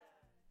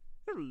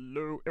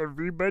Hello,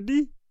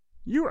 everybody.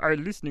 You are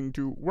listening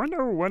to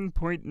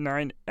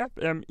 101.9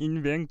 FM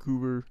in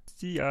Vancouver,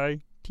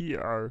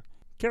 CITR.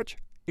 Catch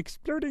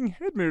Exploding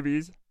Head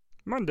Movies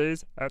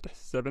Mondays at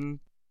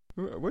 7.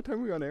 What time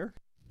are we on air?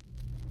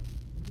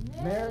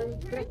 Merry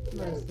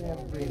Christmas,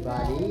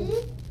 everybody.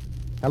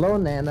 Hello,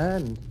 Nana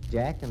and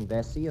Jack and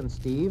Bessie and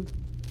Steve.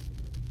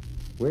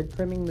 We're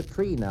trimming the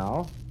tree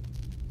now,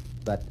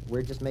 but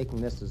we're just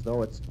making this as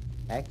though it's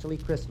actually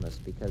Christmas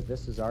because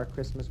this is our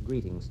Christmas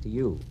greetings to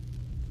you.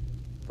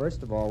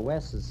 First of all,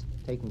 Wes is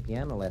taking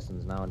piano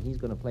lessons now, and he's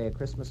going to play a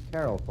Christmas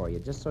carol for you,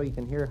 just so you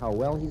can hear how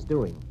well he's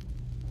doing.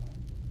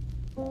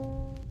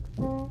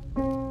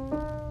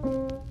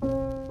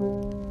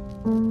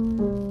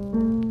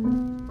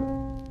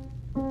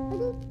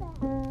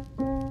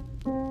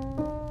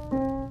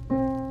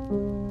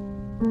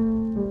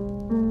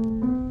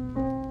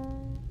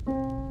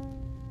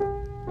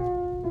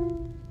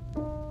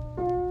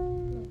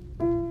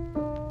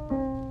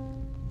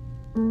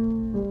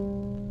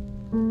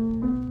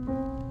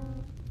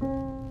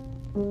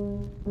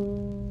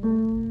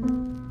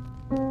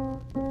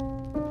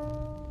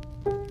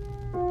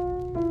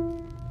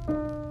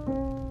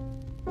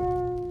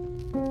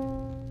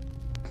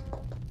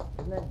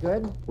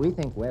 Good? We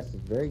think Wes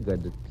is very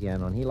good at the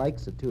piano, and he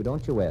likes it too,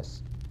 don't you,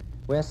 Wes?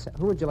 Wes,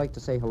 who would you like to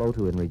say hello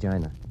to in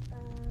Regina?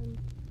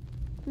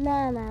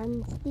 Nana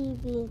and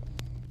Stevie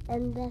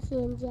and Bessie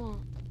and Jack.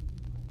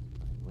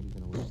 What are you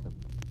going to wish them?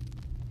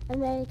 A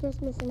Merry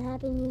Christmas and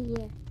Happy New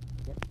Year.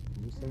 Yep.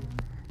 Can you sing?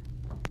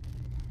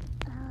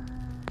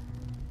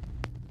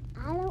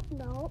 I don't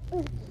know. Say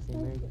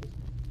Merry Christmas.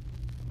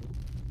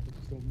 What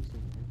you say? You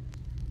sing.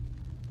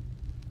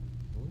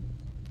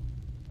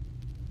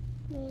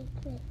 Merry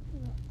Christmas.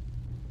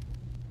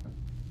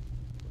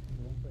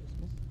 Merry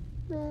Christmas.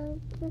 Merry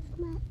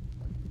Christmas.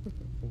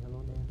 Say hello,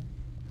 Nana.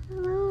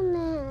 Hello,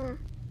 Nana.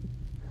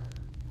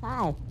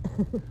 Hi.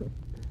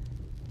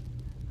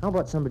 How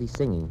about somebody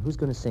singing? Who's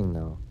going to sing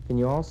now? Can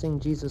you all sing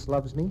Jesus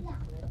Loves Me? Yeah.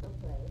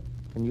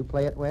 Can you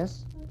play it,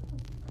 Wes?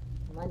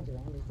 Come on,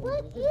 Joanne. We sing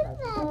What Jesus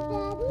is Loves that, Me.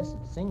 Daddy?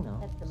 Listen, sing now.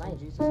 That's the Sing mic.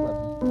 Jesus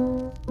Loves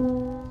Me.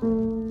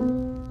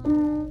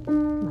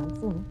 Come on,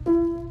 sing.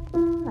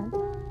 Come on.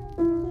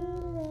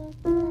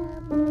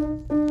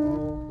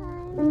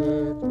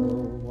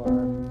 Little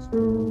ones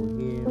to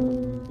him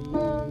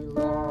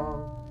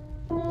belong.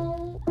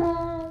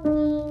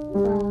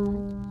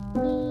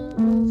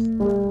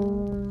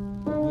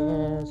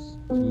 Yes,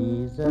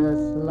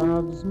 Jesus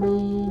loves me.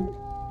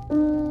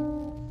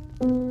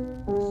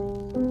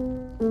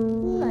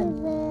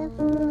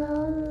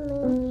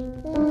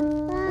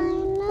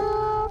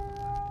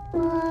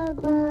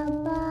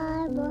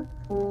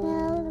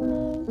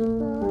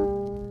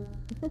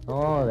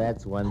 Oh,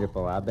 that's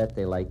wonderful. I bet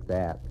they like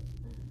that.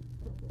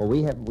 Well,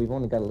 we've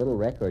only got a little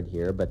record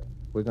here, but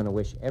we're going to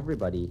wish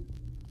everybody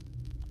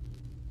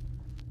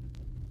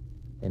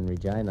in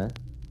Regina,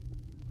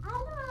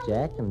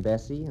 Jack and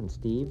Bessie and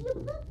Steve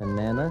and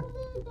Nana,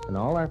 and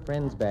all our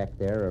friends back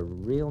there a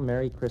real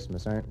Merry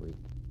Christmas, aren't we?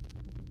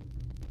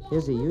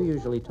 Izzy, you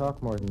usually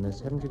talk more than this.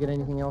 Haven't you got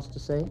anything else to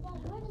say?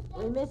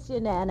 We miss you,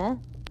 Nana.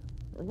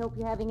 We hope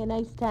you're having a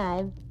nice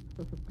time.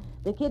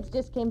 The kids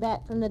just came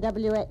back from the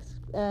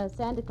WX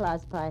Santa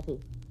Claus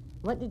party.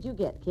 What did you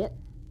get, Kit?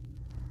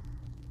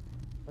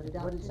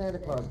 What did Santa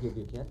Claus give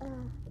you, Kit?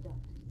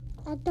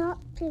 A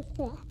doctor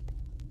set.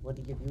 What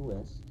did he give you,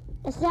 Wes?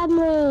 A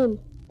submarine.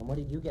 And what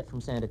did you get from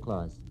Santa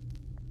Claus?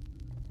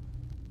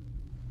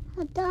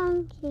 A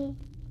donkey.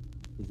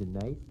 Is it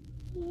nice?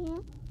 Yeah.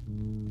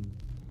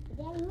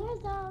 Daddy,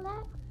 where's all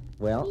that?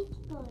 Well, Beach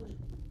going?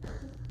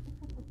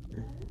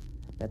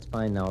 that's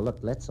fine now. Look,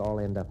 let's all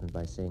end up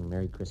by saying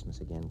Merry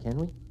Christmas again, can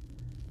we?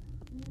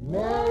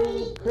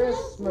 Merry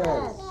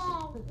Christmas!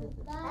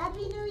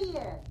 Happy New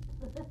Year!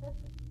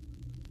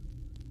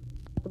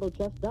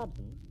 Jeff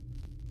Dobson.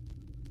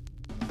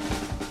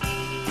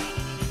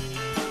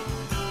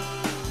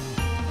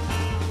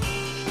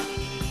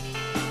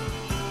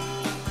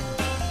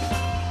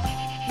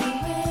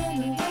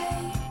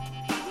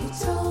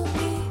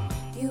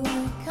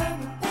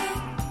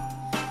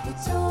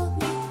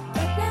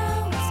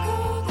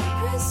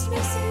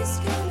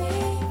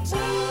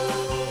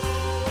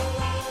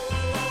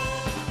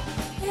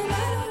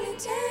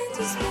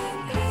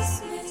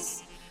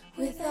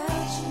 Without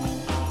you,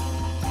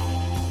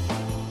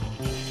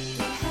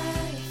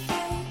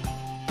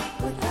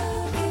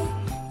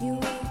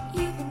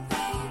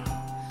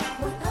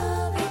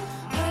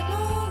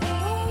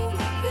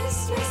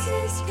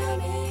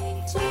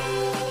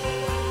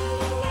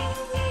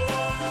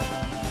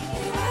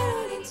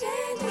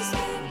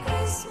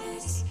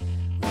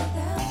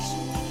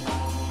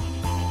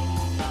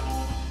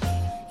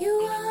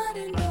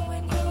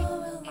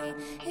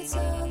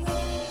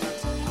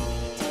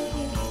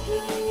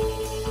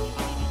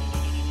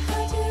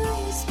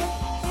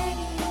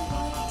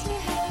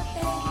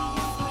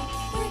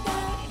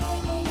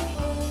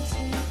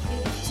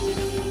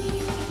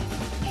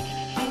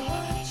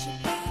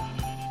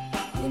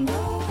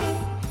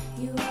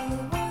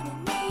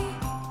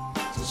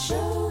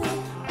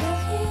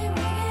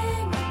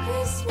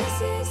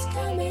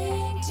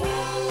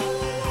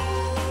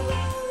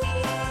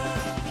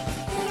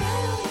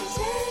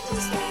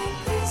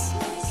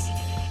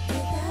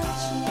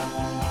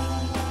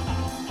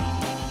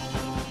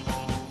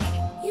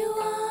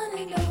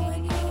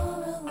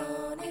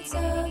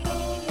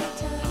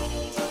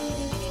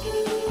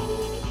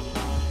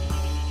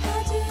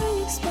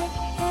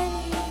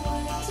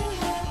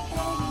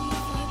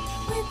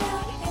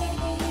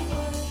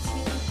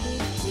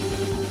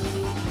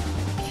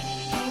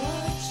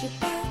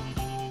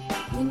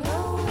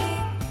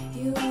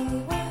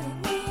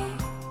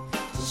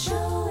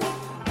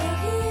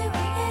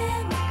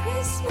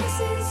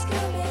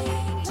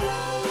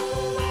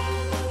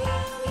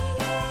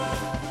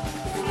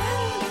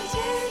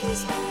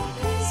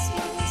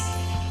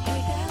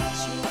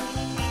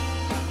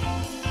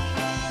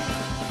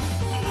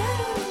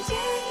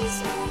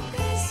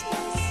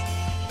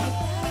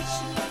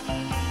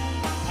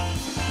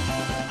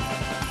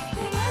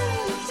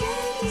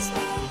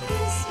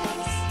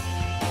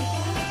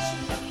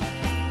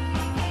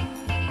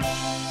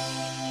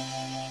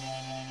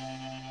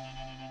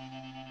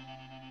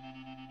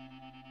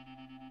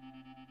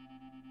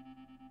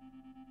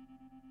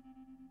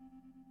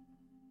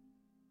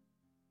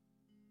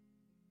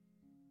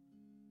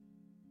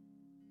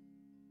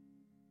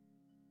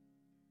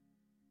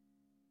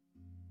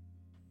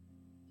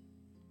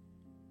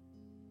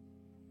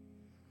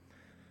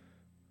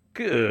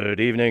 Good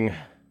evening.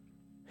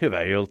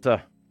 Hyvää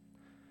ilta.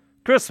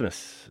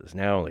 Christmas is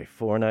now only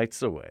 4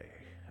 nights away,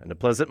 and a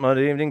pleasant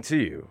Monday evening to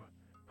you,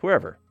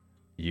 wherever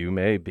you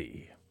may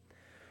be.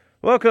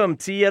 Welcome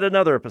to yet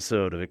another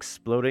episode of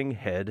Exploding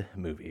Head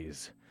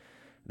Movies.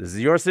 This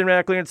is your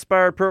cinematically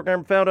inspired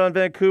program found on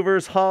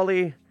Vancouver's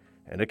Holly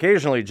and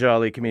occasionally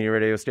jolly community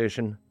radio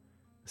station,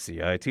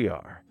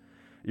 CITR.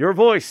 Your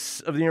voice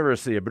of the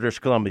University of British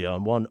Columbia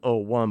on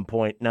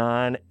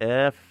 101.9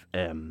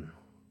 FM.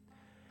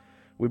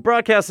 We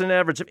broadcast an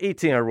average of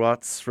 1,800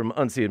 watts from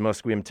unceded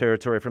Musqueam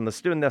territory from the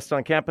student nest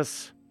on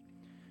campus,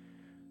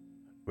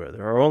 where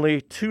there are only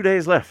 2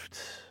 days left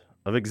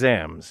of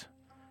exams,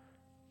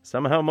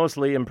 somehow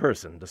mostly in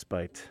person,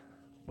 despite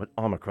what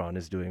Omicron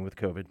is doing with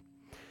COVID.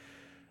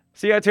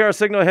 CITR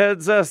signal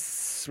heads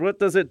us. What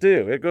does it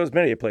do? It goes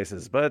many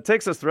places, but it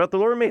takes us throughout the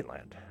lower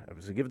mainland.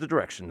 As we give the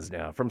directions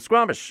now. From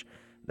Squamish,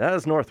 that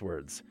is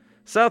northwards.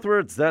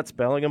 Southwards, that's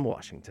Bellingham,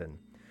 Washington.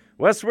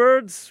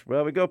 Westwards,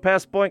 well, we go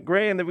past Point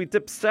Grey and then we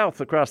dip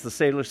south across the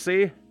Salish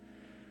Sea.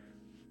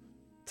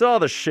 To all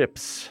the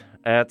ships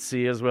at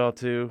sea as well,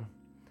 too.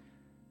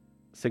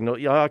 Signal,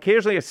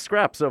 occasionally it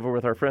scraps over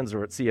with our friends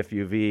over at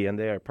CFUV, and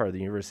they are part of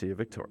the University of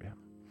Victoria.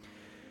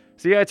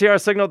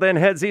 CITR signal then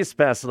heads east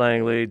past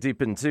Langley,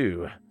 deep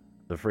into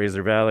the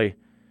Fraser Valley.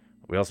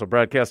 We also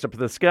broadcast up to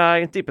the sky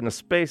and deep into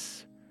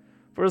space,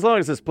 for as long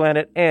as this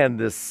planet and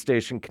this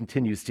station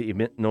continues to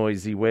emit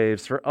noisy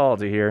waves for all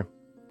to hear.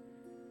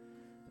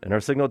 And our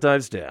signal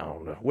dives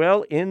down,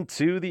 well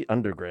into the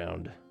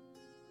underground,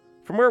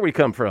 from where we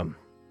come from,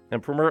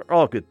 and from where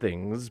all good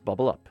things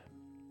bubble up.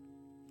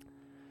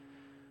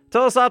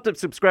 Telesoptic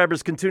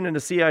subscribers can tune into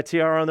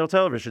CITR on their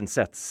television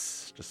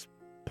sets. Just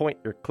point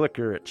your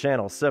clicker at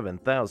channel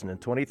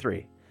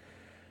 7023.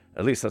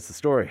 At least that's the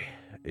story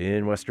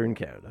in Western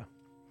Canada.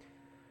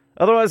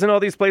 Otherwise, in all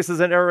these places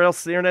and everywhere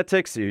else the internet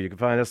takes you, you can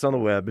find us on the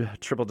web,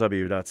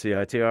 www.citr.ca.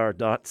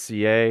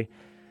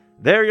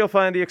 There you'll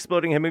find the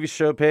Exploding Head Movies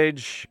show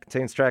page. It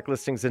contains track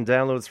listings and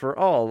downloads for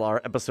all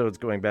our episodes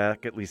going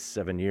back at least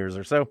 7 years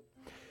or so.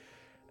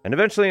 And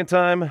eventually in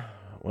time,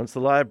 once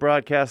the live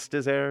broadcast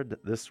is aired,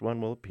 this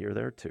one will appear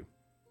there too.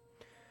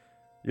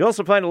 You'll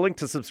also find a link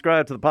to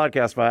subscribe to the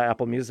podcast via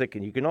Apple Music,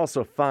 and you can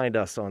also find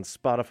us on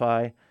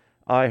Spotify,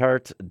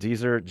 iHeart,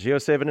 Deezer,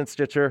 GeoSavin, and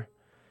Stitcher.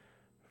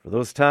 For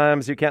those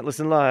times you can't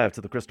listen live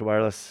to the Crystal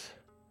Wireless,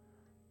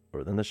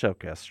 or then the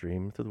Shoutcast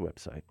stream through the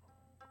website.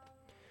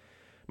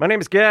 My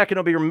name is Gak, and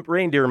I'll be your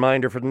reindeer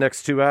reminder for the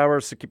next 2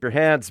 hours, so keep your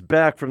hands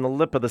back from the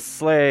lip of the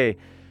sleigh,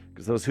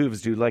 because those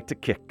hooves do like to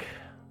kick,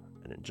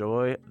 and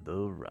enjoy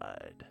the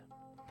ride.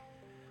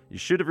 You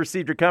should have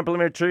received your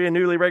complimentary and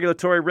newly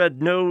regulatory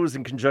red nose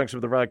in conjunction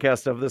with the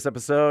broadcast of this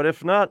episode.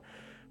 If not,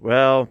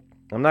 well,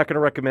 I'm not going to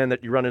recommend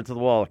that you run into the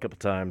wall a couple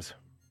times,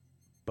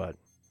 but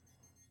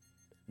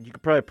you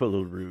could probably put a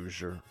little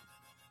rouge or,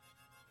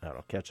 I don't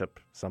know, ketchup,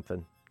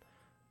 something.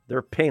 There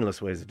are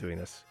painless ways of doing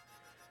this.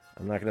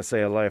 I'm not going to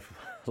say a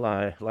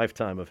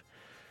lifetime of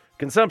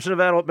consumption of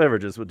adult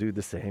beverages would do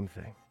the same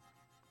thing.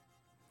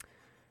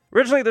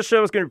 Originally, this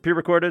show was going to be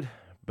pre-recorded,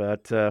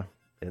 but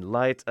in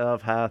light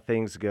of how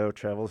things go,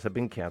 travels have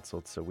been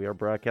canceled, so we are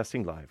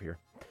broadcasting live here.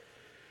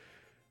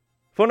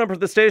 Phone number for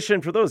the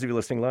station, for those of you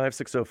listening live,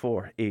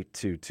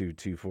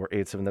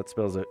 604-822-2487. That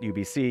spells out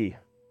UBC,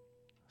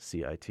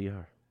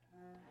 CITR.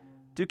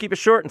 Do keep it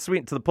short and sweet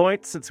and to the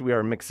point, since we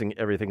are mixing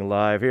everything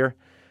live here.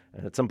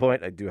 And at some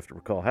point, I do have to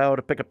recall how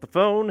to pick up the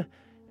phone.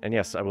 And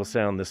yes, I will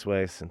sound this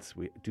way, since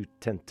we do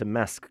tend to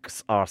mask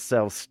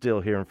ourselves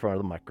still here in front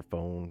of the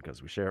microphone,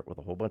 because we share it with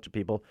a whole bunch of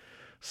people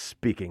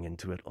speaking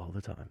into it all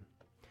the time.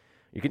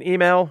 You can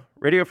email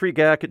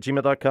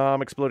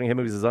radiofreegak@gmail.com. Exploding Head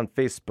Movies is on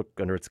Facebook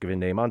under its given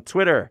name. On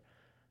Twitter,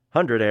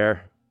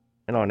 100air.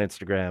 And on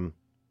Instagram,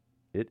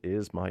 it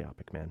is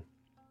Myopic Man.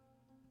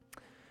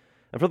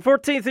 And for the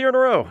 14th year in a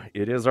row,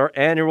 it is our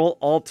annual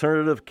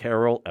Alternative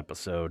Carol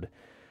episode.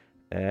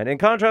 And in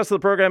contrast to the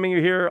programming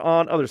you hear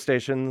on other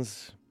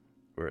stations,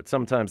 where it's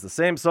sometimes the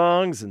same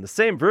songs and the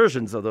same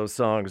versions of those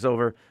songs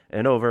over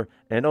and over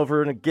and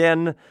over and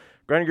again,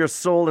 grinding your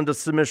soul into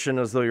submission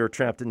as though you're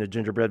trapped in a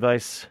gingerbread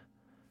vice,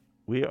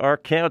 we are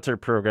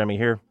counter-programming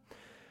here,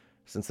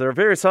 since there are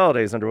various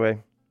holidays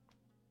underway.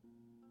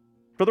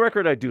 For the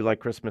record, I do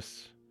like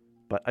Christmas,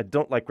 but I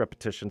don't like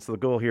repetition, so the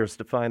goal here is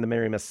to find the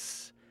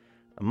merriness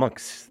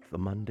amongst the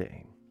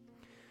mundane.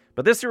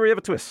 But this year we have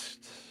a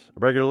twist. A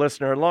regular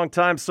listener, a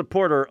longtime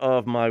supporter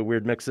of my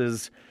weird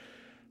mixes,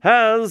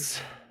 has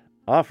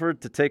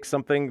offered to take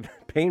something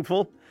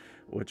painful,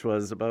 which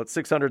was about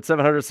 600,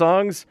 700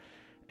 songs,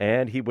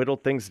 and he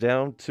whittled things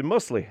down to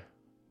mostly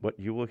what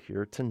you will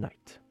hear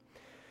tonight.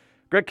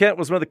 Greg Kent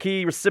was one of the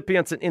key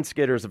recipients and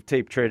instigators of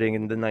tape trading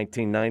in the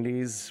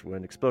 1990s,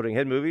 when Exploding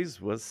Head Movies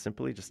was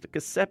simply just a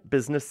cassette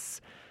business.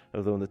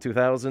 Although in the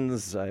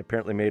 2000s, I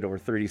apparently made over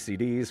 30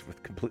 CDs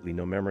with completely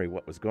no memory of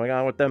what was going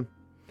on with them.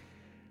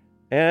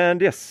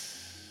 And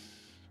yes,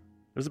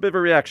 there's a bit of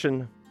a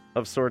reaction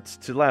of sorts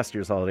to last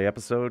year's holiday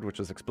episode, which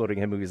was Exploding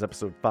Head Movies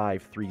episode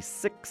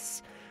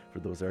 536, for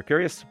those that are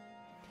curious.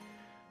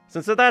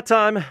 Since at that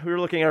time, we were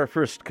looking at our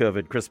first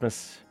COVID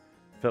Christmas,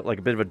 felt like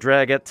a bit of a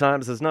drag at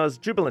times, as not as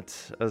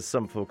jubilant as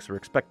some folks were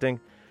expecting.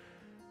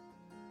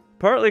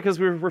 Partly because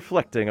we were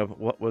reflecting of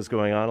what was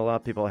going on. A lot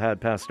of people had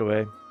passed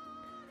away.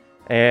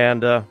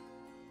 And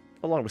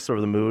along with sort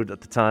of the mood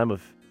at the time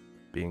of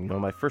being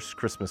my first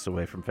Christmas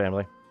away from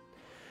family.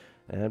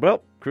 And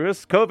well,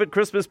 COVID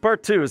Christmas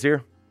Part 2 is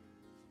here.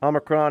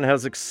 Omicron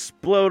has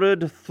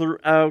exploded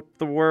throughout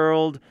the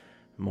world.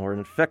 More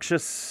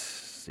infectious,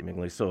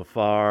 seemingly so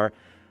far.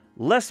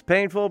 Less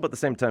painful, but at the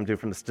same time, too,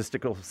 from the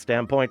statistical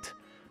standpoint.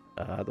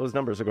 Those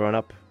numbers are going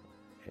up.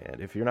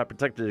 And if you're not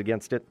protected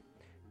against it,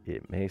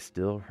 it may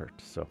still hurt.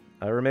 So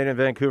I remain in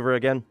Vancouver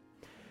again.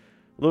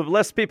 A little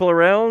less people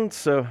around,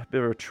 so a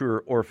bit of a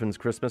truer orphan's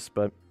Christmas,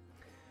 but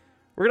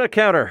we're going to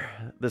counter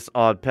this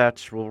odd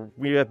patch.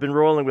 We have been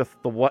rolling with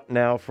the what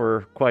now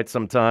for quite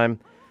some time,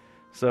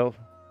 so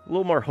a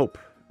little more hope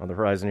on the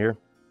horizon here.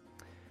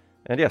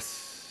 And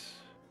yes,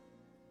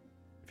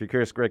 if you're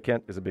curious, Greg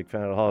Kent is a big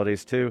fan of the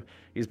holidays too.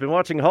 He's been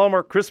watching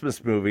Hallmark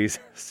Christmas movies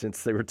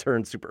since they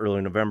returned super early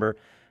in November.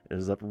 It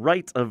is a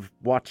rite of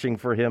watching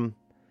for him,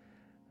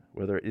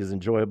 whether it is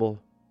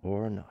enjoyable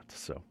or not.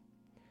 So,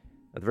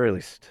 at the very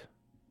least,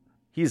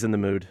 he's in the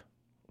mood.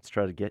 Let's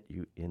try to get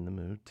you in the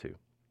mood too.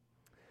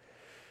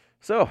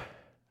 So,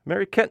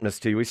 Merry Kentmas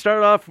to you. We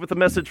started off with a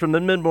message from the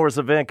Midmores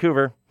of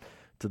Vancouver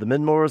to the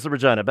Midmores of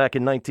Regina back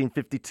in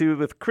 1952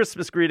 with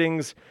Christmas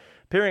greetings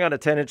appearing on a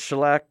 10-inch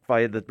shellac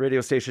via the radio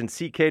station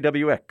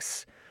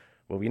CKWX.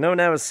 What we know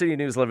now is City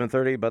News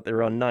 1130, but they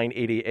were on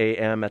 980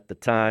 AM at the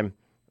time.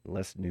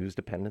 Less news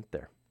dependent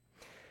there.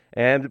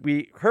 And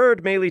we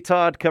heard Maylie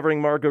Todd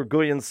covering Margot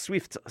Goyen's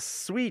sweet,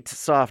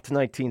 soft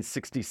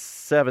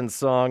 1967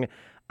 song,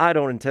 I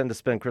Don't Intend to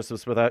Spend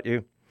Christmas Without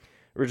You.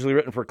 Originally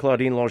written for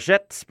Claudine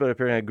Longette, but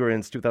appearing on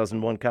Goyen's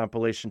 2001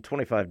 compilation,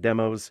 25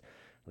 demos.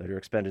 Later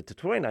expanded to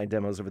 29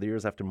 demos over the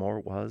years after more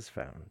was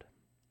found.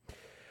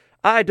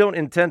 I Don't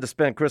Intend to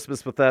Spend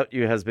Christmas Without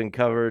You has been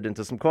covered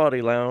into some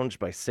quality lounge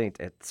by Saint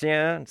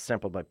Etienne,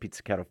 sampled by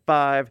Pizzicato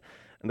 5.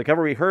 And the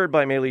cover we heard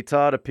by Maylie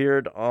Todd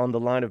appeared on the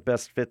Line of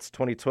Best Fits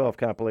 2012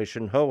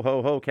 compilation, Ho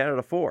Ho Ho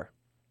Canada 4.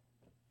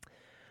 A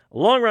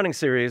long-running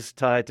series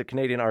tied to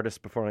Canadian artists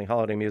performing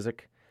holiday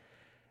music.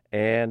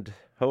 And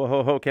Ho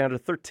Ho Ho Canada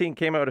 13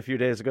 came out a few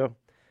days ago.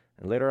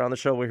 And later on the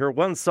show, we heard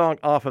one song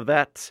off of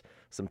that,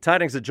 some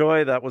Tidings of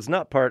Joy that was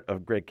not part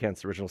of Greg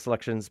Kent's original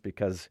selections,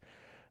 because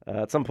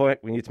at some point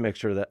we need to make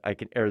sure that I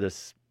can air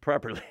this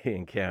properly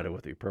in Canada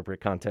with the appropriate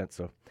content,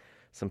 so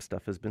some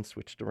stuff has been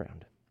switched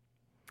around.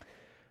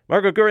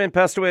 Margot Goyen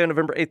passed away on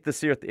November 8th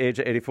this year at the age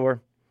of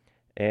 84.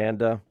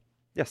 And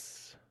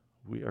yes,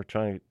 we are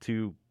trying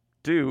to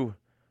do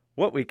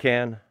what we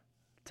can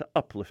to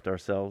uplift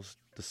ourselves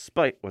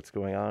despite what's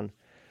going on.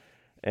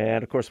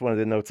 And, of course, one of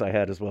the notes I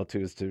had as well,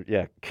 too, is to,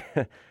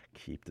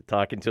 keep the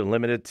talking to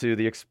limited to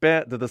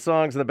the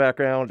songs in the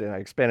background. And I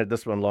expanded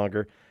this one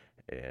longer.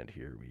 And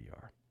here we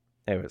are.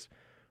 Anyways,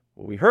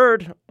 what we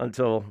heard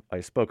until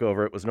I spoke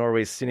over it was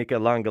Norway's Sinikka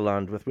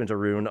Langeland with Winter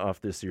Rune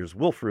off this year's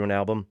Wolf Rune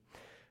album.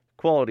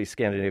 Quality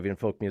Scandinavian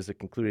folk music,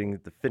 including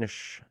the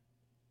Finnish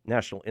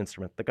national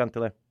instrument, the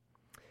kantele.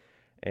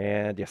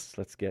 And yes,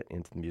 let's get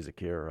into the music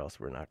here, or else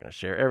we're not going to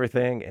share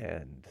everything,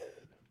 and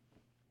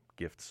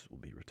gifts will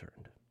be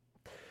returned.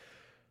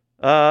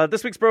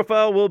 This week's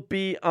profile will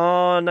be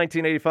on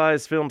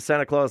 1985's film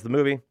Santa Claus the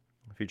Movie,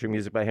 featuring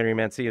music by Henry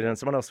Mancini and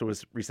someone else who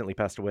was recently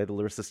passed away, the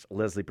lyricist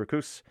Leslie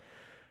Bracus.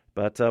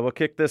 But we'll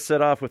kick this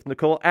set off with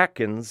Nicole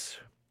Atkins.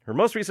 Her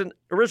most recent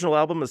original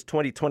album is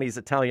 2020's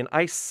Italian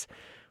Ice,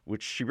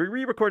 which she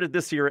re-recorded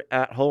this year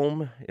at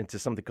home into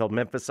something called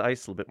Memphis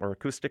Ice, a little bit more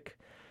acoustic.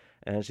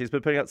 And she's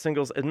been putting out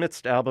singles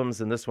amidst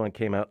albums, and this one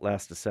came out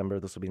last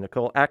December. This will be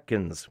Nicole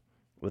Atkins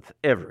with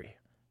Every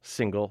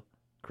Single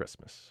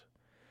Christmas.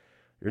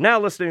 You're now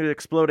listening to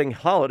Exploding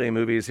Holiday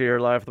Movies here,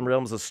 live from the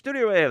realms of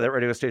Studio A of that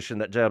radio station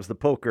that jabs the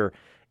poker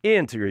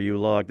into your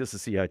U-log. This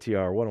is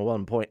CITR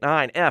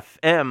 101.9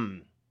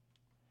 FM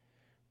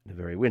in a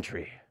very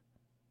wintry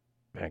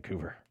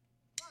Vancouver.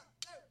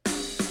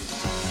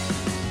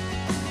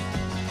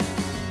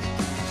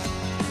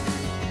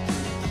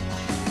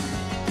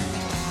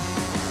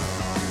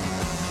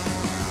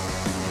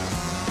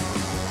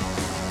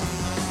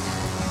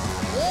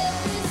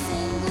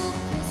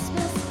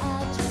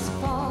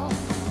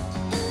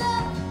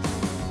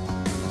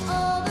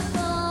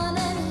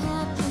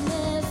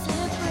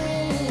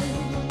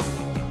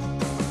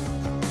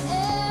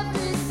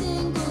 Every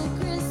single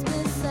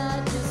Christmas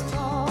I just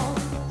fall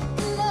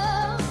in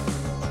love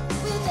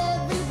with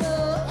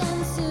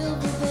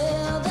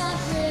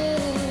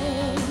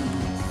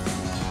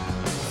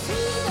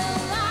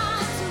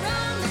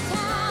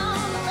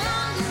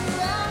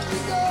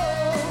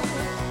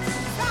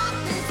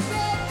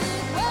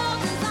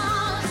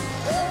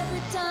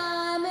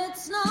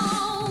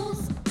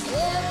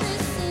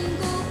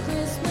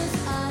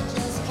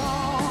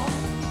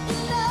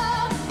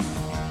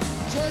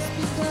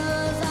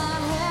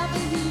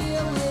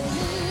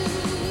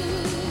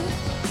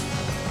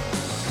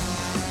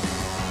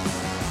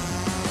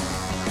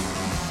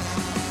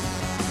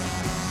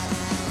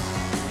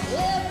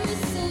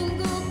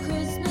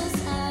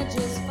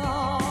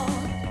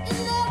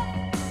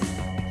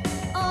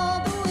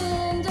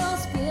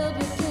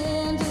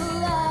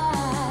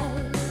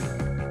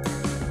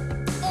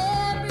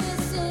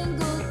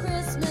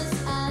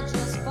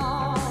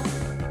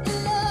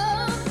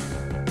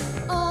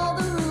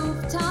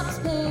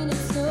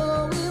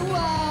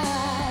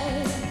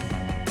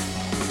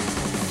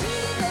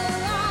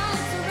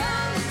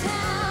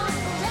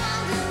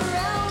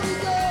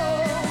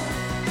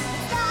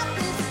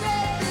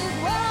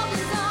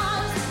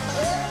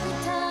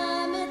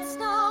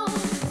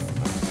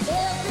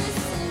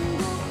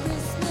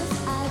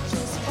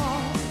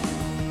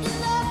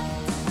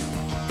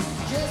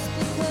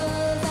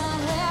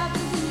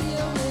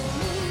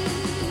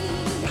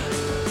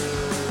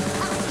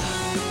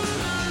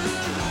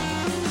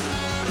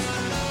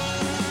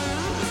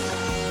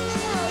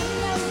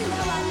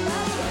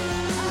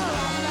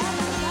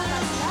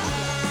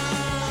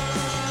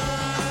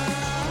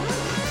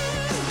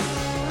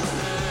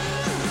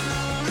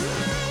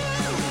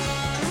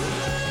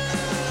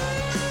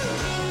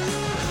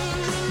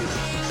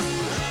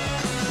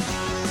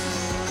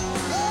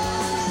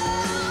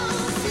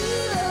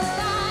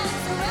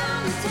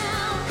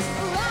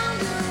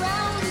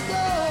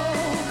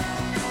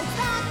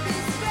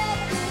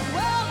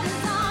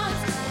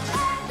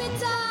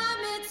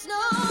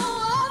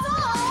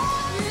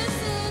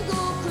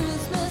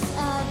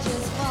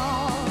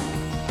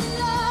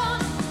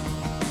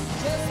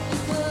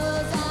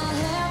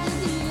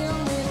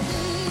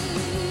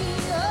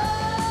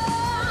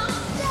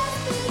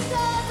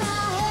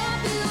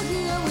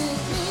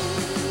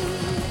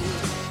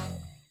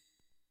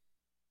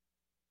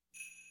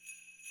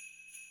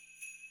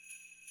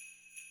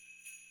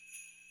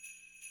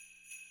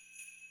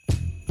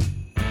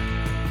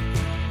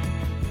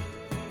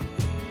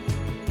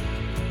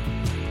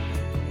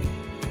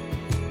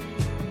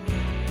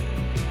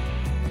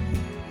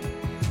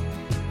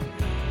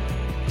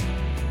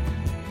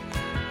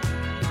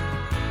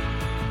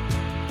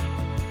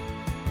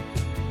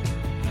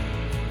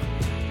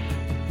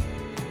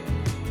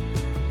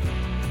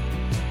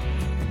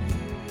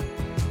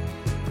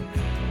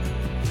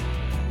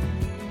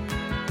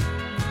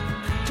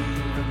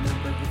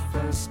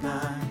last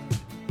night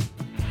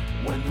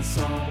when this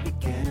all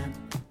began.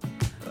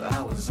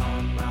 I was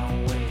on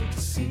my way to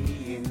see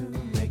you,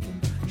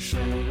 making sure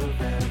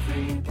of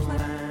every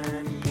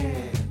plan,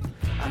 yeah.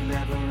 I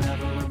never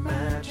ever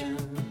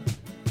imagined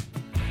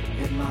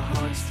in my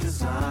heart's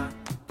desire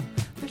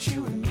that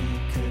you and me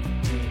could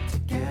be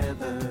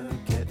together,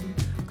 getting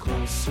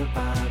closer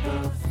by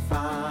the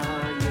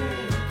fire,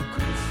 yeah.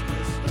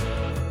 Christmas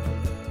love,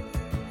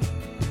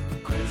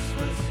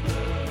 Christmas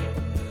love,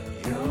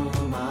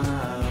 you're my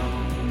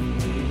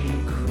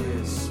only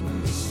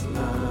Christmas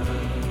love.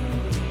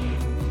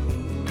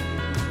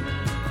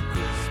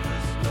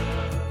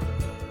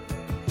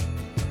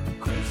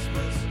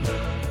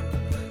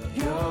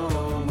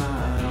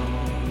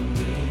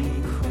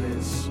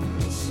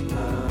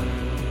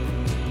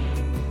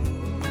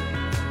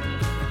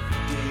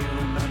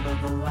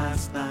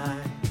 Last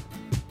night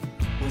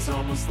was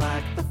almost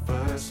like the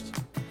first.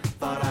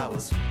 Thought I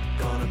was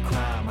gonna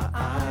cry my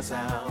eyes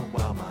out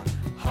while my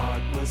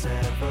heart was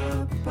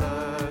ever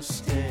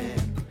bursting.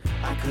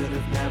 I could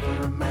have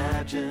never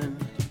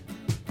imagined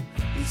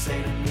you'd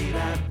say to me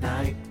that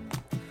night,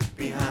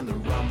 behind the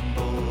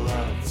rumble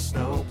of the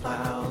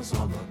snowplows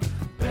on the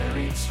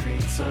buried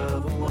streets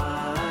of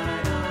Hawaii.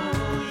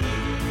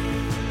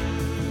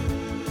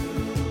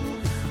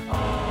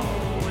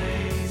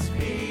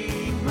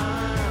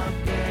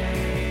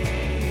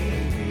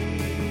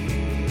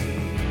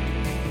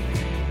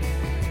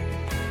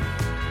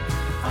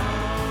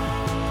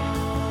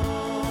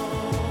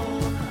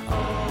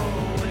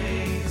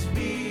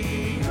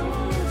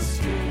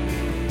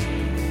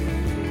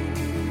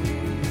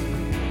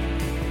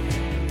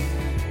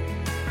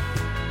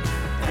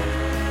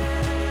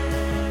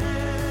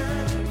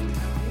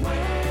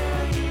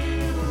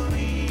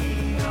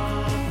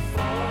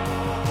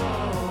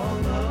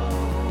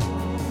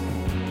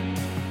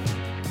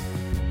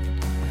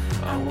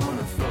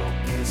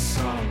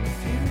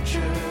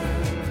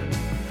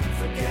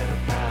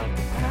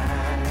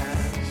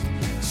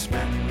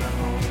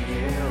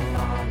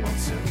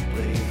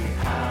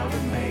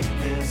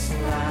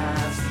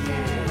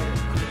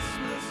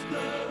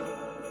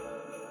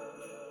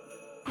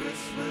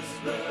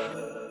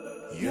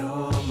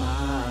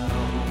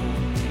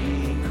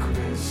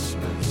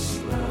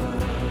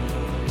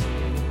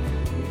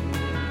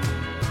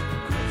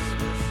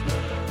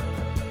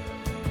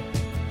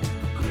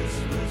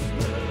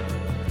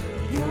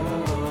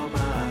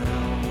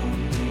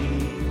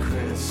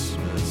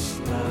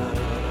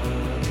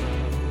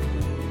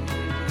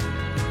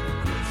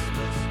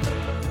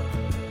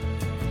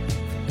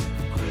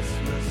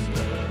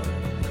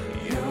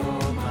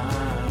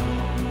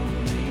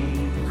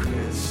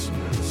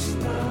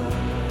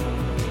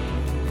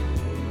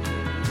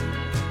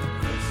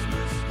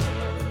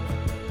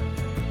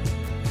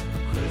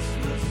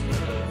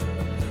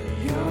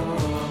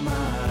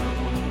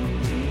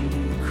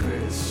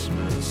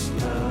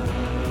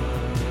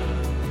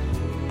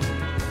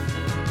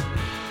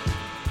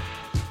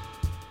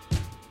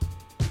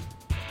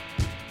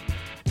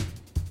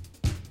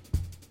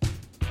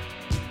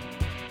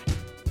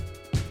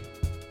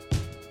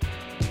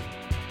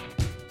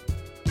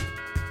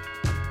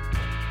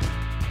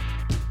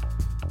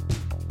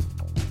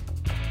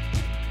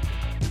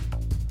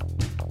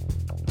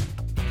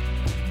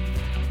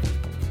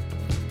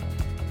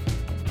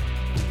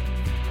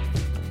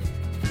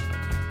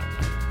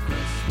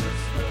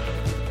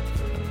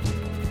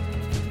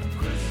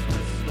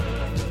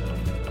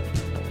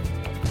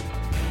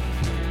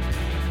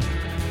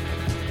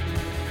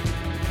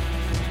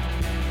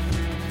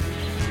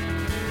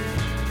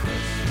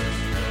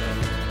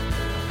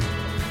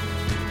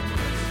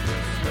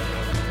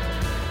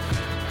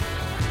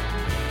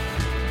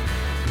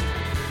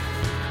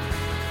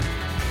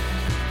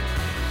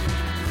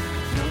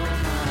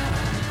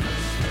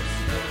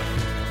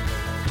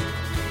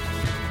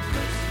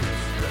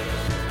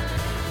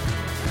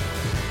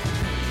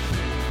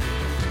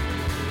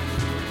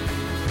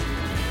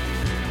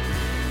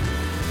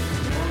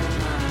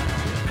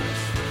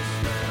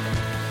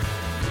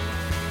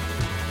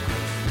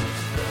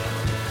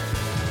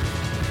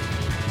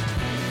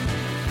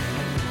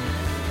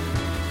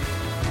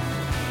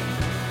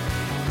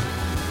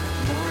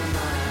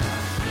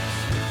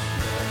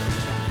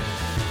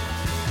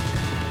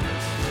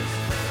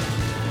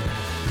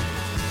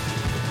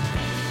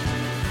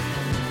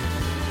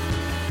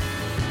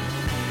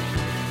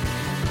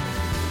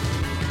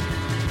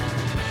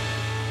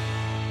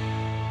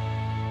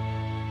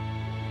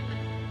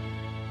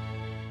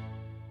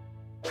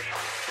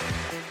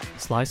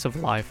 Slice of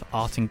Life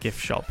Art and Gift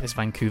Shop is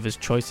Vancouver's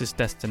choicest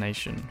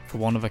destination for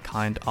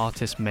one-of-a-kind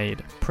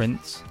artist-made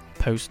prints,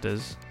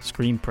 posters,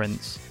 screen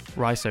prints,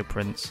 rhizo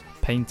prints,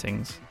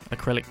 paintings,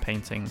 acrylic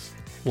paintings,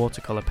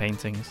 watercolour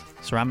paintings,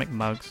 ceramic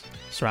mugs,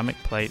 ceramic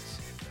plates,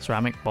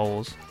 ceramic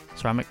bowls,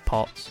 ceramic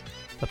pots,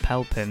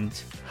 lapel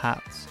pins,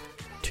 hats,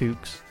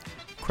 toques,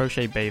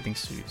 crochet bathing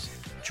suits,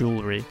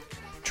 jewellery,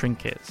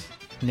 trinkets,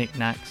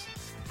 knickknacks,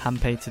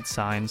 hand-painted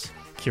signs,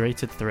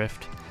 curated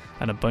thrift,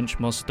 and a bunch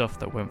more stuff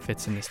that won't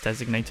fit in this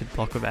designated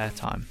block of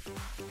airtime.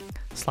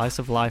 Slice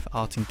of Life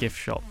Art and Gift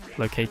Shop,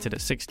 located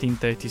at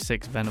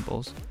 1636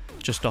 Venables,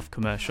 just off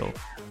Commercial.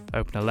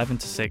 Open 11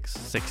 to 6,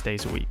 6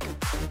 days a week.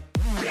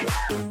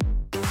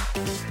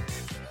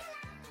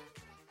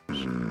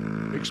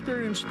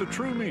 Experience the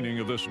true meaning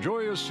of this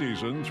joyous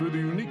season through the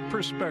unique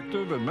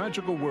perspective and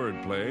magical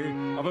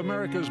wordplay of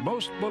America's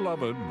most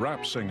beloved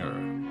rap singer.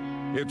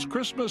 It's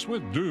Christmas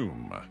with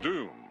Doom.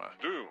 Doom.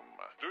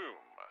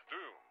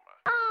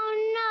 Oh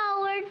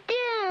no, we're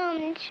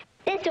doomed.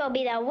 This will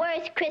be the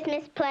worst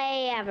Christmas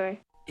play ever.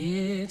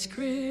 It's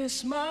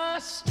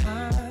Christmas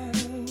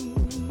time.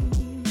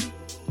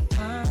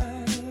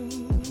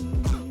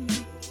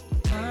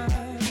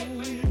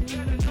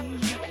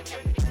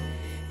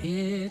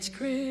 It's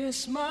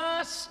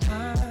Christmas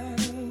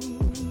time.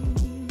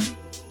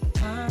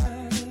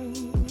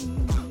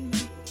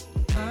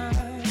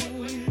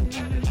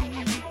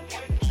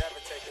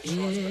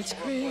 It's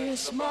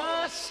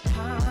Christmas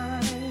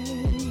time.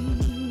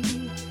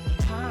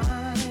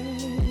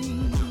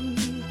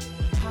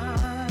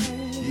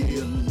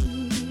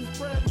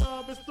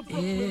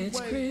 It's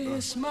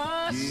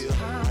Christmas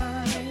time.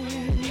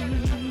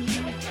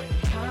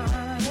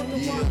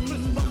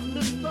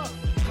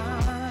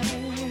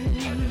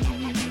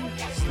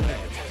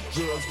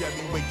 Drugs got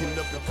me waking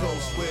up the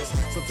cold sweats.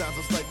 Sometimes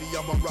I'm slightly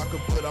on my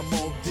rocker, but I'm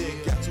on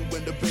dick. Got you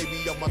and the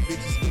baby, all my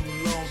bitches eating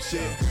long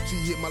shit. She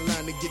hit my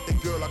line to get that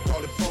girl, I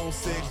call it phone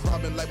sex.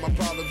 Robbing like my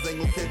problems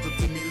ain't gon' catch up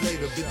to me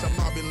later. Bitch, I'm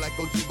mobbing like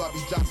OG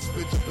Bobby Johnson,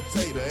 bitch, a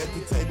potato. At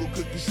the table,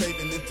 cookie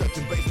shaving and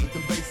touching base with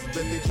them bases.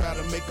 Then they try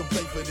to make a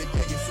play for the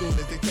gang as soon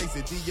as they taste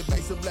it. D, your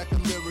base of black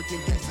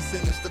American gangster,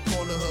 sinister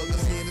corner hugger.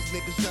 Seeing this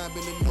nigga shine,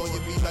 been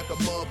annoying me like a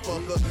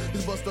motherfucker.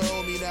 This buster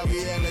on me, now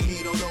he act like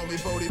he don't know me.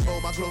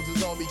 44, my clothes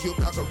is on me, kill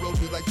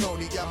cockroaches like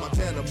Tony, got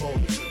Montana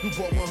moment.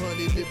 Newport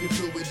 100, dipping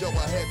fluid, Joe,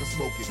 I had to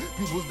smoke it.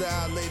 Pupils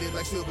dilated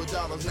like silver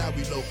dollars, now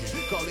we loking.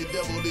 Call it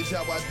devilish,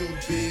 how I do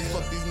biz.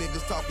 Fuck these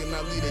niggas talking,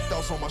 I leave their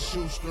thoughts on my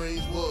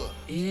shoestrings, what?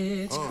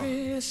 It's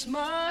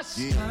Christmas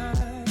Yeah.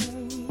 time.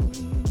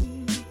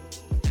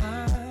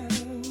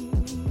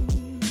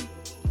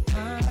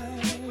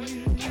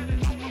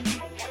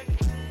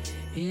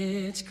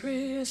 It's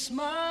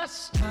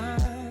Christmas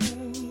time.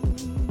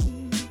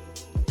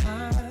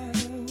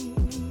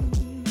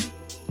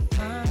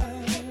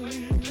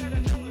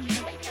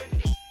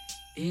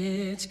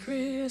 It's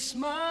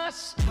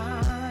Christmas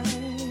time.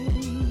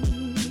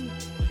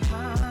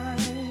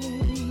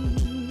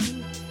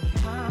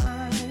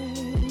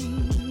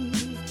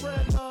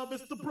 Spread love,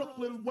 it's the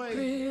Brooklyn way.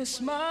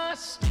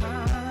 Christmas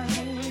time.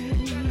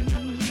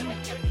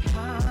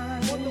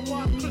 Wonder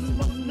why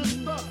Christmas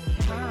missed us.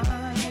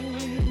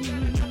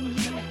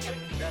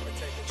 Never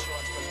taking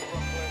shorts 'cause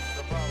Brooklyn's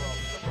the borough.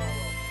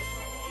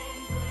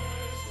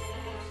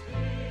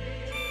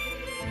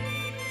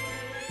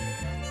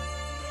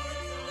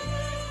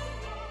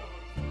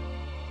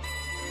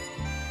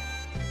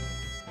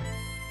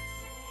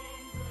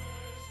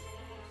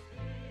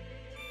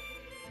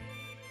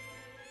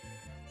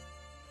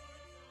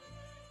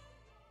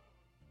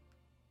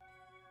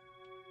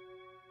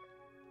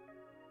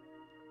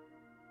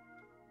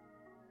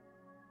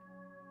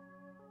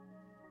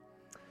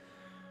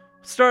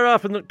 Start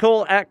off with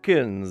Nicole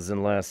Atkins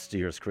in last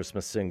year's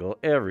Christmas single,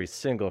 Every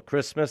Single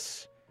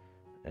Christmas.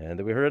 And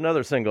then we heard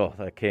another single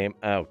that came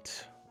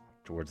out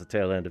towards the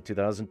tail end of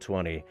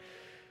 2020.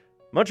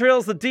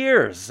 Montreal's The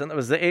Deers, and that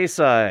was the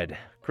A-side,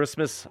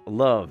 Christmas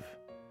Love.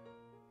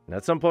 And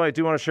at some point, I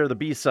do want to share the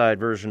B-side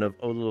version of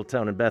Oh Little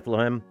Town in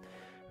Bethlehem,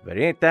 but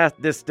it ain't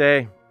that this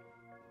day.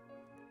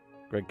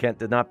 Greg Kent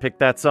did not pick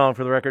that song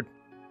for the record,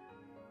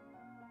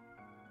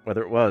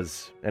 whether it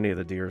was any of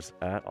the Deers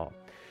at all.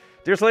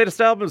 Deer's latest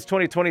album is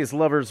 2020's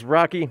Lover's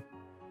Rocky.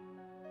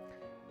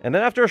 And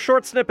then after a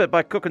short snippet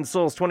by Cook and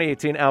Soul's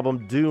 2018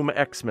 album Doom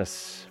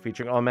Xmas,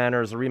 featuring all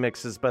manners of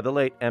remixes by the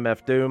late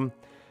MF Doom,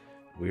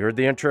 we heard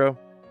the intro,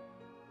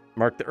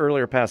 marked the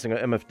earlier passing of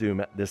MF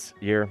Doom this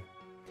year.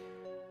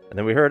 And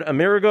then we heard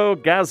Amerigo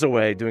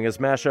Gazaway doing his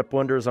mashup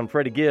wonders on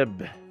Freddie Gibb.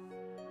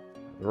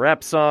 The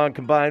rap song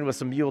combined with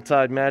some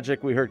Yuletide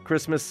magic, we heard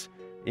Christmas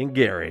in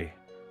Gary,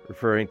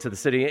 referring to the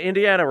city of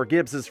Indiana where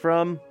Gibbs is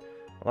from,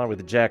 along with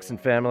the Jackson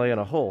family and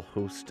a whole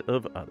host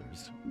of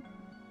others.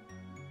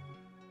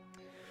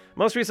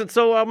 Most recent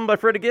solo album by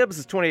Freddie Gibbs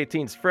is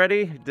 2018's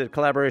Freddie. He did a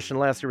collaboration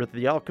last year with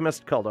The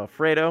Alchemist called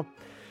Alfredo.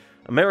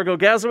 Amerigo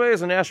Gazaway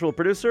is a Nashville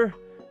producer.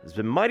 Has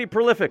been mighty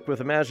prolific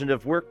with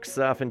imaginative works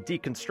that often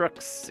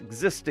deconstructs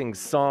existing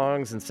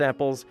songs and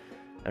samples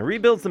and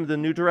rebuilds them to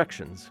new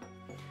directions.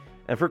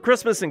 And for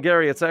Christmas in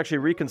Gary, it's actually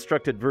a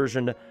reconstructed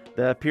version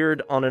that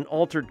appeared on an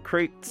Altered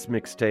Crates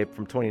mixtape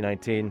from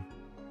 2019.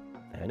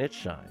 And it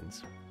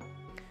shines.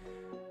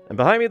 And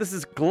behind me, this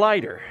is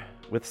Glider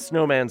with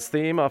Snowman's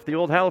theme off the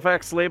old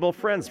Halifax label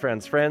Friends,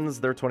 Friends, Friends,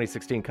 their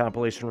 2016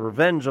 compilation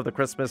Revenge of the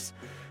Christmas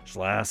 /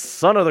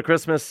 Son of the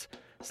Christmas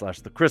 /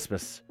 The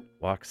Christmas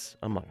Walks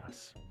Among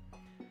Us.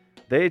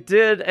 They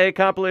did a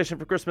compilation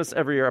for Christmas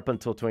every year up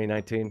until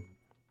 2019.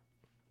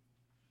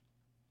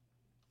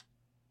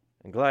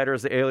 And Glider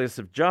is the alias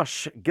of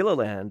Josh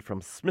Gilliland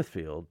from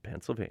Smithfield,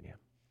 Pennsylvania.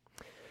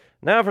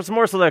 Now for some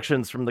more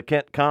selections from the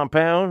Kent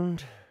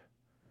compound.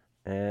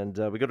 And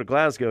we go to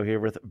Glasgow here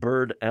with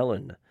Bird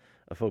Ellen,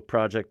 a folk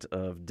project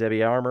of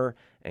Debbie Armour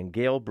and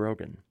Gail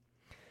Brogan.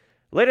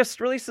 Latest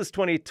release is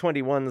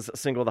 2021's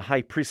single The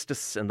High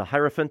Priestess and the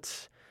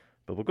Hierophant.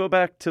 But we'll go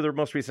back to their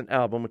most recent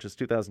album, which is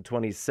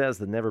 2020's Says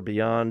the Never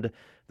Beyond.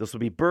 This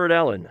will be Bird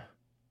Ellen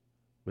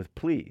with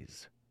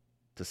Please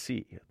to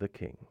See the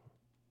King.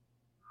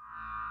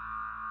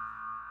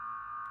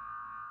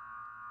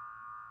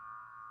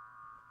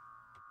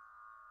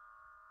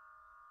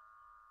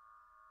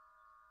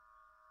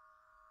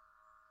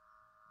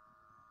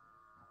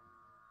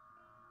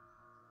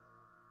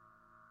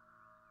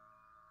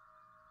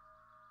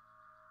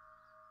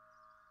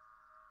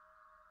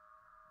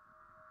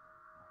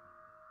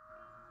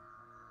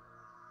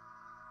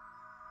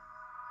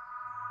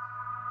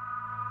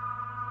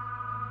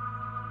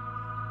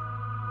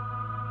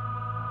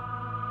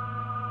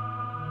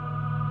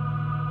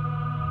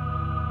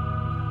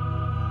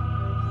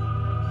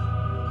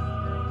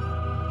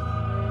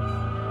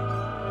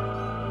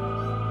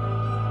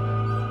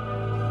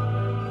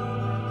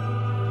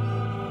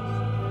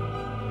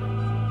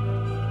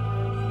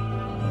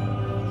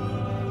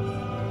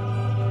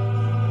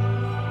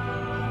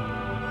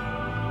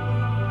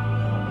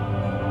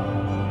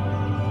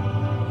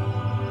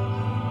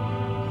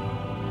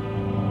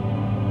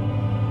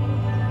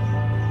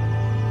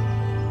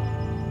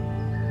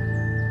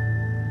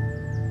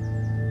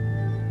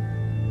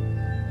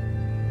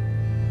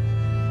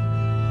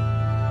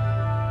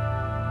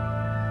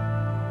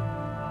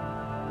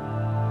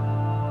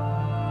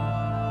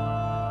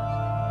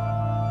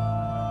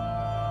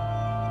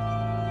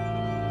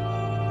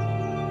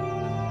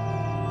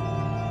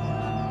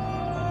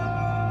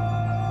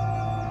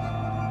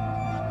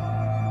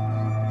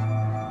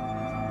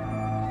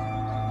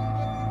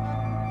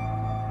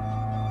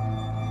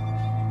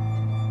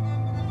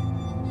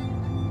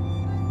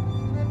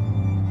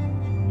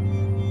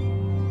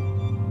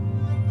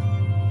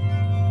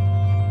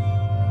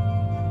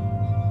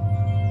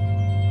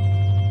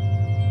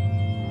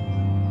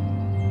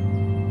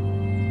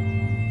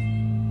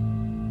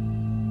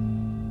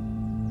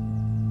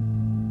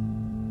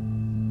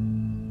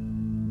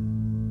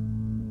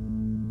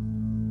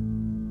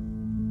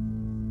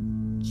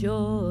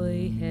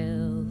 Joy,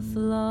 health,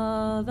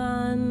 love,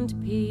 and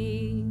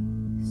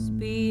peace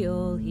be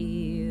all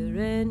here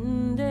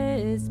in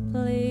this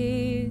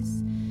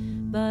place.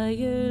 By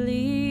your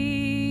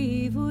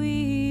leave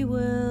we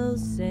will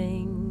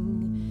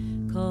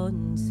sing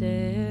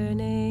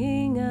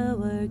concerning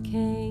our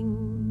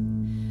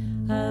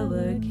King.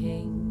 Our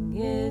King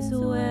is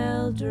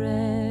well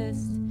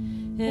dressed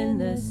in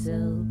the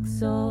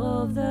silks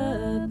of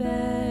the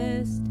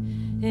best,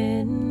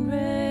 in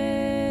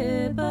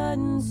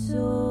ribbons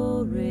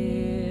so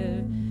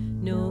rare,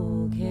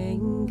 no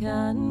king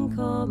can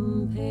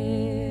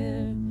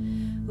compare.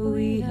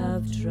 We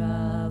have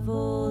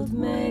travelled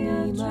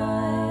many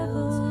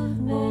miles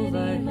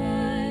over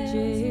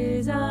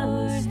hedges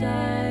and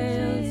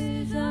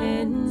stiles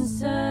in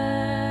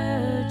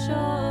search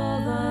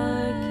of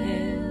our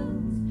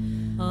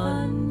King.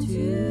 Unto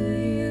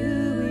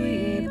you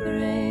we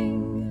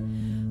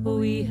bring,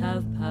 we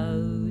have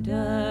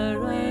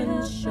powder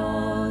and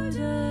shot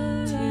to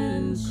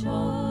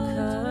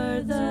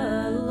conquer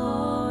the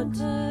lot.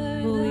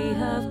 We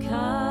have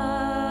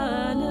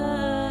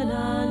cannon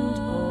and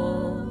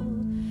ball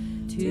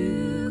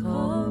to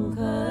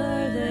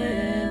conquer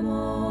them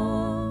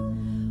all.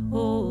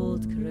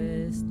 Old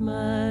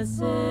Christmas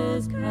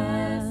is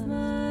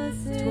Christmas,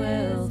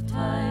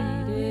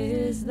 12tide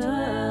is the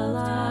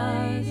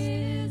last,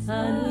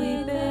 and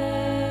we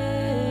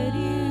bid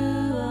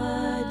you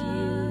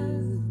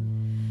adieu.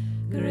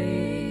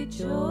 Great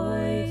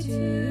joy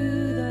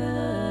to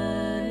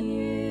the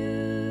new.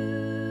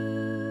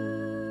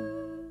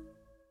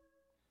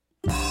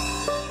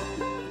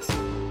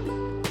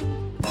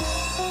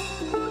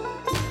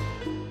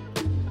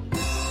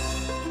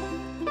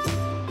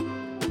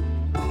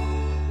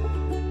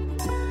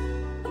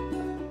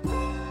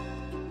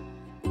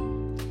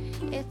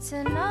 It's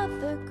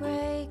another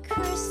grey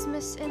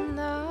Christmas in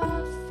the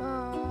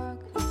fog.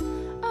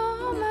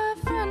 All my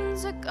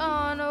friends are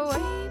gone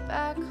away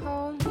back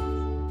home.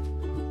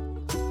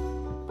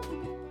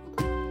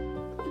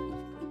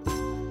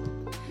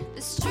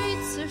 The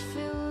streets are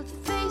filled with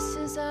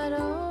faces I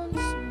don't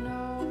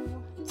know.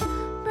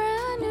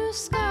 Brand new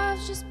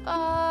scarves just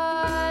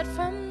bought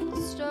from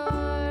the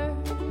store.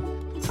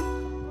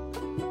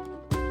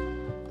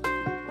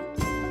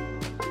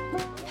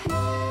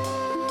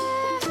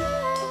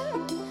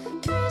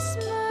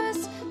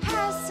 Christmas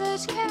has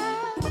such cliche.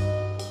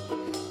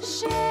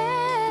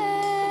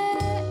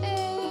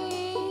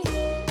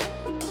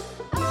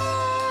 I'd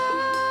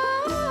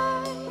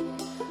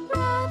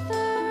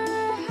rather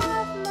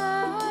have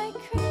my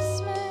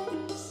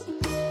Christmas in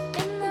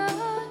the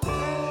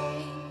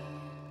rain.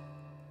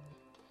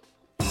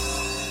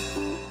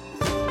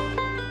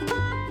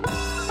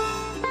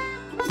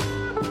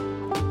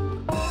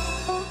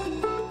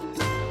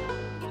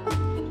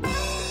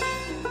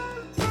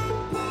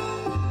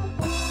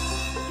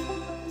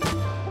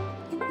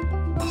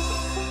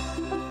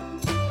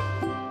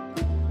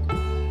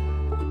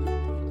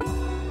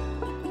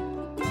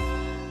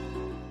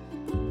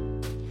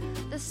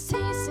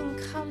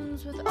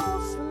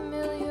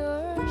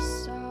 for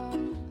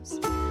songs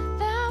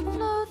that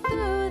flow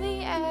through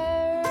the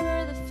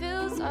air that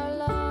fills our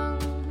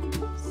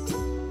lungs.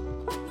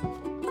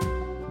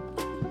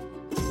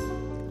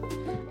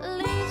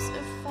 Leaves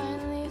are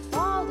finally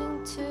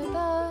falling to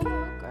the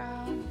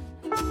ground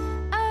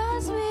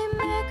as we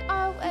make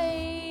our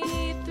way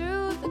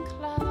through the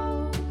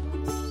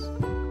clouds.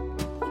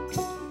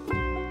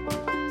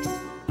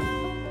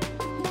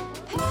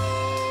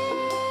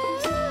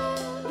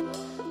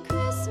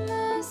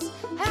 Christmas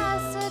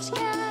has such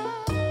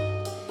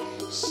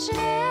shade.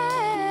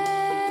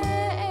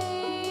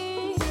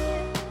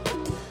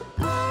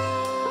 I'd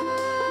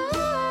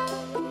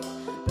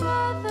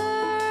rather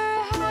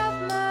have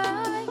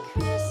my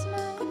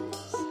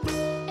Christmas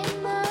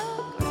in the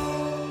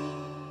gray.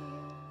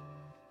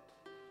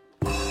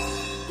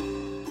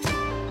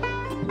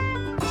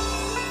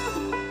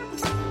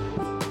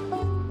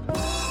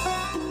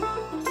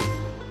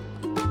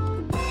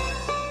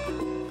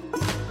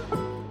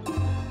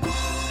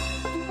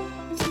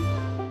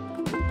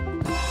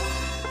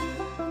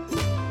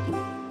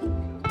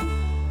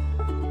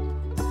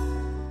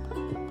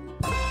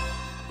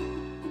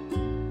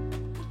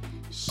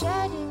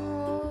 Shedding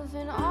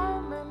woven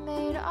armor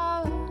made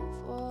of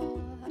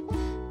wool,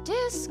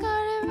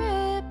 discarded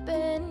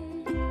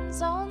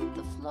ribbons on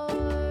the floor.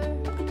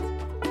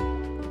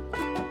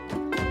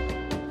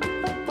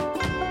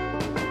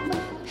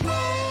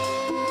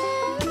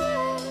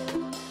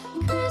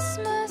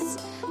 Christmas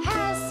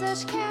has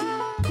such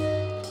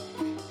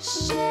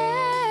shade.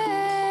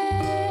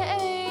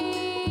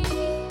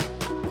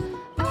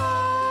 I'd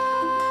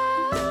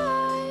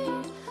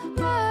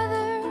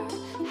rather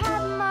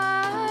have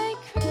my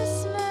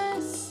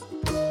Christmas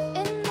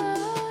in the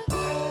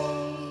gray.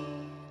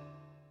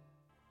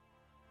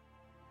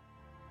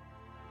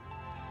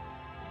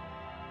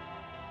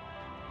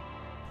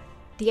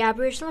 The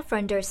Aboriginal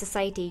Front Door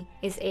Society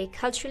is a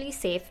culturally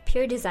safe,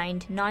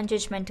 peer-designed,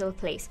 non-judgmental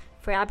place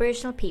for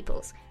Aboriginal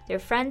peoples, their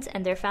friends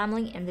and their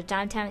family in the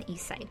downtown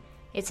east side.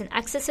 It's an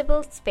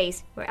accessible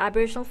space where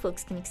Aboriginal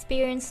folks can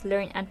experience,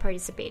 learn and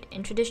participate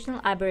in traditional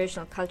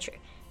Aboriginal culture,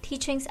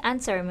 teachings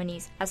and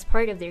ceremonies as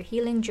part of their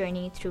healing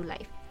journey through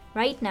life.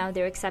 Right now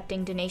they're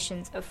accepting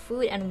donations of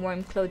food and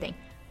warm clothing,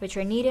 which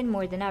are needed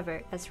more than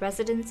ever as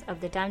residents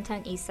of the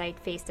downtown east side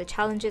face the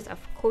challenges of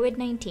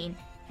COVID-19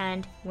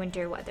 and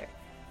winter weather.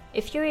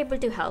 If you're able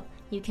to help,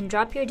 you can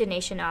drop your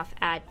donation off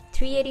at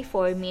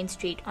 384 Main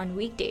Street on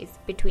weekdays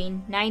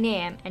between 9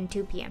 a.m. and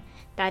 2 p.m.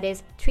 That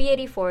is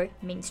 384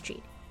 Main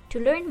Street. To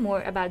learn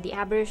more about the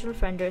Aboriginal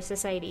Front Door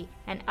Society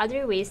and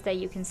other ways that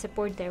you can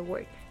support their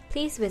work,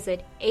 please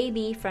visit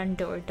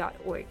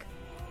abfrontdoor.org.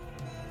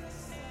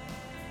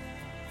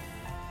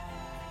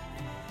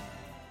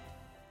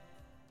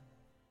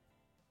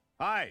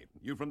 Hi,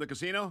 you from the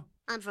casino?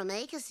 I'm from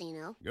a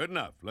casino. Good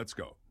enough. Let's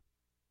go.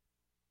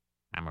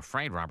 I'm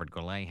afraid Robert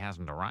Goulet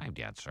hasn't arrived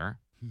yet, sir.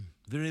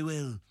 Very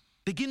well.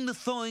 Begin the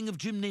thawing of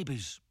Jim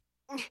Neighbors.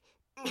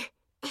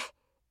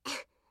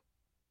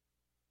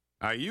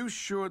 Are you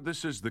sure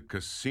this is the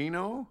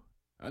casino?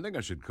 I think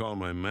I should call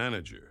my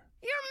manager.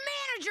 Your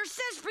manager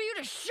says for you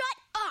to shut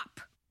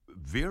up!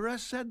 Vera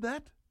said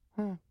that?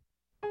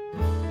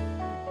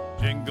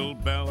 Jingle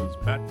bells,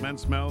 Batman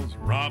smells,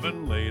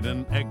 Robin laid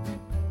an egg.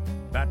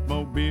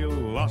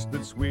 Batmobile lost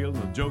its wheel,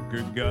 the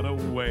Joker got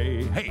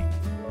away. Hey,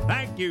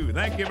 thank you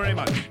very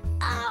much.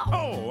 Ow.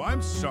 Oh,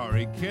 I'm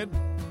sorry, kid.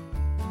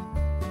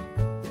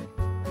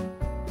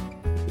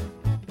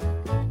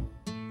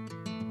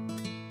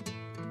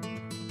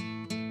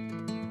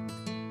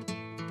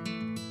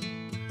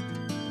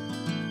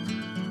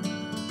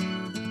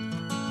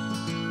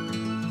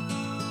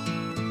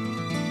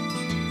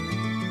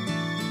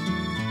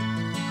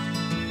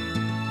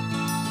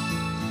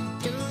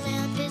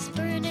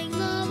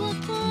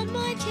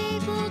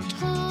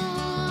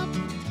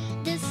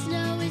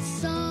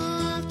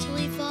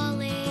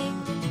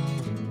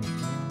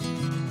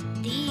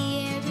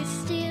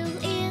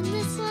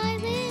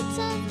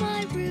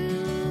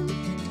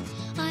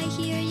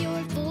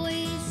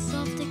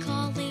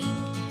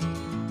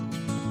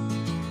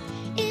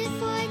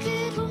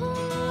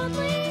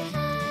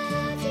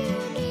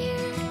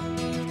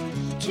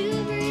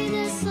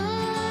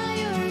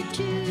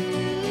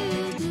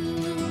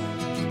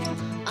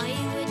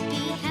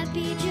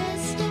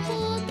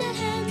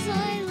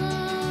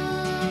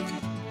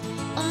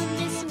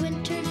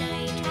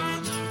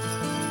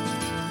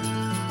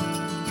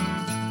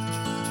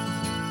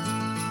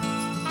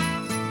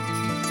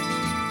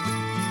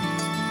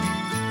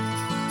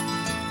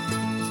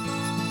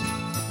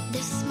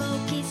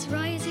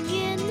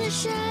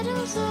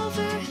 shadows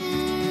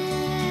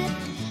overhead.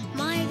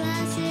 My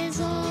glass is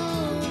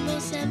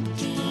almost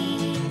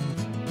empty.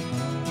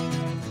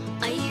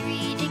 I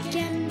read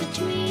again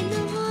between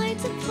the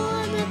lines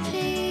upon the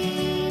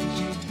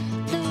page,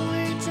 the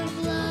words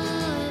of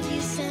love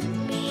you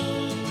sent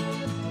me.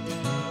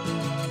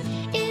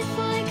 If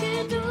I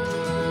could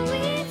know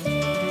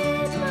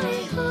within my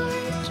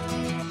heart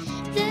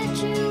that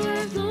you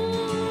are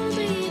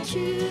only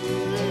true,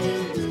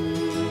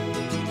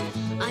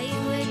 I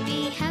would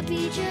be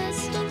happy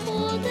just to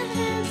hold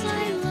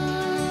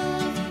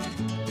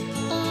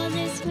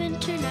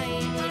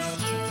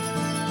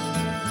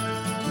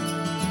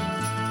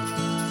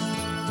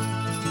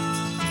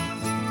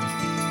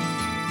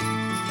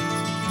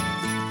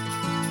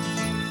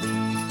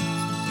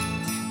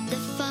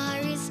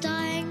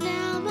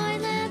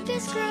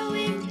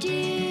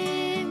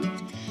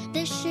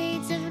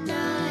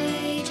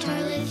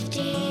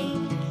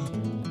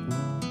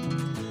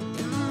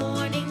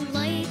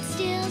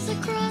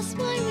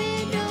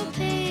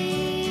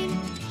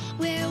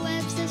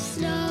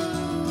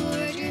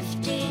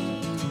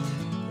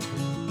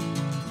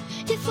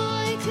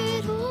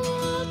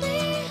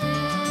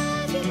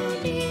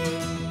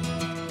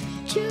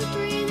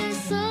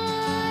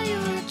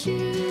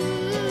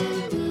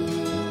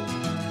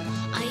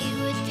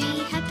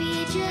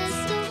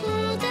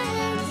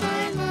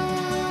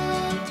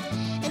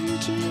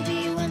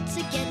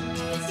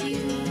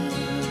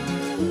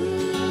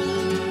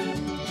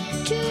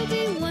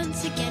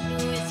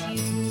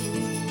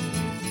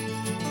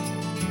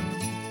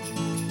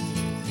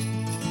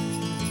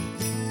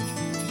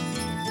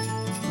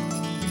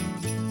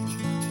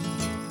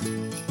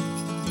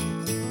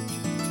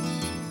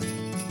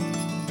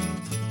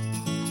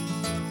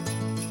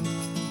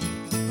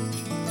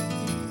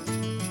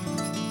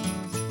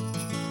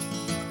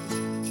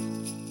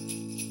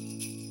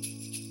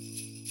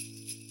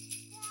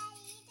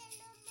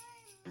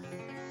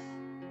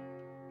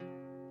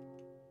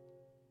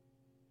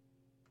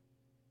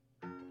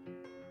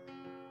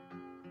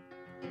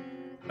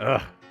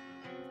Ugh.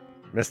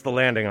 Missed the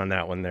landing on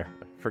that one there.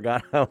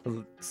 Forgot how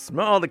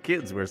small the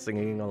kids were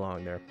singing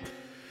along there.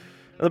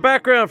 In the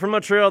background from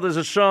Montreal, there's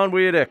a Sean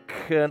Wiedeck,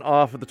 and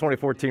off of the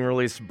 2014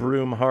 release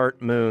Broom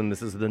Heart Moon.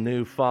 This is the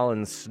new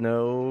Fallen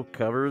Snow,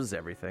 covers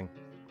everything.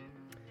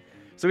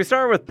 So we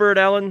start with Bert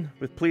Allen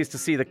with Pleased to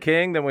See the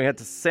King. Then we head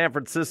to San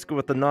Francisco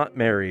with the Not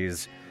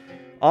Marys.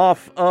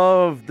 Off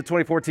of the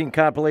 2014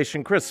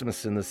 compilation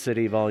Christmas in the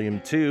City, Volume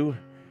 2,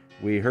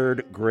 we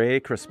heard Gray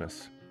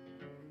Christmas.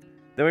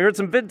 Then we heard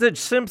some vintage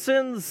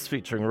Simpsons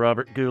featuring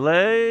Robert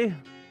Goulet.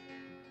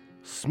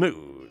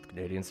 Smooth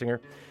Canadian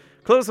singer.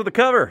 Close with the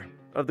cover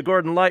of the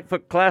Gordon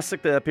Lightfoot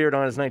classic that appeared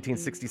on his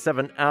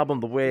 1967 album,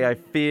 The Way I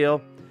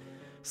Feel.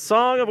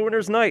 Song of a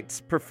Winter's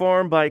Night,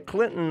 performed by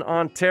Clinton,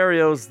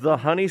 Ontario's The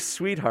Honey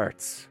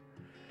Sweethearts,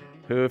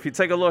 who, if you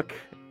take a look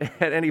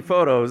at any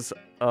photos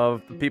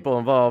of the people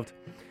involved,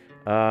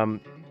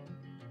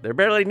 they're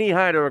barely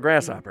knee-high to a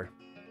grasshopper.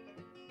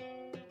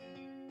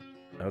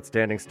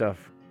 Outstanding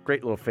stuff.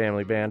 Great little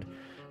family band.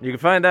 You can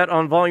find that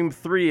on Volume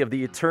 3 of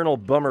the Eternal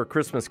Bummer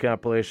Christmas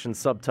compilation,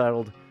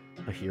 subtitled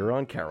A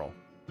Huron Carol.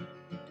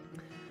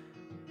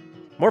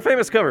 More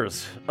famous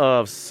covers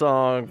of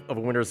Song of a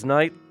Winter's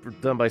Night were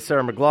done by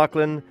Sarah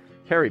McLachlan,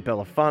 Harry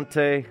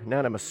Belafonte,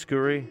 Nana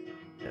Muscuri,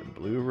 and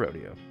Blue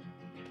Rodeo.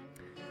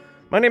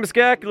 My name is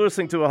Gak. You're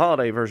listening to a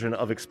holiday version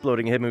of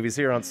Exploding Hit Movies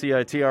here on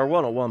CITR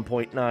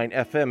 101.9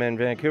 FM in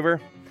Vancouver.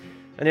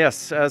 And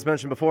yes, as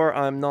mentioned before,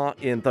 I'm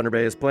not in Thunder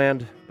Bay as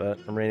planned, but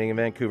I'm reigning in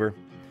Vancouver.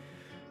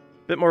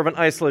 Bit more of an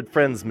isolated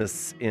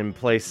friendsmas in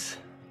place,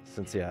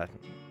 since, yeah,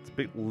 it's a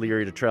bit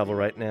leery to travel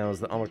right now as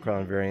the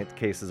Omicron variant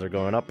cases are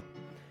going up.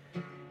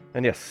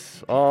 And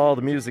yes, all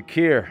the music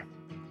here,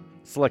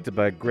 selected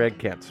by Greg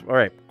Kent. All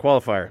right,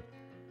 qualifier.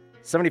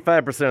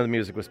 75% of the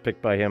music was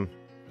picked by him.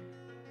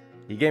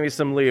 He gave me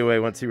some leeway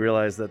once he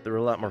realized that there were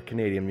a lot more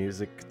Canadian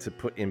music to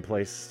put in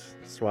place,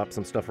 swap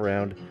some stuff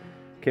around,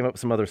 came up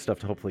with some other stuff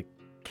to hopefully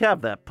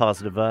have that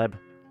positive vibe.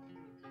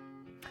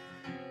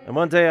 And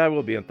one day I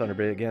will be in Thunder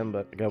Bay again,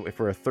 but I gotta wait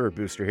for a third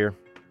booster here.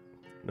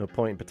 No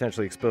point in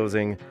potentially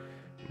exposing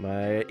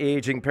my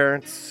aging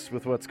parents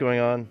with what's going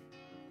on.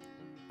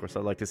 Of course,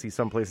 I'd like to see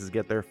some places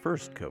get their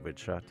first COVID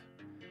shot.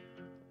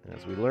 And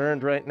as we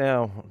learned right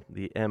now,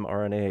 the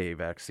mRNA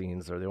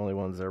vaccines are the only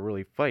ones that are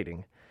really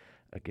fighting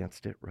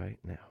against it right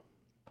now.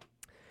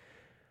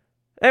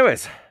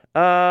 Anyways,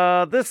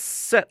 this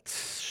set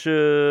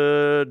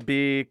should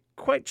be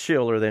quite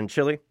chiller than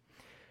chilly.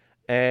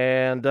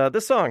 And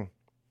this song,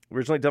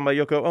 originally done by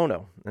Yoko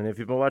Ono. And if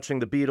you've been watching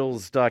the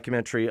Beatles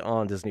documentary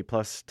on Disney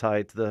Plus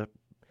tied to the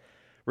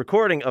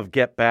recording of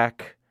Get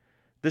Back,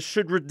 this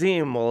should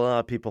redeem what a lot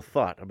of people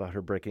thought about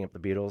her breaking up the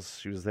Beatles.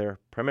 She was there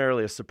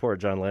primarily as support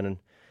of John Lennon,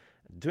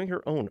 doing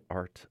her own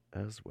art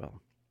as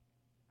well.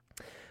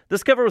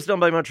 This cover was done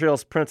by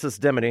Montreal's Princess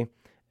Demony,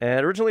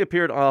 and originally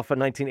appeared off a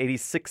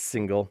 1986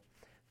 single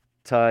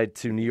tied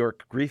to New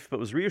York Grief, but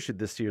was reissued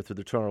this year through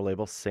the Toronto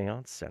label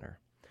Seance Center.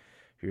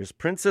 Here's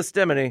Princess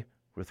Demony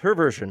with her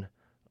version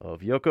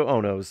of Yoko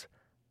Ono's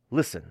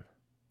Listen,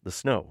 the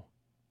Snow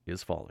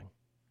is Falling.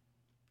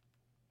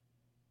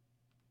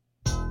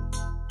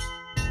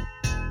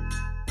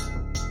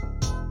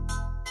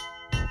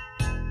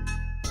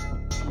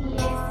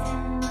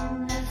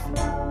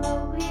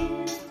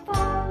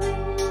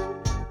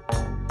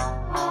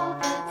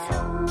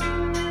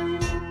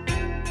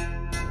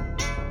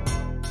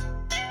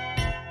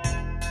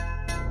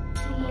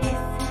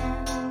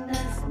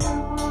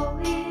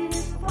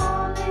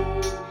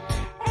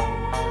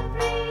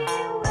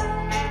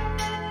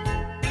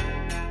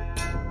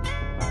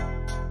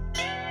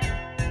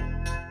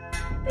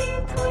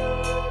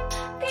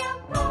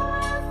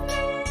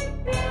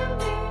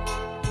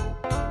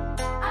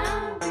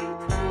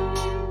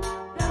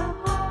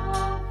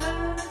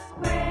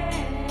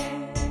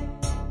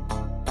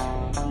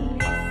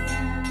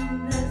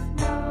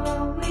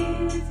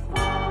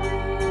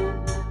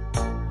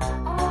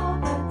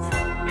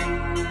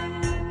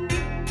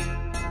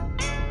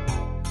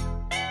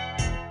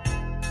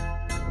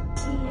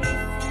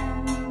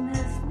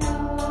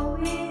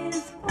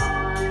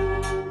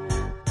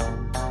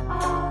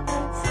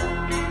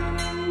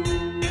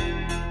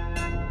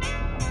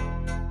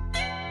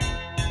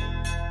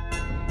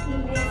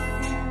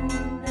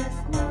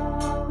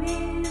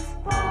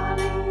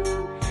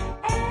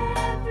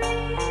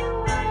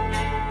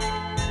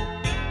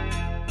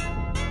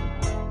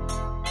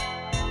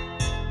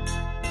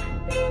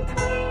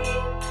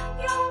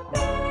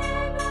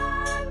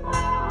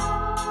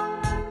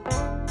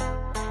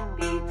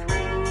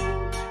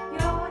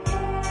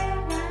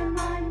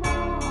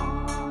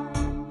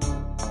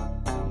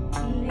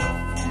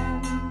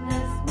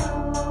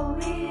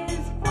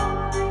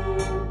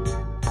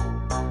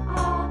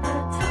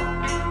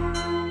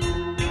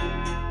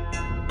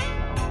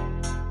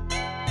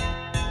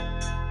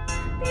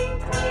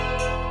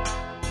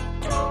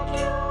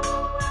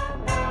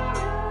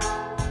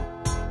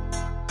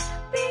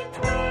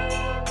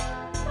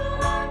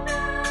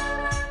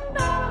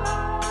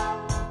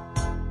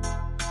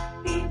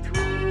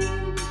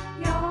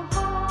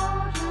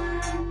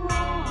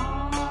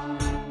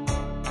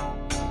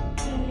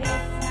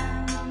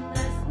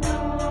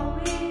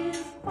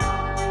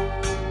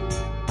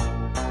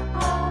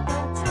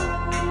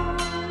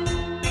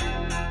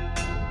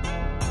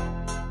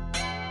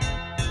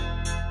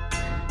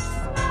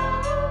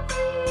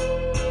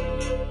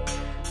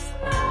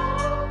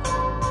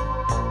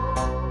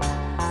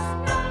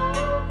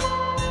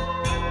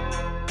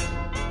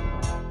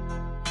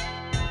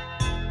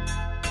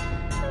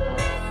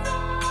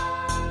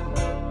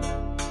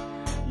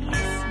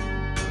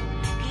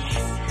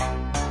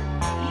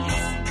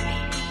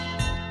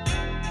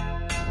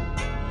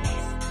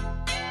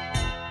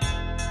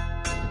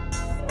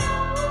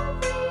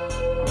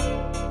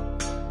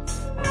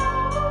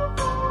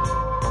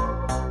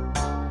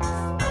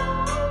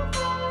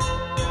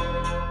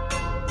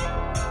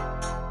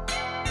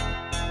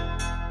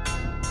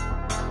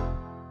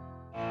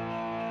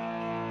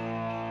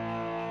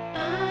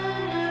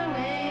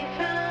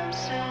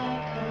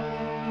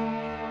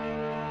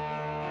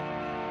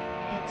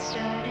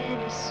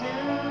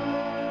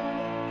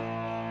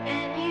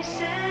 You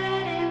said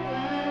it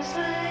was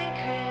like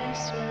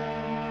Christmas,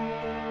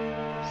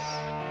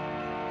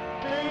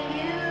 but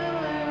you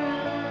were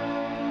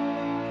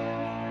wrong.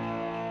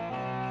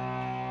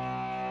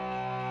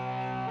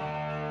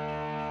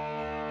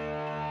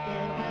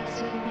 It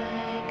wasn't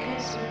like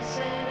Christmas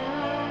at all.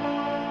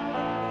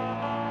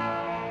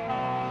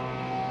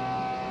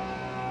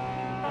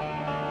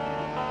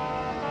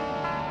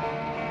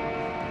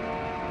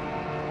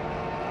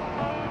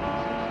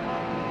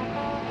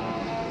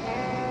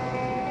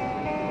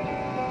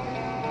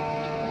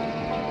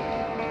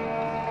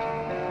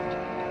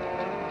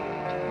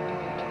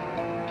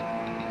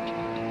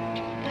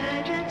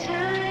 By the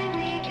time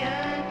we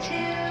got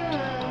to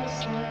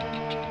Oslo,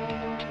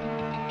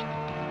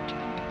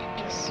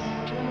 the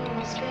snow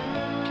was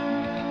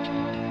gone,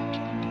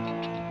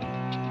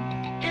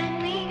 and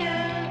we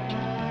got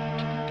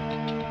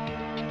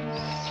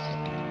lost.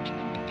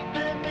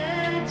 But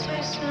beds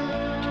were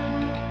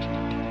small,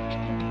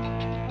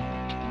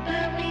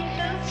 but we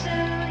felt so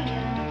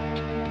young.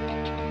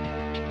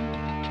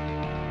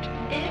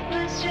 It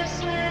was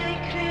just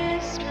like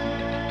Christmas.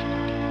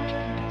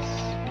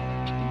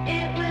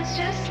 It was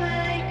just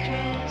like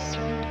Christmas.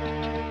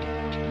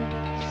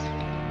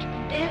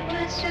 It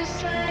was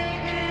just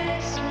like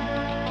Christmas.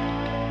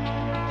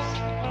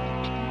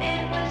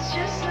 It was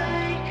just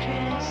like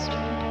Christmas.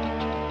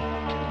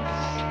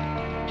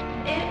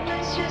 It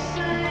was just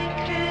like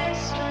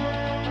Christmas.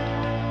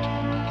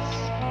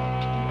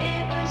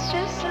 It was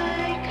just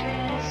like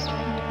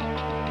Christmas.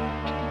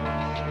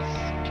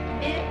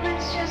 It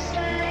was just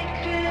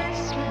like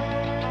Christmas.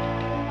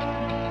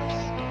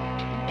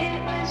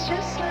 It was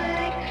just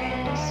like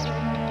Christmas.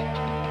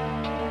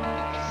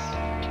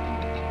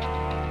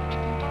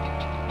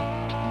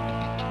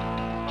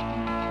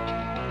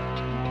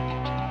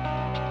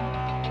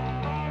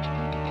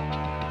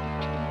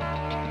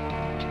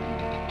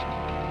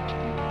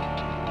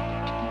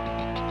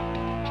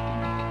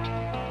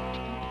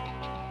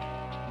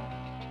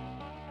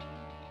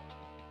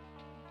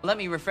 Let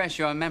me refresh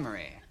your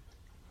memory.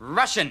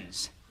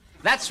 Russians.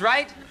 That's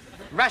right.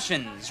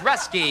 Russians,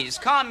 Ruskies,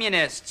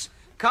 communists.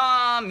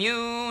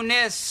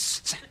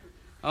 Communists.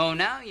 Oh,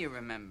 now you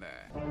remember.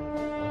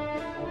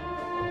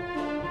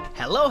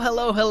 Hello,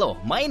 hello, hello.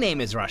 My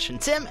name is Russian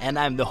Tim, and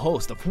I'm the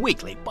host of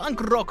weekly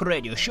punk rock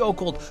radio show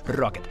called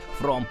Rocket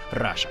from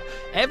Russia.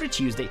 Every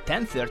Tuesday,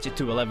 10:30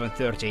 to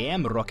 11:30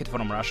 a.m., Rocket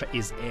from Russia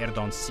is aired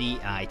on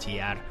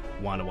CITR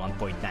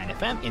 101.9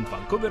 FM in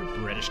Vancouver,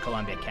 British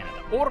Columbia,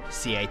 Canada, or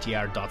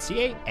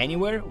CITR.ca,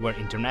 anywhere where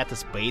internet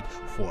is paid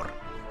for.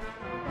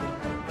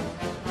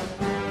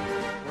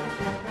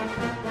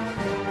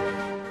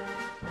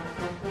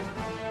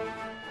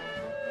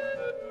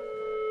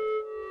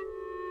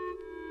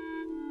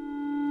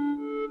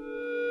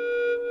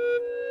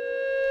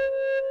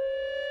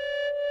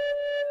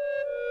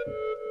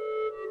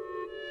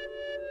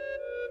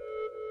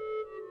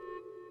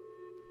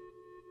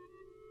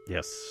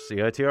 Yes,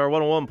 CITR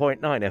 101.9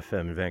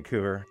 FM in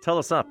Vancouver,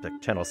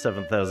 Telesoptic, channel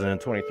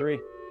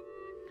 7023.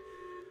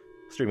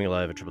 Streaming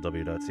live at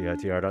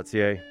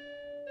www.citr.ca.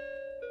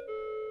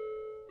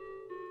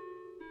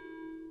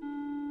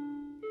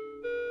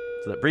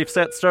 So that brief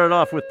set started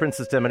off with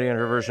Princess Demony and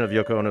her version of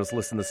Yoko Ono's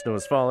Listen, the Snow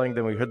is Falling.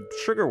 Then we heard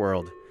Sugar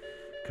World,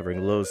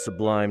 covering Lowe's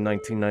sublime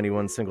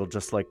 1991 single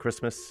Just Like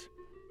Christmas,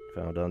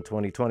 found on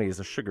 2020's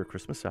A Sugar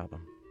Christmas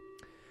album.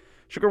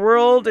 Sugar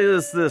World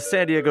is the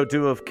San Diego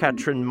duo of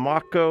Katrin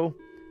Mako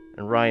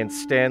and Ryan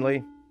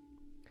Stanley.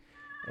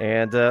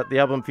 And the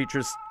album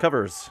features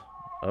covers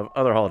of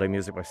other holiday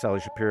music by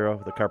Sally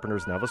Shapiro, The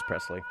Carpenters, and Elvis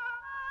Presley.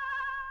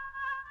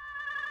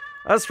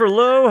 As for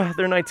Low,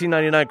 their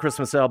 1999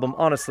 Christmas album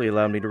honestly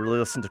allowed me to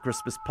re-listen to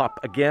Christmas pop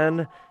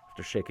again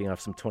after shaking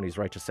off some 20s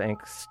righteous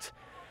angst.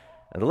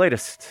 And the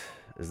latest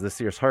is this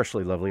year's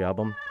harshly lovely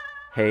album,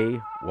 Hey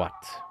What?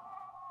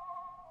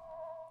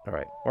 All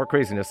right, more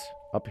craziness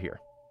up here.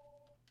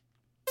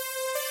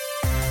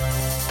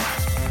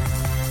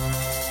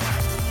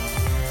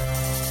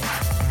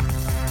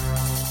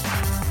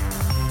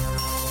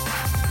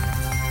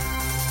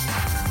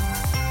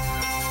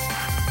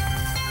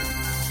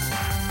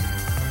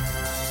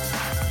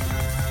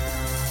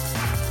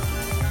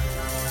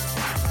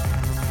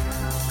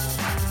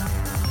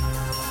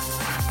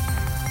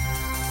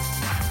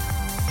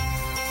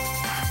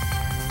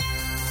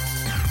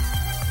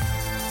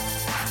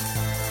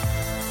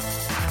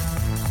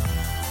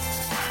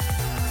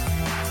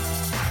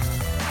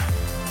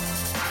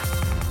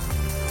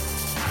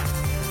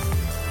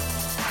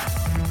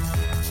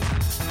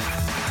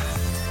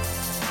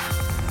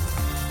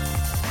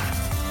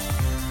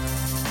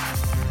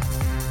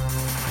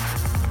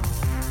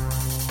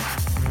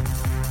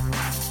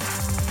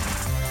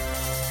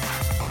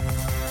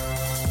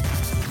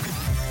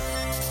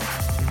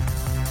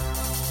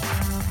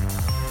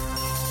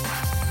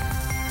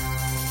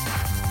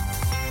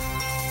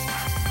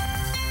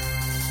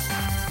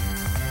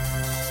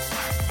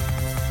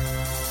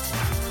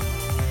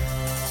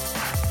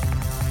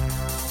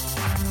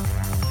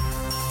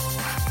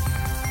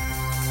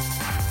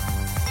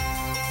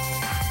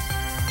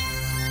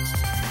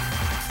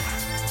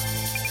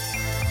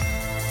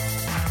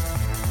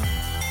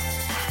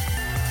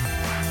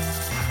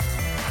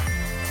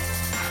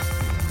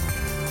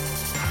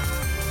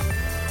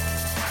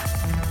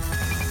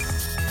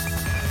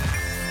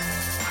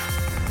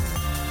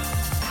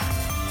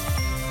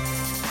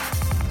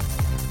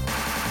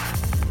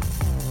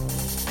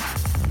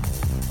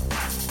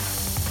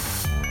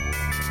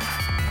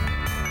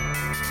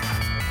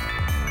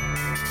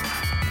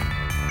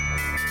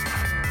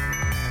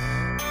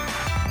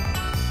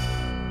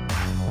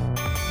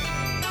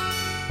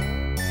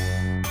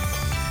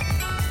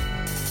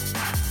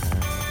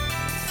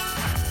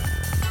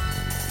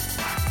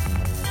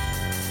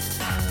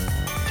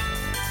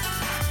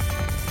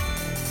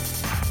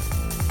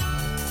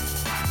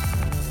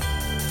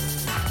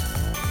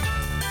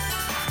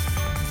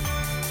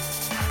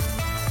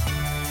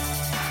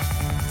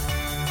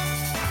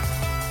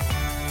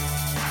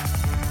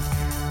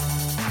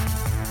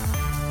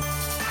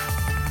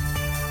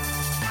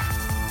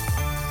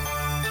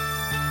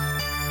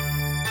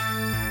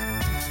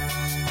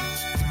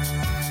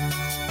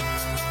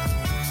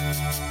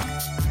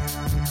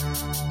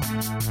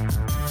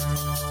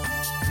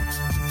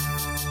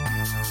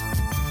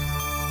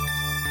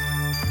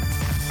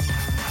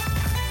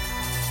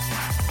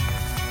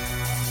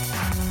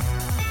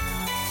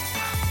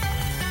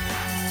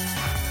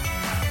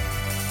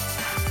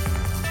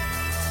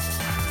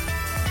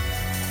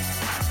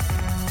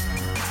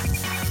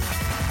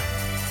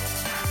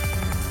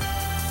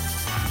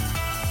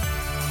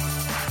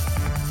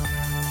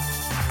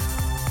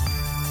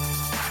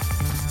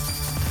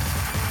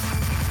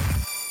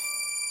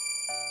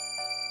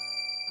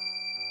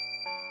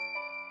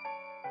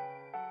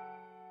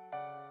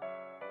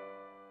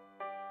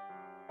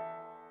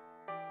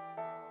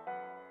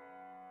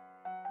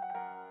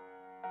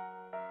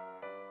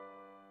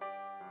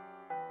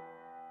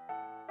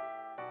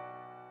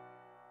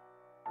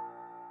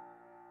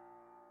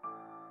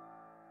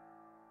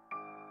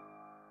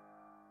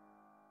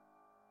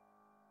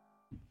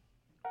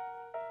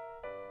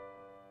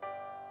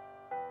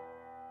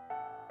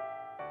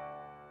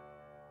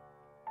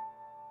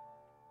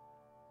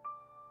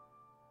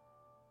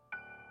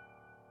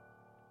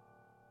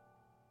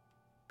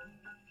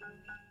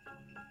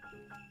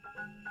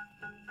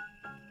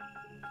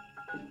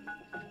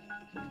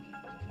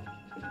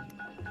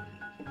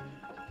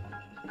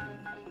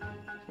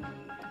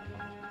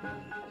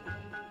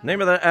 Name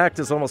of that act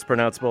is almost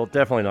pronounceable,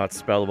 definitely not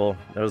spellable.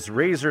 That was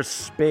Razor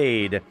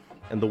Spade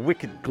and the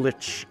Wicked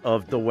Glitch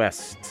of the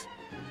West.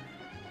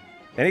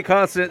 Any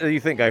consonant that you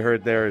think I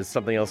heard there is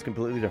something else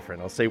completely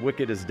different. I'll say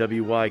Wicked is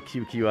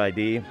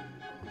W-Y-Q-Q-I-D.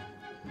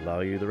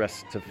 Allow you the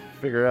rest to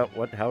figure out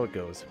how it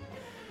goes.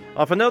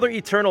 Off another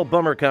Eternal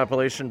Bummer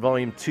compilation,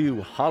 Volume 2,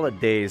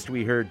 Holidays,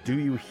 we heard Do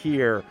You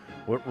Hear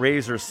What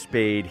Razor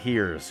Spade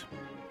Hears?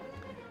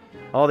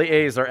 All the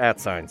A's are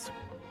at signs,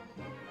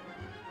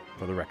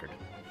 for the record.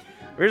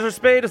 Razor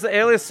Spade is the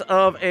alias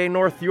of a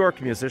North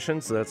York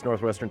musician, so that's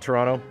northwestern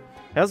Toronto.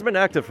 Hasn't been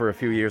active for a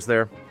few years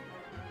there.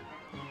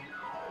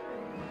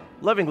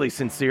 Lovingly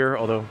sincere,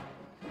 although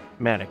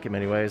manic in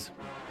many ways.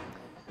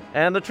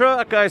 And the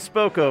track I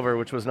spoke over,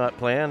 which was not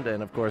planned,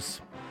 and of course,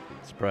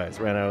 surprise,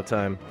 ran out of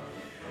time.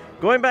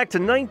 Going back to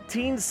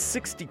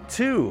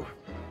 1962,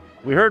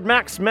 we heard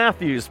Max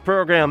Matthews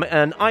program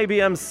an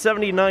IBM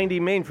 7090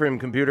 mainframe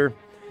computer,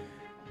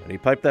 and he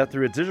piped that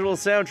through a digital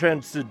sound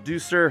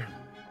transducer,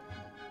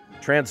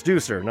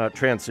 not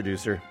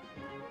transducer.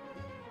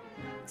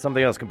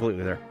 Something else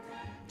completely there.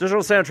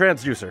 Digital sound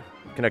transducer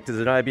connected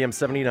to an IBM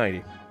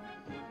 7090.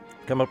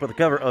 Come up with a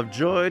cover of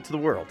Joy to the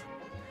World.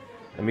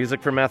 And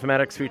Music for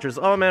Mathematics features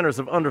all manners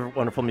of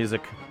wonderful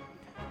music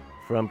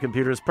from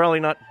computers probably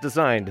not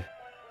designed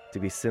to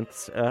be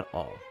synths at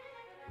all.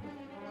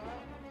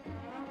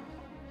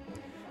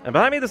 And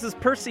behind me, this is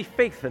Percy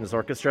Faith and his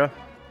orchestra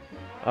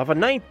of a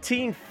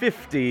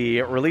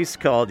 1950 release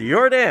called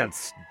Your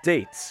Dance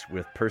Dates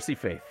with Percy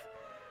Faith.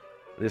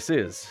 This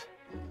is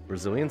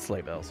Brazilian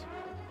Sleigh Bells.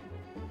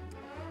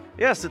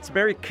 Yes, it's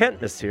Mary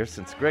Kentmas here,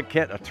 since Greg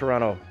Kent of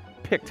Toronto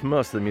picked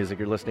most of the music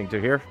you're listening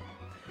to here.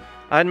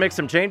 I'd make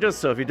some changes,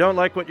 so if you don't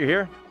like what you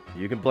hear,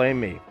 you can blame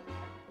me.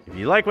 If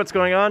you like what's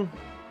going on,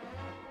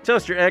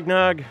 toast your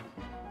eggnog,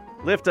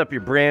 lift up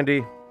your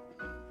brandy.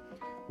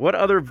 What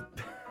other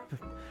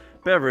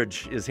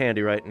beverage is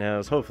handy right now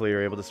is hopefully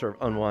you're able to sort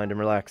of unwind and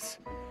relax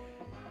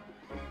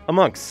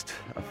amongst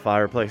a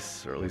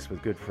fireplace, or at least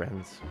with good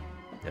friends.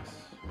 Yes,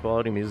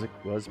 quality music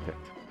was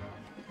picked.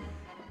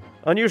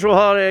 Unusual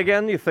holiday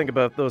again. You think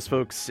about those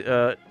folks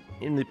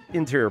in the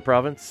interior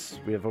province.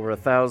 We have over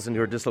 1,000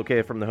 who are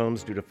dislocated from their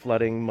homes due to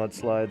flooding,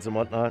 mudslides, and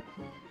whatnot.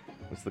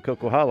 Once the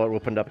Cocoa Hollow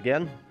opened up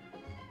again.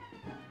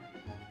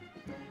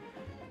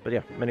 But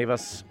yeah, many of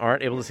us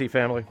aren't able to see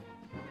family.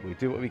 We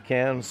do what we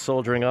can,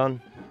 soldiering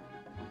on.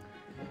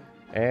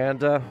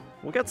 And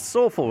we'll get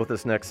soulful with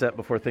this next set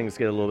before things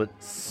get a little bit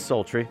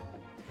sultry.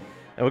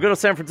 And we'll go to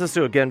San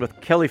Francisco again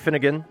with Kelly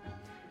Finnegan.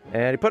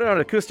 And he put out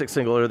an acoustic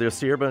single earlier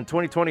this year, but in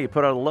 2020 he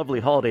put out a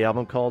lovely holiday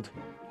album called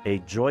A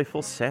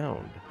Joyful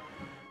Sound,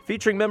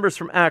 featuring members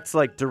from acts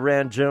like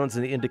Duran Jones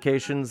and the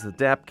Indications, the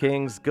Dap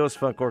Kings, Ghost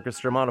Funk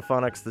Orchestra,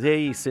 Monophonics, the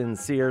Hey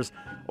Sinceres,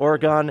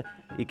 Oregon,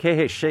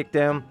 Ikehe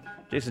Shakedown,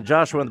 Jason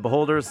Joshua and the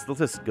Beholders. The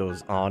list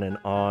goes on and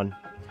on.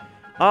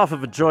 Off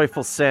of A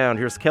Joyful Sound,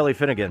 here's Kelly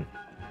Finnegan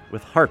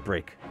with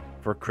Heartbreak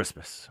for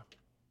Christmas.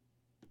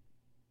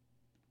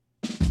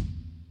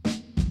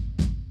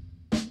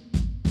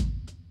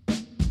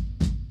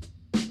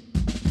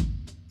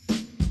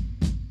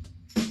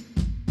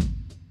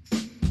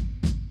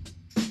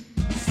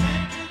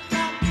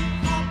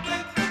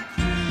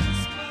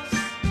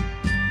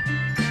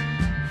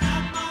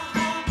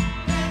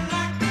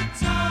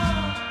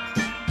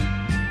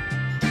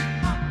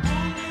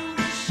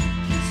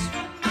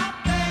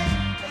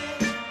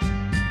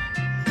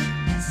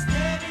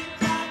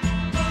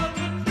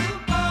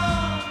 Bye.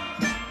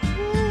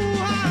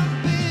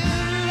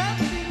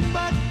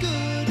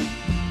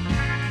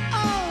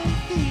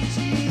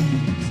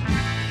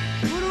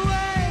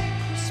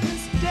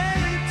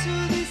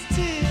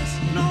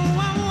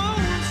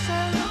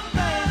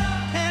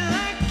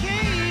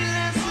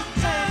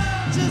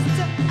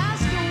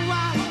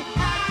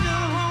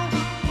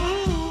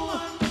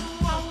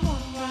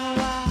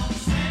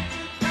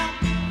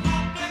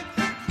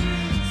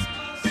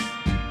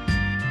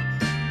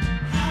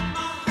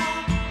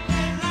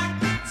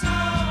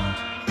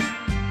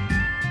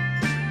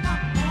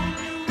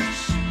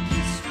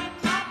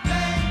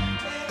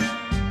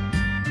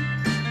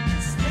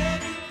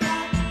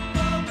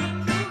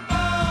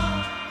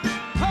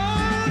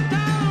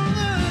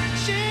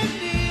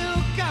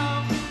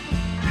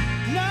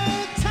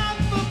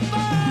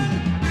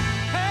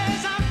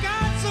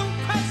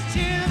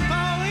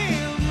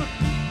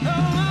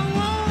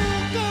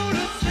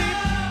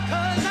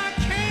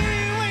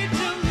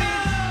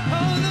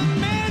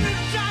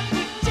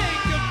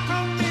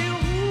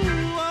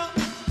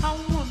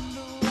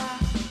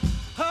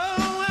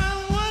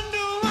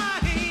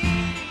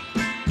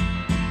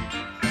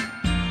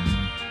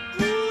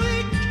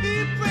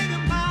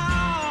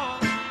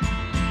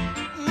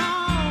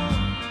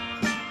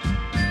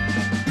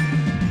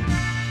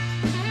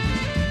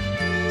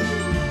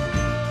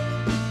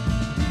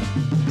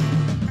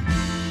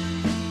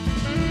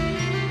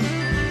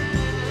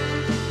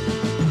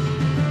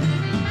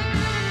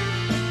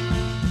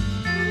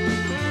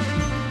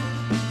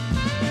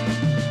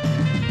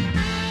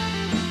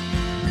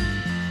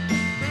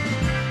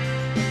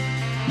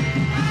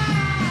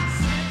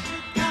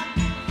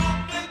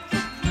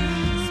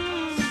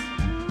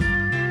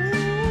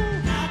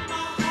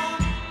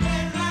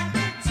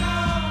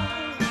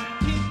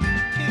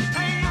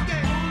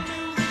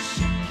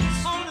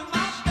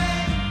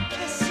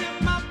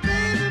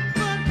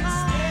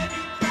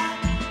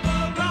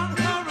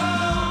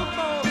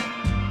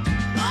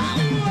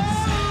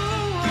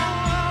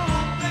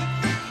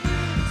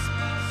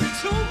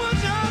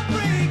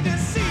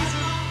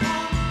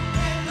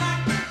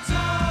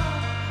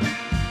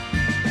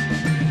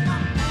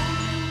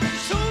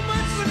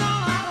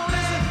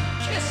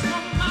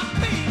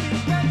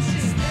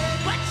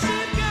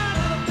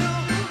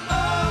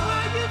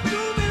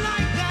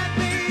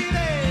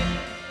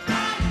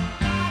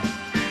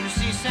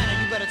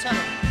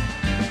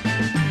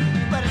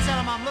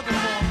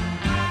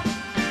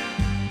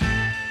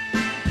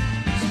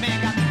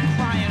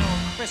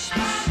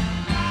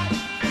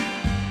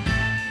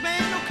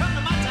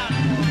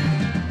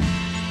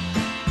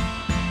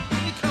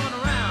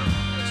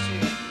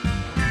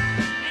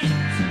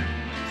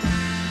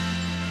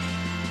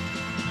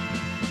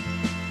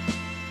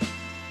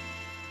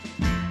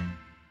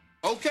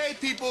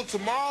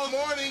 tomorrow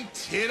morning,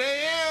 10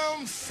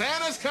 a.m.,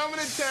 Santa's coming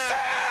to town.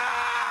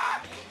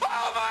 Santa!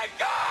 Oh, my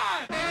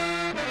God!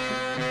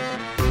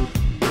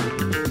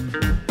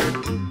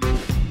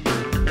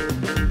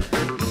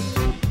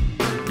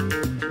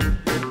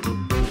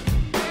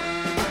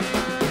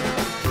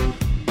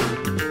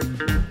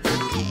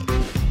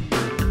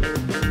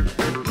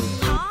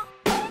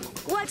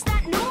 What's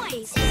that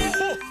noise?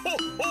 Ho, ho,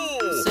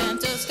 ho!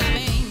 Santa's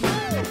coming.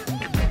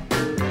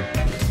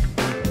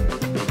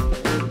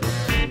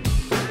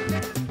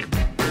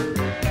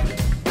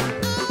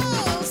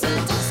 Oh,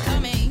 Santa's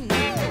coming.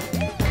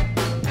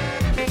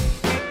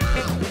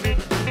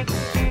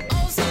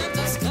 Oh,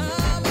 Santa's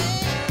coming.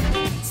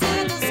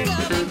 Santa's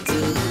coming to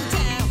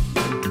town.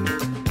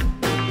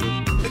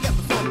 They got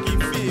the funky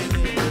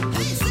feeling.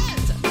 Hey,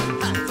 Santa.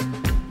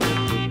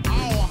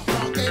 Oh,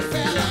 funky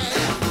feeling.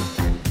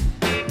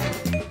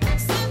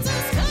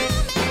 Santa's coming.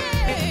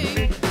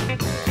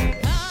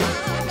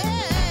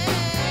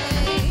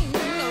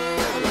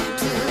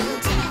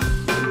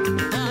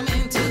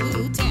 Coming to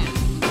town.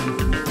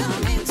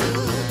 Coming to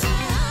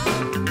town.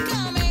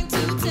 Coming to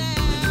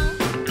town.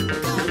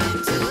 Coming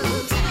to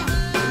town.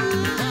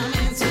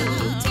 Coming to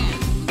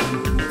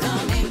town.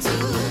 Coming to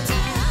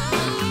town.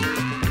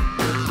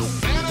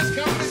 Santa's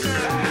coming to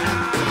town.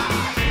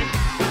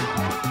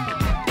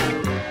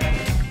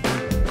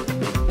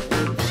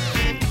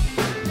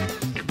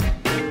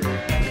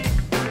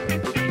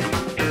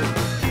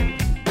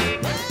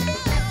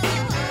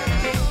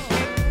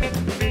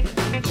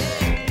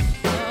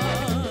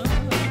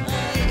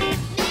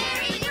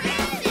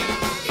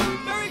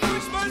 Merry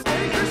Christmas!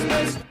 Merry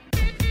Christmas!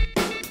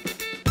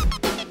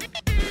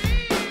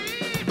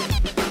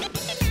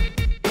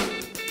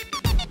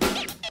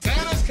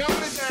 Santa's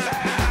coming to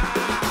town.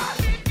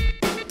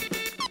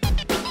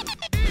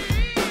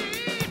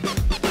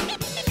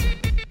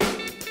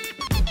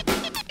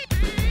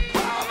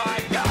 Oh my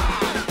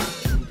God!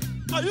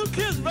 Are you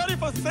kids ready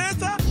for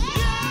Santa?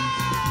 Yeah!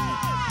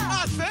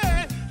 I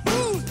said,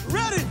 who's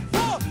ready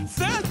for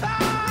Santa?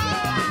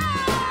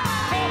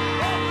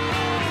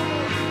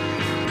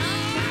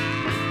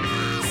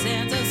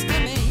 Santa's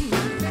coming.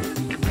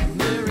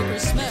 Merry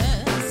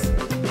Christmas.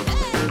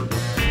 Hey!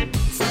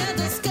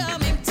 Santa's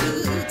coming to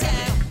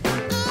town.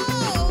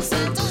 Oh,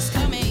 Santa's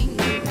coming.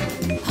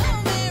 Oh,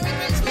 Merry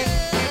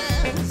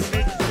Christmas.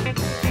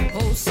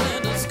 Oh,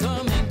 Santa's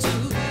coming to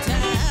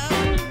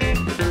town.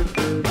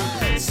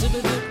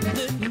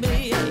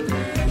 Sibba-dip-dip-may.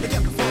 They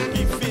got the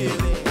funky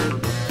feeling.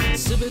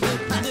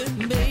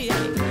 Sibba-dip-dip-may.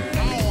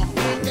 Oh,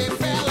 funky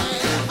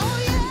feeling. Oh,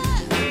 yeah,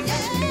 yeah,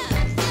 yeah,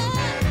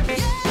 yeah, yeah,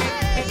 yeah.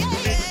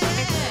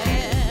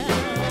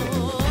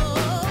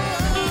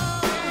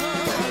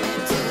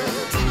 Coming to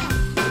town.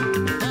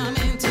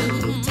 Coming to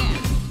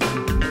town.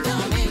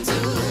 Coming to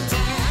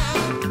town.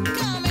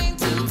 Coming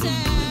to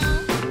town.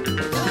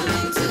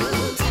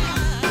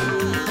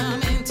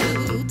 Coming to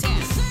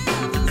town.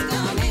 Santa's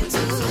coming to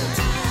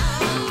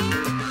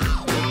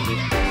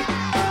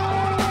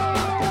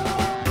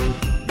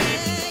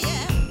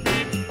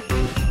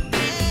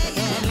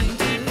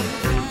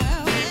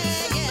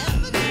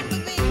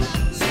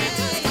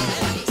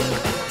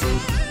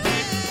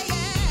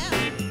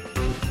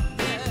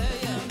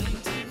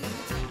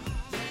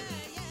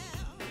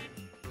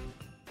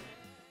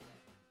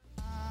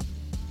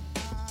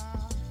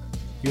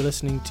You're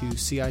listening to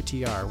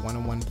CITR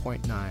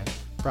 101.9,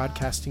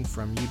 broadcasting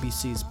from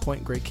UBC's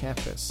Point Grey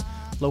campus,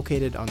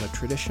 located on the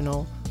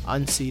traditional,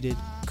 unceded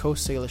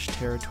Coast Salish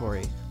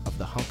territory of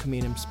the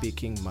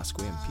Hunkaminam-speaking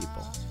Musqueam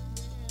people.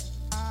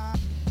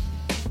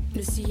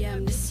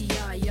 Nisiyam,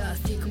 Nisiyaya,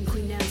 Thikum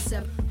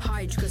Queenansep,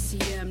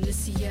 Hydrocasiam,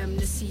 Nisiyam,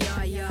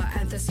 Nisiyaya,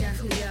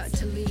 Anthascaclia,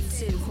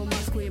 Talitin,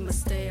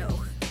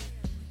 Homasquemasteo.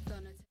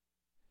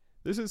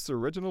 This is Sir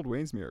Reginald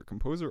Wainsmere,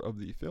 composer of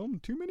the film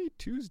Too Many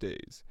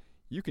Tuesdays.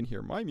 You can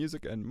hear my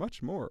music and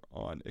much more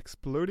on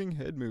Exploding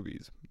Head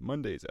Movies,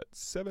 Mondays at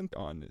 7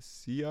 on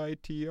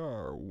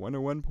CITR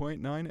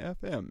 101.9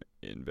 FM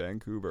in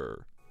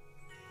Vancouver.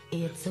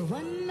 It's a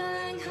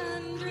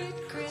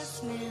 1-900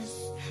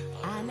 Christmas.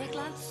 I make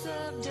lots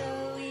of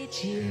dough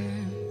each year.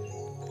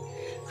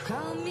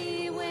 Call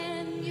me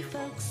when you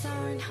folks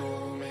aren't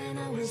home and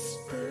I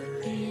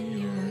whisper in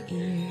your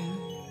ear.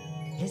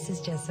 This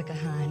is Jessica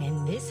Hahn,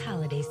 and this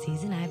holiday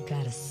season I've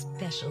got a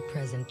special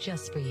present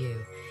just for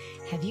you.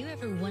 Have you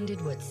ever wondered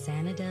what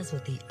Santa does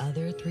with the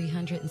other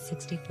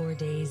 364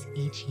 days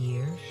each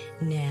year?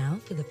 Now,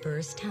 for the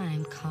first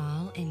time,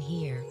 call and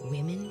hear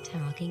women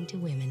talking to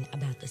women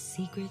about the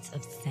secrets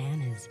of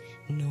Santa's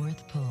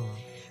North Pole.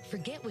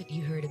 Forget what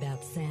you heard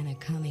about Santa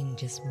coming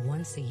just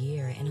once a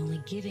year and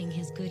only giving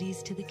his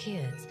goodies to the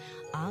kids.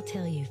 I'll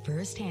tell you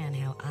firsthand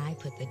how I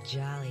put the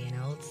jolly in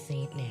old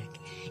St. Nick.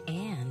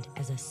 And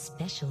as a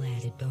special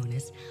added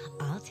bonus,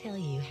 I'll tell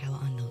you how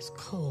on those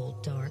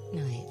cold, dark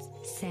nights,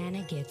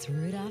 Santa gets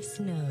Rudolph's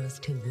nose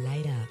to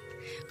light up.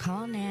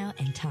 Call now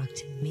and talk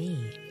to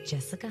me,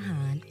 Jessica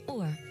Hahn,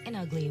 or an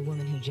ugly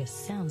woman who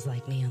just sounds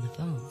like me on the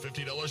phone.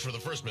 $50 for the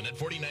first minute,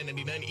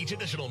 $49.99 each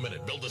additional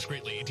minute. Billed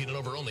discreetly, 18 and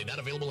over only. Not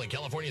available in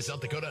California,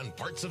 South Dakota, and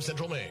parts of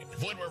Central Maine.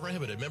 Void where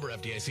prohibited. Member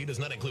FDIC does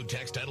not include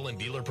tax, title, and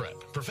dealer prep.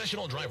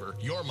 Professional driver,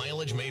 your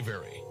mileage may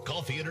vary.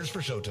 Call theaters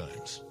for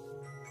showtimes.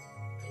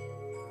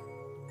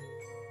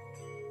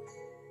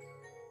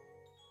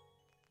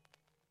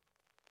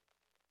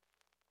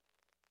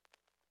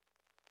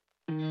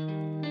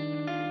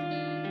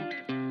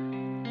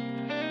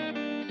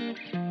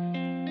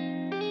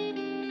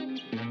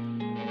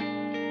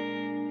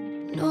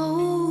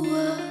 No,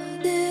 I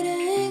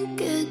didn't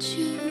get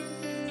you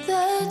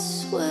that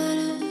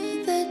sweater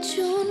that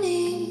you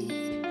need.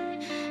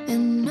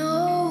 And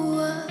no,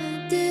 I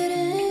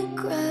didn't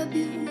grab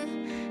you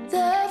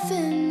that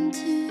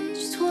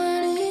vintage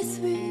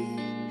 23.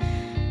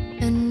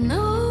 And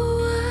no,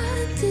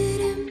 I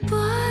didn't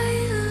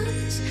buy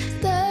us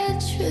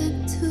that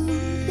trip to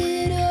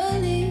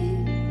Italy.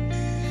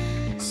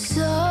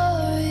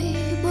 Sorry,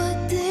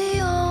 but the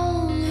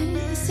only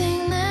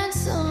thing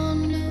that's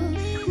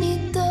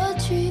underneath the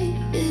tree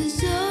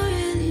is a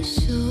really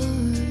short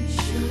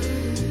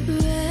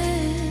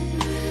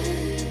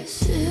red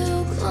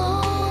silk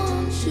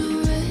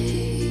lingerie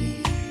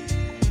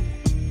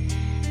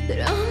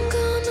that I'm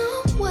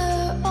gonna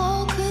wear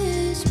all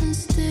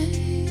Christmas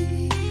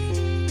Day.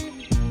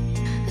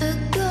 I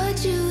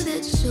got you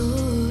that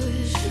short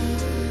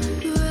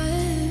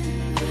red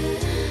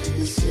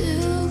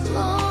silk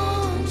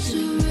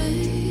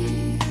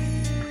lingerie.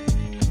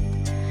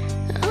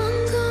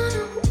 I'm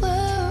gonna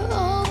wear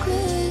all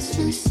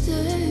Christmas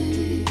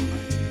Day.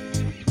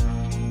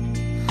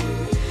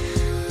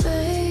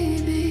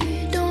 Baby,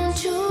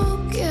 don't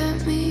you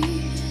get me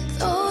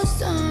those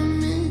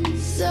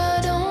diamonds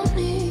I don't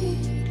need.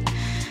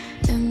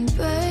 And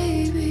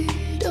baby,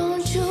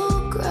 don't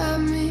you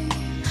grab me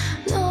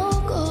no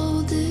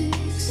gold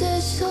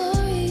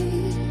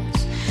accessories.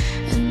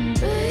 And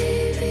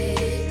baby,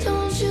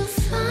 don't you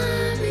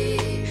fly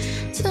me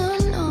to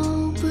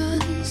no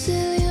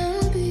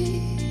Brazilian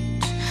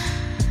beach.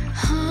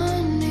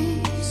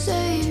 Honey,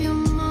 save your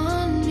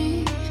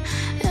money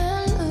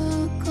and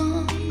look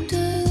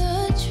under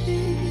the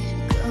tree.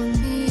 Got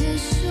me a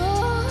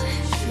short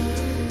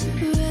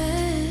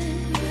red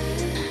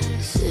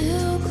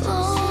silk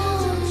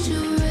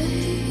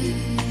lingerie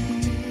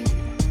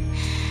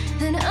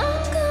that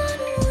I'm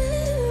gonna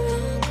wear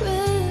on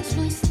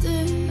Christmas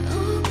Day.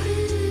 On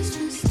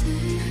Christmas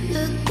Day, I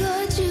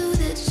got you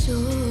that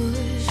short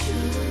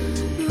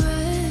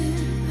red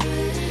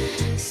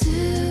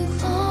silk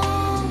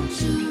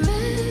lingerie.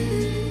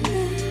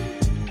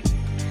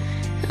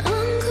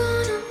 I'm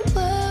gonna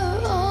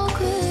wear all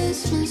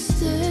Christmas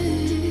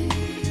Day.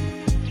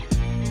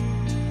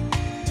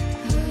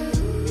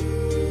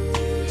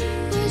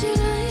 Would you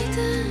like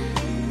that?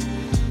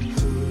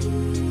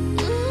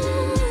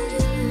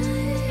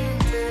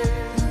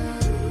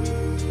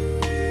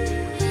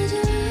 Would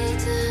you like that? Would you like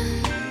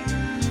that?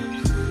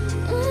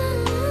 Would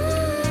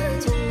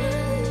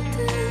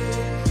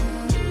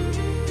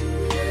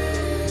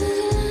you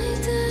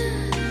like that? Would you like that?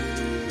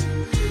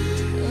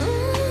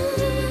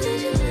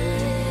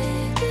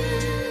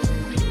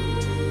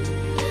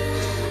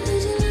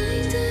 Would you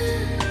like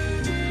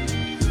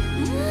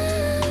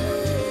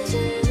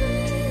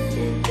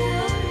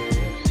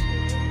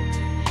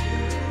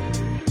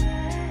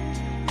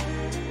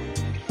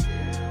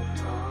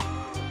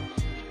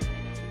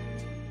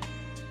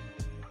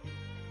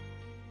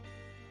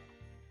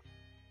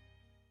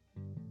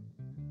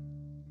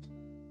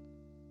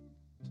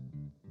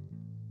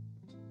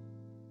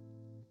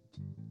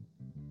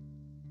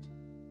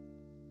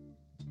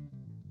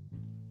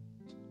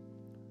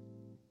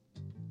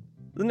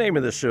The name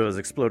of this show is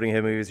Exploding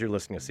Hit Movies. You're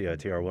listening to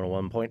CITR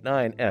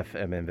 101.9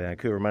 FM in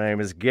Vancouver. My name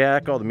is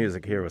Gak. All the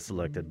music here was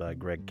selected by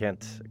Greg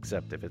Kent,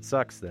 except if it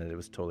sucks, then it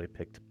was totally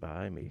picked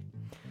by me.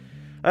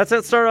 That's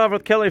it. Started off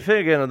with Kelly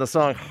Finnegan and the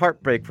song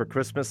Heartbreak for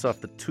Christmas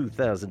off the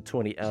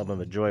 2020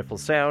 album A Joyful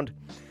Sound.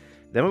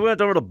 Then we went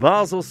over to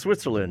Basel,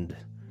 Switzerland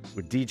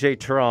with DJ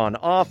Tron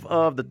off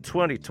of the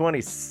 2020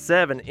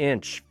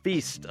 7-inch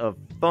Feast of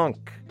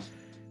Funk.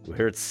 We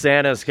heard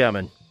Santa's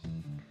Coming.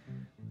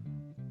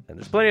 And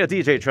there's plenty of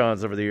DJ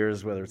Trons over the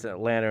years, whether it's in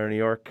Atlanta or New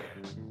York.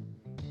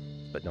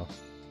 But no,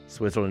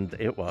 Switzerland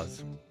it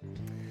was.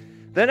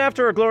 Then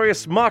after a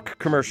glorious mock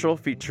commercial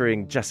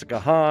featuring Jessica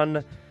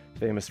Hahn,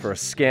 famous for a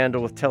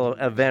scandal with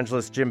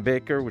televangelist Jim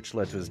Baker, which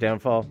led to his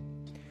downfall.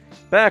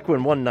 Back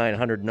when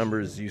 1-900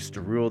 numbers used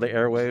to rule the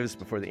airwaves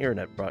before the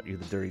internet brought you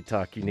the dirty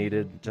talk you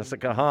needed,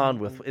 Jessica Hahn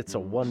with It's a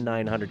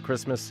 1-900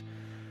 Christmas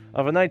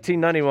of a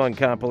 1991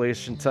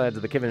 compilation tied to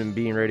the Kevin and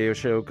Bean radio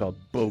show called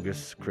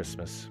Bogus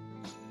Christmas.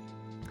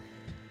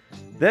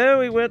 Then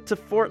we went to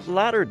Fort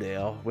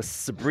Lauderdale with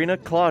Sabrina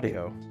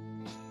Claudio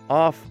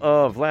Off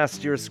of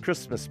last year's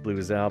Christmas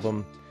Blues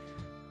album,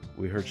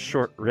 we heard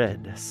Short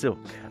Red Silk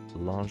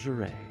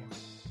Lingerie.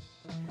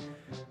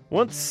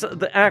 Once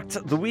the act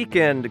The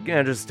Weeknd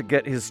manages to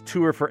get his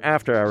tour for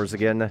After Hours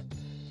again,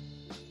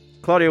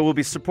 Claudio will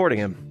be supporting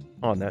him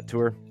on that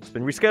tour. It's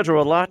been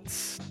rescheduled a lot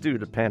due to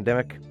the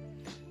pandemic.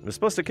 It was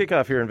supposed to kick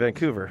off here in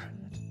Vancouver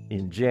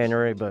in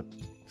January, but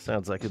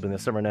sounds like it'll be in the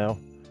summer now.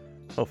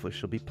 Hopefully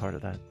she'll be part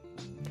of that.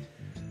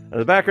 In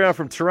the background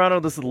from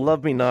Toronto, this is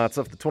Love Me Nots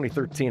off the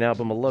 2013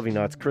 album A Love Me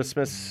Nots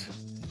Christmas,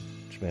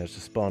 which managed to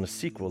spawn a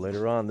sequel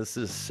later on. This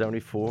is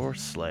 74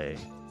 Sleigh.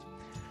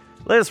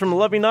 Latest from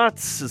Love Me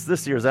Nots is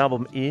this year's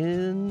album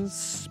In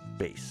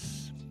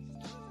Space.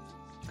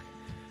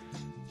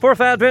 Fourth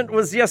Advent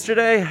was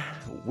yesterday.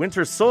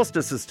 Winter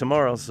solstice is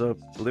tomorrow, so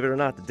believe it or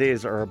not, the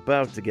days are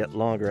about to get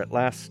longer at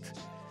last.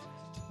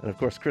 And of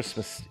course,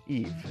 Christmas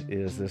Eve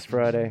is this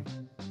Friday.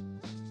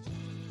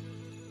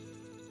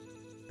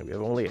 And we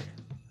have only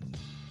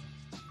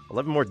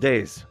 11 more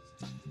days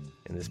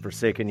in this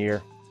forsaken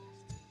year.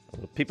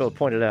 Well, people have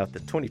pointed out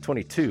that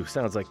 2022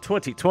 sounds like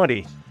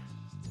 2020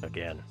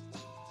 again.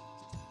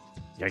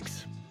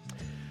 Yikes.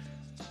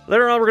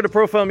 Later on, we're going to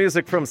profile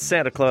music from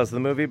Santa Claus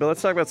the movie, but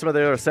let's talk about some of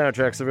the other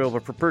soundtracks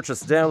available for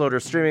purchase, download, or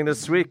streaming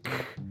this week.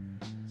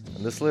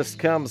 And this list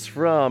comes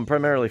from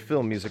primarily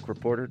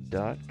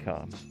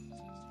filmmusicreporter.com.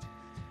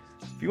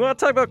 If you want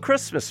to talk about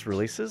Christmas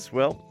releases,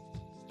 well,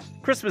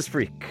 Christmas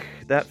Freak.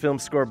 That film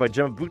scored by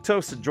Gemma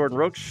Butos and Jordan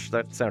Roach.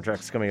 That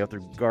soundtrack's coming out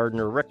through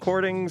Gardner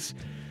Recordings.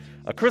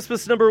 A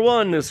Christmas Number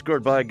 1 is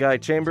scored by Guy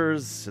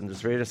Chambers, and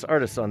there's various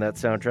artists on that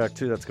soundtrack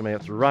too. That's coming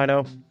out through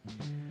Rhino.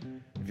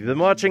 If you've been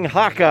watching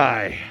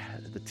Hawkeye,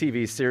 the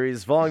TV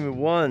series, Volume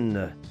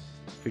 1,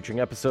 featuring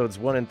episodes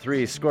 1 and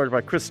 3, scored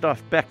by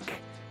Christoph Beck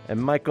and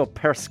Michael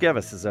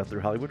Parskevas, is out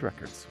through Hollywood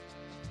Records.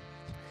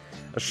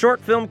 A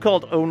short film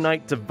called O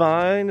Night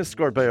Divine is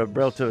scored by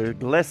Alberto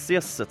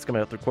Iglesias. That's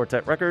coming out through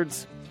Quartet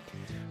Records.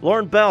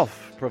 Lauren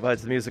Balfe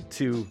provides the music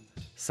to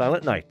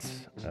Silent Night.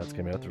 That's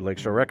coming out through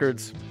Lakeshore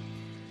Records.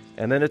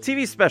 And then a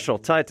TV special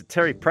tied to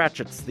Terry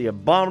Pratchett's The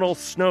Abominable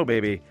Snow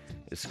Baby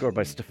is scored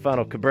by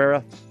Stefano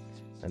Cabrera,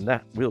 and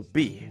that will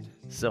be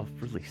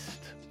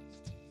self-released.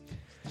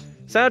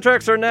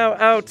 Soundtracks are now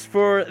out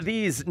for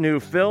these new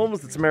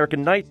films. It's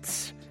American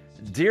Nights,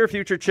 Dear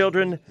Future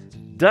Children,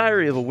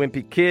 Diary of a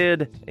Wimpy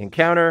Kid,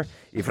 Encounter,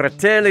 I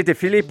Fratelli di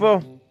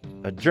Filippo,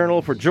 A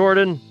Journal for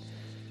Jordan,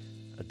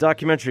 a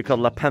documentary called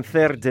La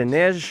Panthère de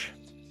Neige,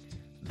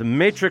 The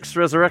Matrix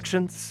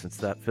Resurrections, since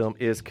that film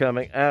is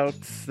coming out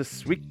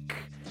this week,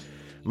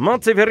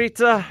 Monte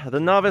Verita, The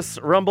Novice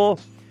Rumble,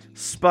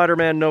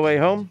 Spider-Man No Way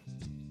Home,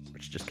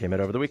 which just came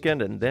out over the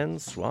weekend, and then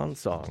Swan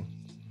Song.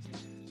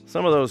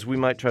 Some of those we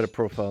might try to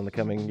profile in the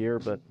coming year,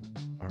 but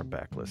our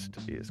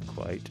backlist is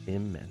quite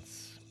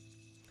immense.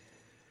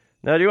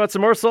 Now, do you want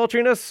some more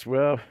sultriness?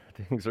 Well,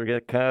 things are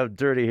getting kind of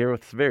dirty here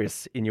with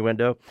various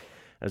innuendo.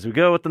 As we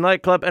go with the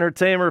nightclub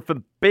entertainer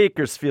from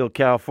Bakersfield,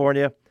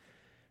 California.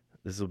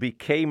 This will be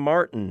Kay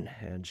Martin,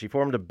 and she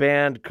formed a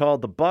band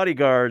called the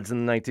Bodyguards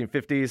in the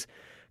 1950s,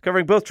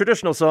 covering both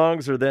traditional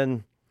songs or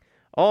then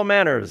all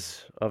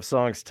manners of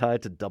songs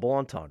tied to double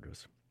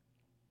entendres.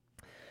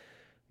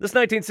 This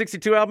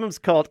 1962 album is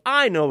called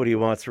I Know What He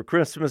Wants for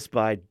Christmas,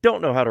 but I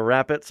don't know how to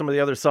rap it. Some of the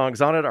other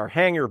songs on it are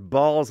Hang Your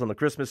Balls on the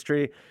Christmas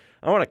Tree,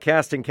 I Want a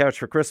Casting Couch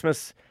for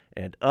Christmas,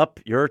 and Up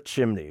Your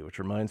Chimney, which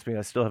reminds me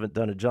I still haven't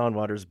done a John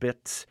Waters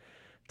bit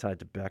tied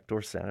to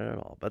Backdoor Santa at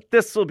all. But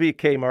this will be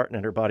Kay Martin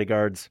and her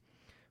Bodyguards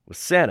with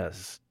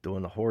Santa's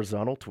doing the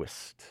horizontal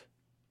twist.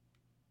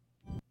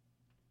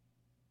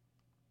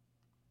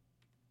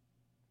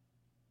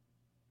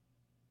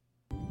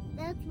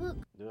 That's what...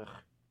 Ugh.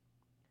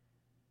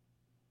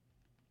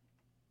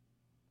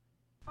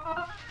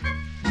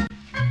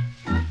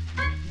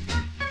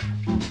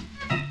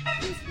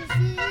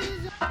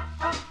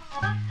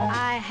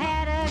 I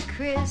had a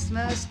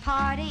Christmas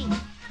party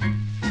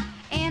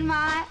in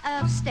my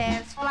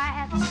upstairs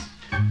flats.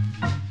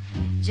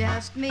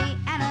 Just me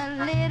and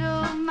a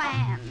little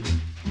man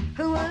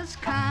who was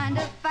kind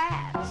of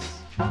fat.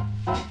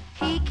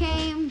 He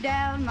came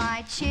down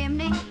my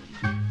chimney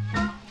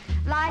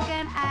like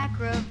an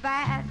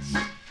acrobat.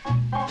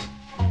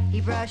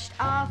 He brushed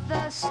off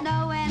the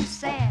snow and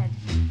said,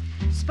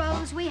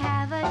 "Suppose we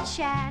have a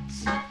chat."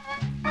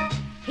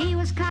 He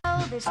was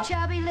cold, this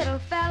chubby little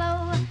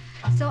fellow,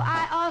 so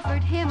I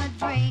offered him a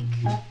drink.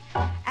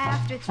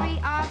 After 3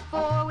 or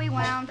 4, we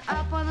wound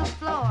up on the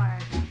floor.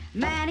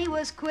 Man, he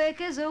was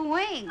quick as a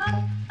wink.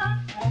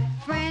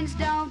 Friends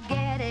don't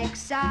get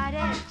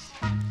excited.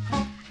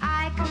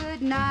 I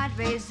could not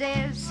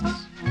resist,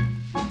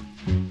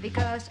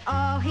 because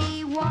all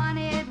he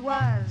wanted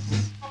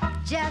was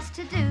just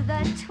to do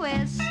the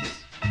twist.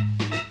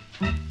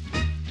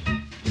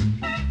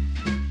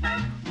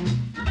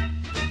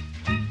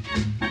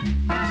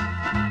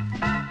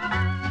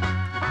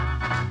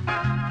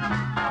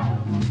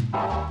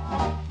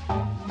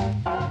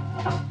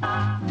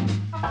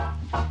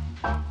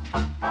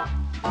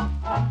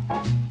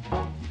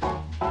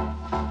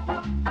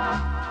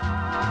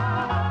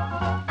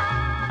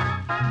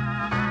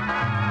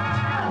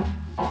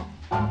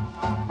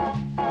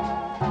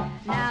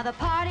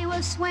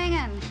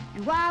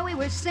 while we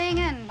were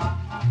singing,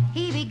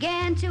 he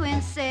began to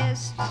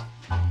insist.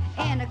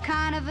 In a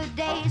kind of a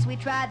daze, we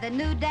tried the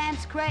new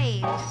dance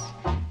craze,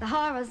 the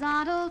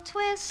horizontal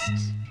twist.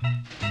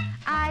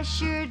 I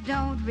sure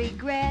don't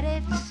regret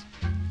it.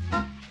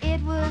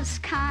 It was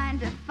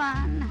kind of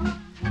fun.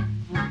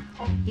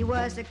 He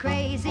was a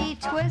crazy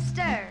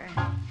twister,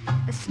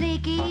 a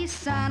sneaky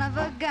son of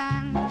a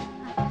gun.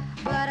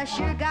 But I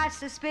sure got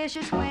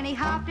suspicious when he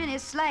hopped in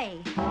his sleigh.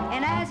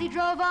 And as he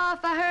drove off,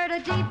 I heard a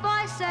deep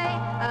voice say,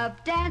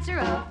 "Up dancer,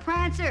 up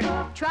prancer,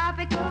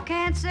 tropical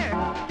cancer."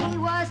 He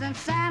wasn't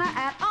Santa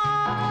at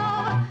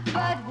all,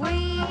 but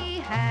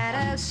we had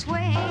a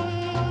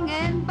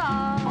swinging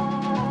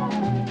ball.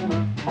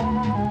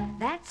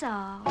 That's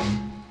all.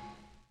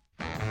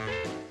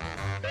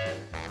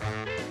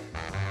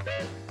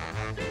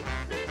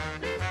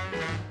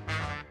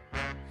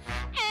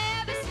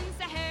 Ever since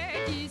I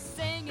heard you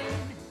singing,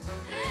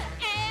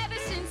 ever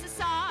since I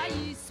saw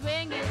you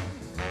swinging,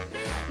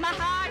 my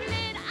heart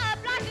lit up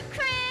like a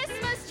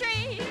Christmas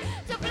tree.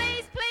 So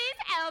please, please,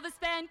 Elvis,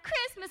 spend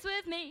Christmas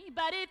with me.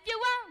 But if you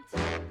won't,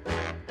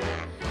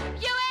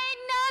 you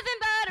ain't nothing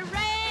but a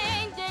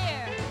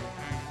reindeer,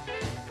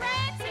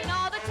 prancing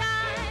all the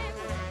time.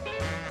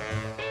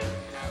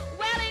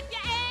 Well, if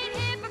you ain't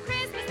here for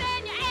Christmas,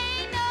 then you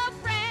ain't no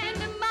friend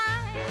of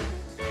mine.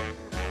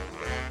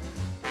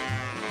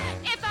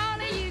 If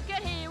only you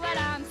could hear what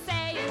I'm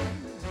saying,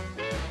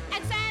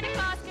 and Santa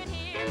Claus could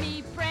hear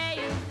me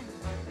praying.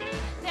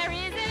 There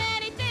isn't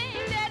anything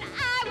that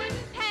I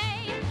wouldn't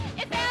pay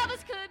if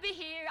Elvis could be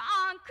here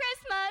on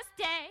Christmas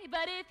Day.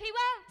 But if he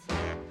won't,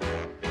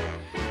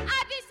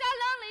 I'd be so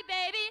lonely,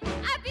 baby.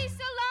 I'd be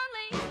so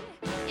lonely.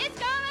 It's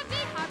gonna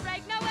be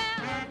heartbreak Noel.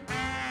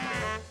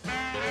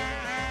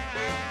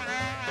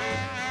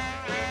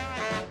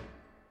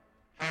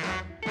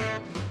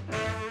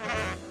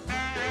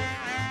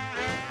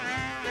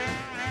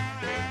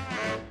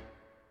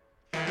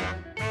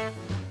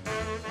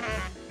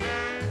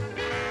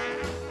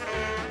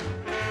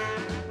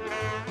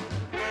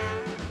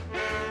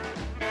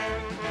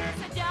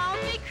 So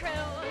don't be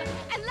cruel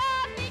and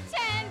love me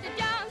tender.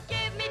 Don't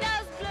give me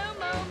those blue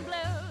moon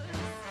blues.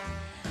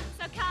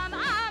 So come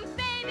on,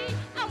 baby,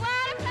 I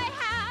wanna play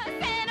house,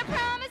 and I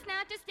promise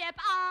not to step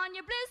on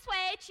your blue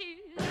suede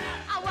shoes.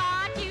 I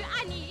want you,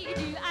 I need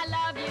you, I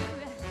love you.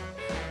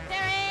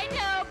 There ain't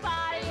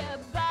nobody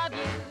above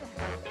you.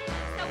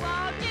 So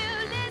won't you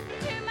listen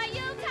to my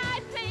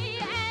Yuletide plea,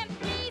 and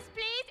please,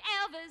 please,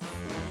 Elvis,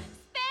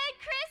 spend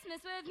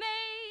Christmas with me.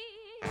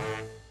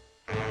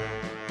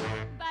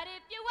 But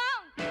if you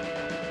won't,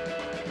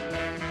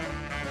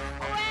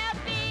 well,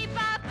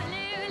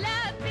 bebop-a-lula,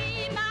 be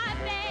my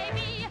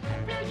baby.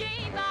 Blue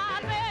jean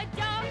bopper,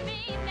 don't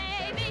mean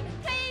maybe.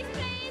 Please,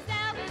 please,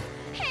 Elvis,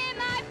 hear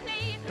my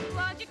plea.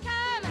 Won't you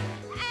come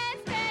and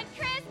spend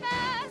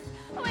Christmas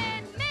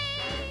with me?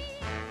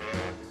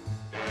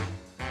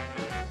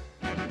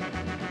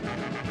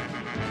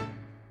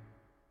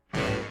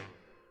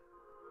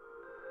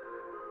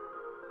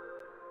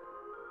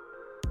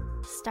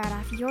 Start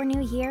off your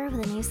new year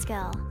with a new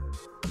skill.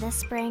 This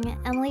spring,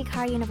 Emily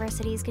Carr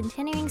University's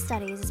Continuing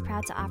Studies is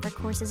proud to offer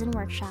courses and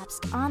workshops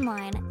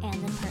online and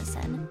in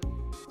person.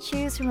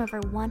 Choose from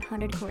over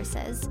 100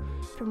 courses,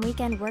 from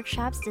weekend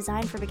workshops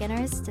designed for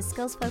beginners to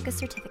skills-focused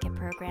certificate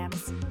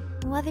programs.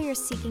 Whether you're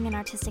seeking an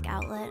artistic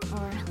outlet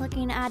or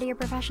looking to add to your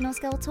professional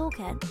skill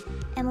toolkit,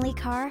 Emily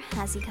Carr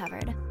has you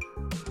covered.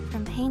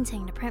 From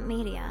painting to print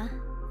media,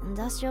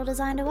 industrial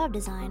design to web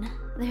design,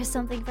 there's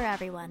something for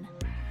everyone.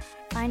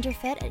 Find your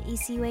fit at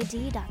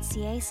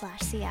ecuad.ca/cs.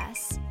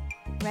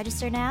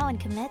 Register now and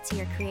commit to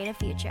your creative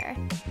future.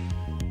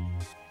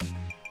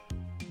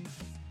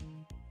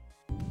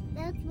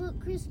 That's what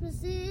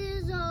Christmas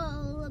is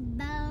all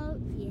about,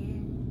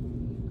 yeah.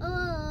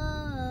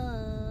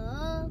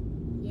 Oh,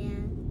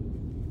 yeah.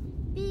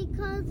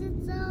 Because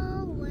it's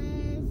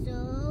always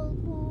so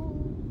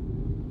cool.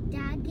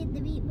 Dad, get the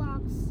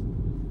beatbox.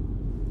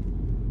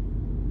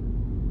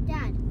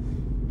 Dad.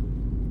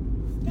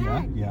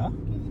 Yeah?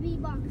 Get the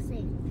beatbox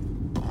thing.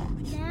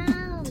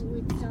 Now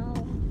it's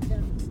all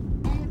done.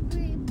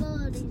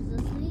 Everybody's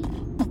asleep.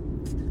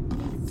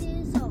 This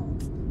is all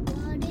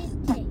what it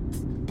takes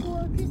for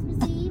Christmas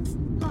Eve.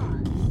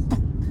 Pause.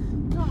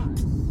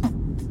 Pause.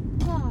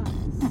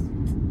 Pause.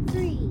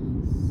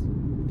 Freeze.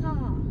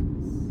 Pause.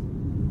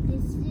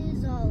 This is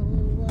all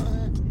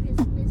what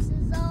Christmas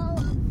is all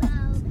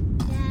about.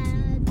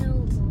 Dad, no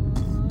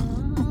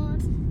more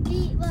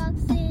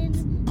beatboxing.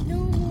 No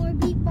more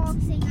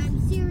beatboxing. I'm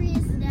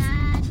serious,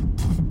 Dad.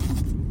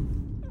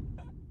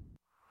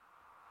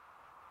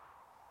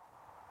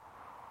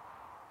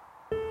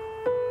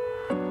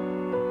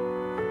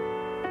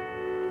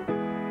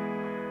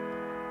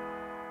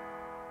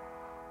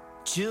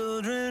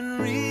 Children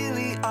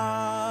really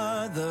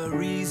are the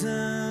reason,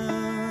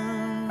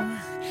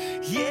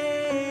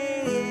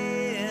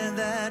 yeah,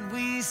 that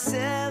we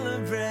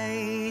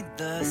celebrate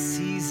the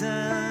season.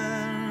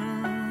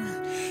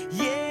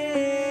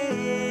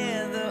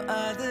 Yeah, though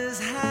others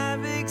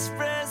have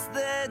expressed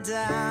their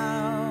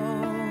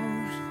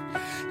doubt,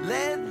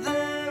 let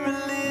the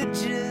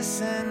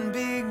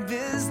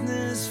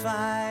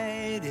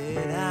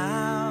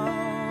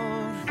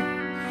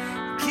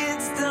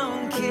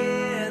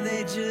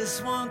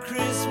just want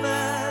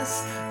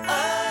Christmas.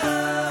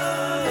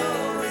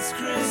 Oh, it's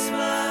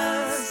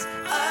Christmas.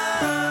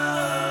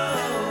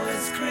 Oh,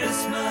 it's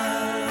Christmas.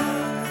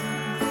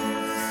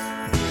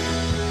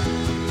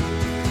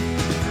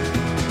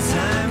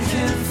 Time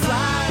can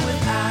fly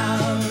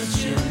without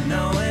you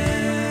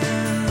knowing.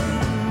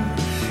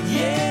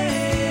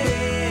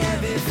 Yeah,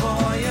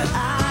 before your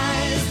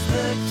eyes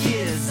the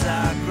kids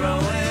are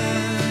growing.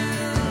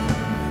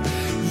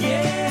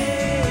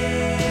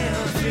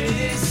 Yeah,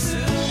 pretty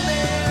soon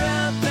they're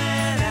up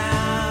and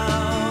out.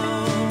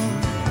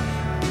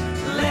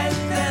 Let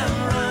them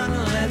run,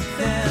 let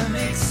them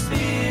experience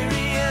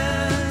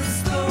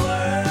the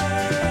world.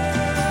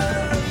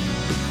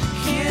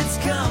 Kids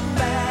come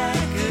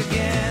back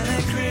again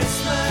at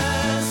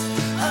Christmas.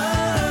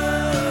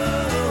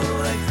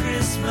 Oh, at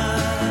Christmas.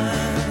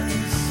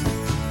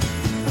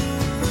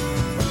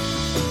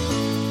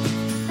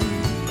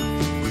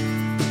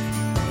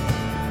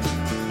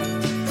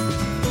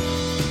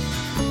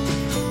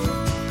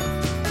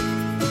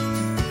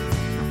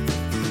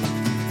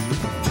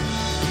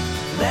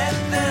 Let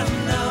them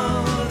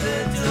know the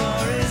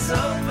door is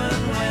open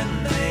when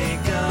they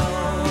go.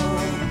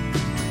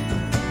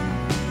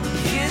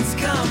 Kids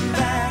come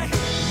back,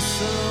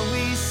 so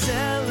we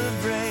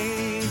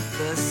celebrate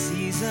the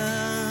season.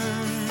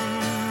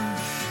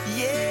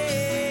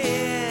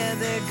 Yeah,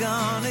 they're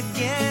gone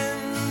again,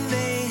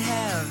 they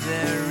have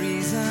their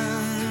reasons.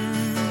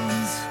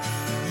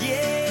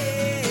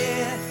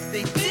 Yeah,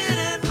 they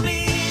didn't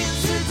mean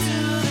to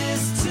do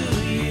this to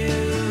you.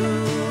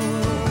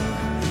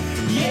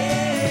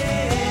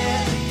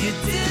 Yeah, you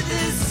did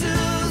this to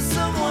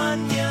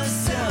someone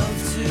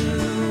yourself too.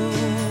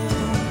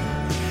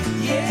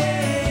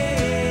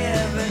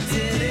 Yeah, but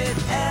did it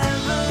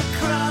ever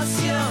cross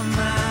your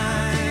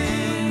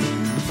mind?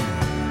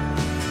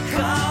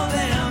 Call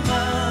them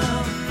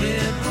up,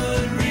 it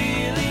would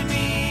really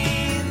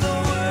mean the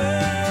world.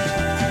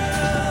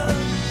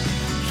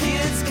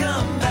 Kids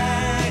come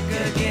back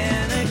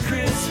again at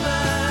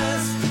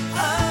Christmas.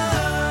 Oh,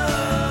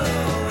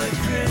 at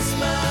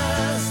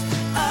Christmas.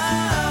 Oh,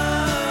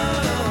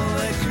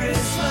 at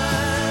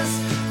Christmas.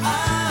 Oh,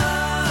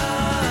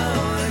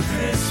 at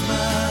Christmas.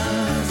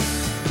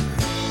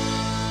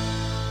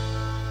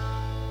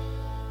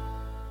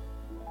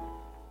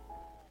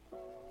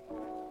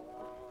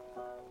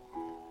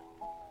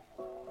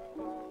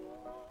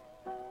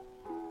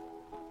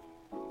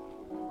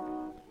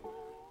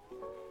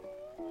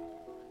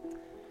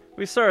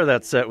 We started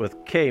that set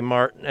with Kay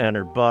Martin and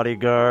her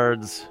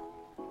bodyguards,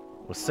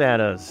 with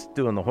Santa's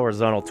doing the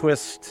horizontal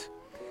twist.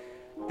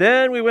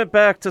 Then we went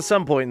back to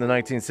some point in the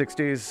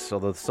 1960s,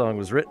 although the song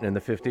was written in the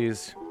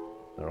 50s.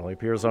 It only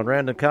appears on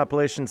random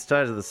compilations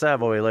tied to the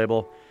Savoy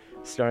label,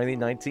 starting in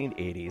the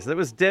 1980s. That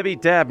was Debbie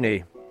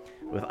Dabney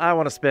with I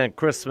Want to Spend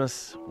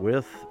Christmas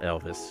with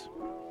Elvis.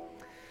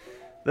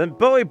 Then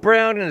Bowie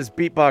Brown and his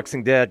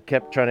beatboxing dad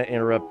kept trying to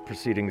interrupt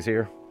proceedings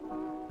here,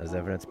 as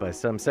evidenced by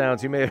some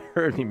sounds you may have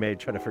heard me made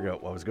trying to figure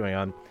out what was going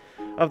on.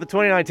 Of the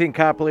 2019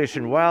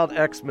 compilation Wild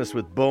Xmas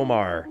with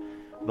Bomar,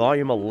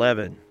 Volume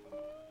 11,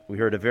 we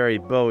heard a very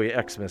Bowie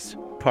Xmas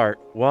Part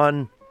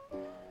 1.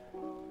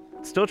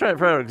 Still trying to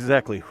figure out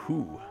exactly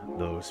who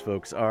those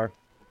folks are,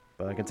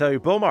 but I can tell you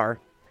Bomar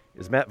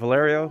is Matt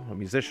Valerio, a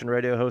musician,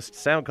 radio host,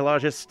 sound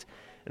collagist,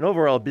 an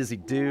overall busy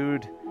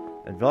dude,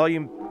 and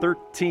Volume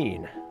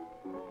 13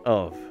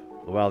 of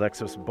the Wild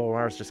Xmas with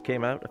Bomars just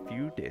came out a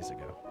few days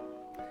ago.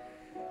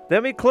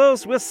 Then we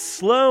close with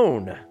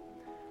Sloan.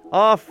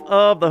 Off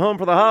of the Home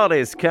for the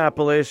Holidays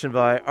compilation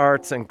by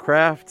Arts and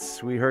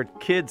Crafts, we heard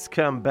Kids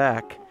Come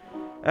Back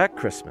at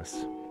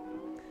Christmas.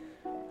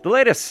 The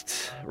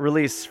latest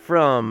release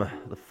from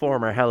the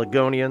former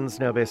Haligonians,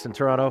 now based in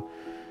Toronto,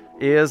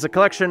 is a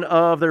collection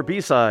of their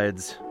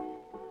B-sides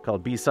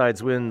called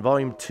B-Sides Win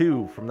Volume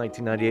 2 from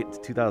 1998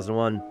 to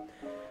 2001,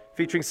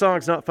 featuring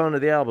songs not found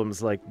in the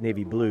albums like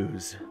Navy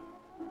Blues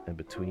and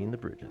Between the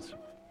Bridges.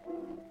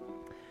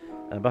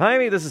 And behind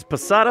me, this is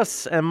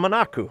Posadas and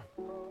Monaco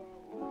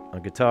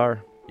on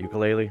guitar,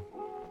 ukulele,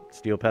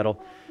 steel pedal,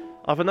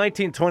 off a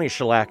 1920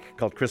 shellac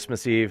called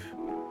Christmas Eve.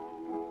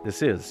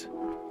 This is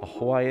a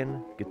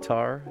Hawaiian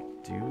guitar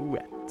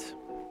duet.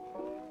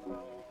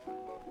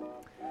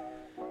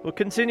 We'll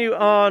continue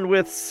on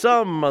with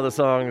some of the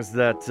songs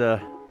that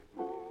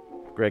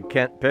Greg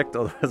Kent picked,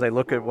 although as I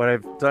look at what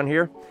I've done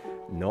here,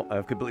 no,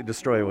 I've completely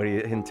destroyed what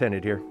he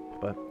intended here,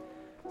 but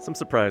some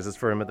surprises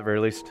for him at the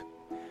very least.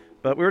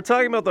 But we were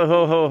talking about the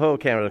Ho Ho Ho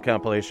Canada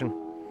compilation.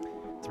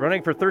 It's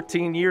running for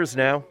 13 years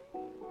now,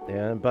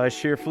 and by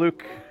sheer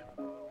fluke,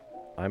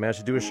 I managed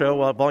to do a show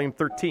while Volume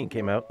 13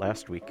 came out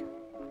last week.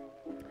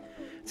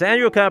 It's an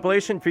annual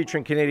compilation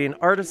featuring Canadian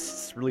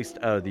artists released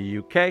out of the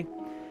UK,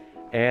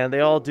 and they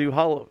all do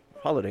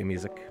holiday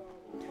music.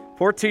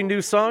 14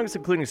 new songs,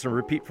 including some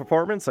repeat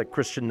performance like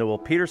Christian Noel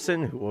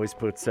Peterson, who always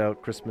puts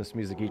out Christmas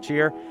music each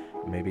year,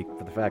 maybe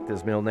for the fact that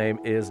his middle name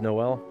is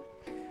Noel.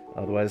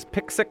 Otherwise,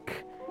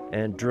 Pixic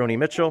and Droney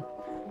Mitchell.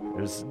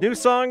 There's new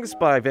songs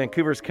by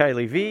Vancouver's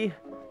Kylie V,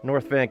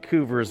 North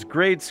Vancouver's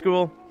Grade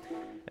School,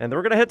 And then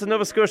we're going to head to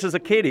Nova Scotia's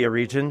Acadia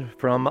region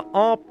from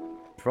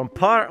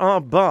Par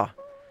en Bas.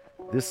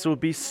 This will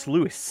be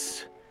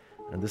Sluis.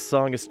 And this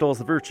song installs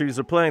the virtues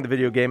of playing the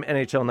video game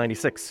NHL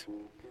 96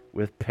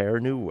 with Père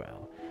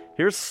Noël.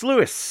 Here's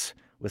Sluis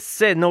with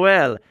C'est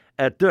Noël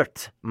et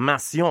Dirt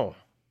Massion.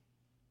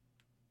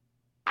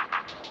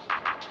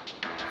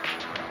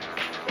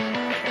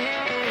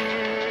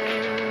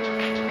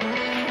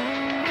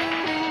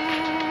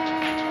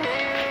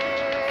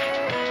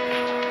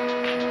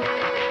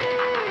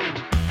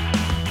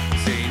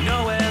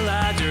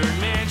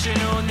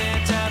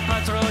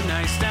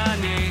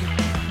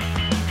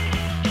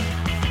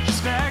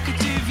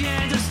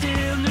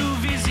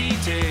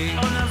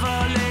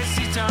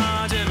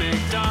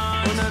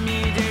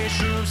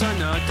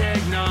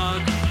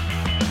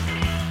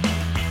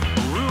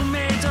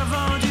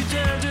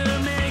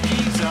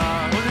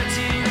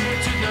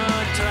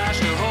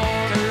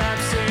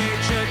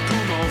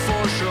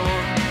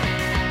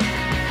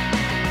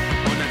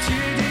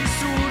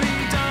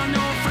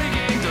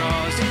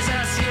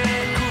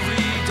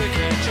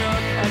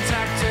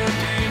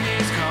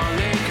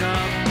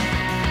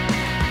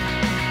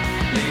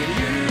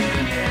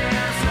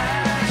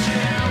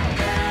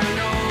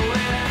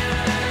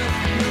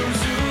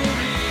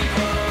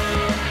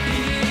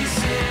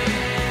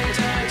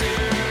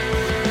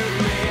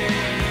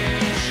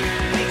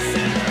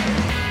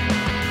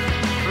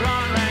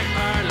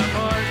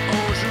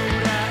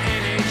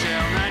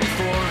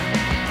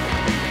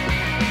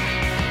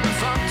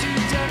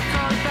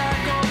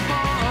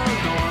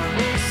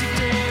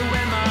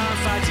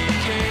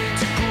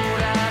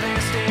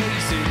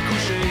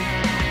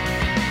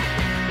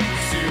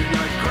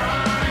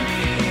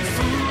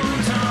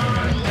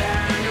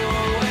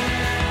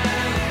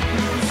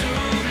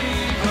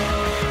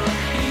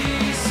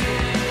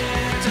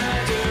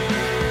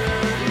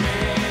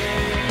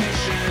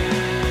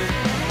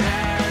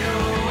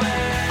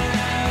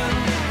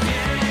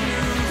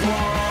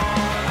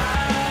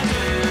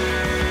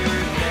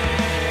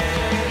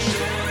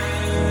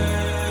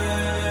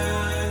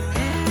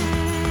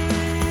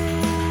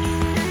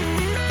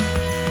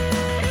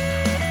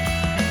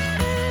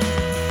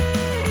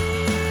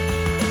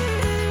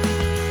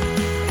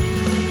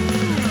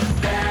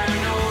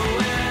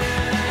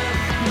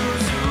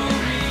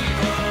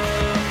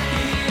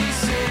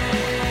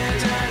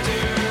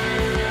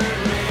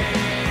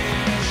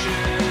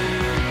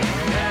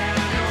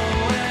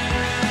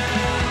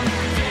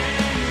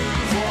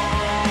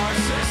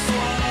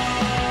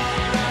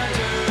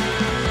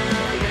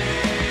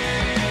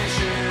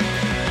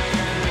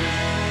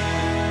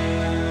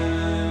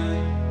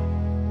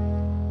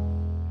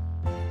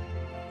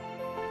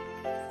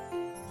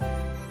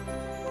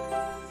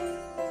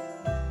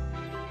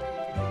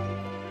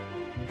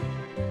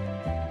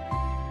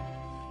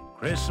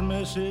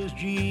 Christmas is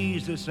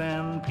Jesus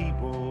and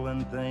people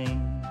and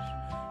things.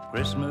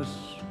 Christmas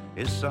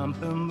is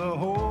something the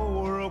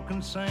whole world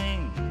can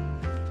sing.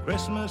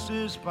 Christmas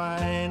is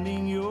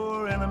finding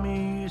your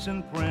enemies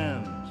and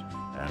friends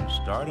and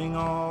starting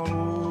all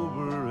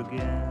over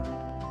again.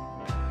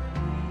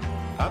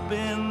 Up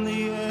in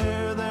the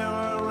air there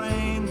are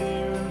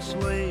reindeer and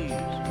sleighs.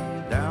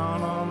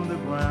 Down on the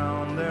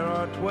ground there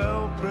are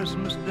 12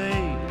 Christmas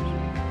days.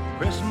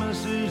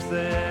 Christmas is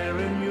there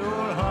in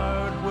your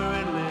heart where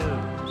it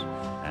lives,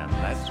 and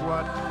that's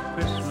what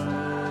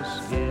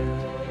Christmas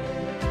is.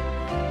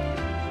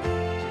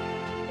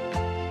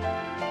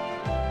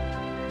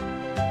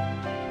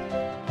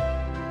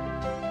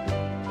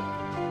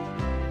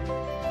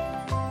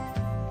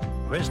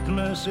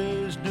 Christmas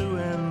is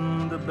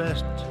doing the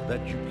best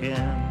that you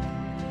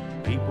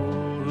can.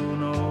 People who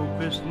know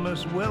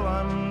Christmas will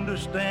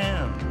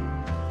understand.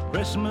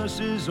 Christmas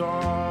is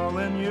all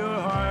in your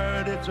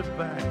heart, it's a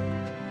fact,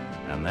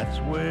 and that's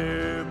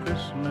where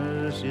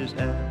Christmas is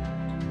at.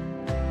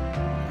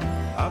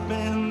 Up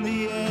in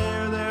the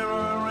air there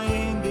are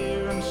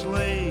reindeer and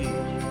sleighs.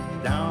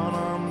 Down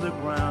on the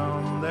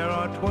ground there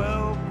are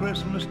 12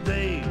 Christmas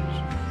days.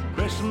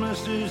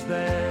 Christmas is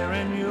there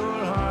in your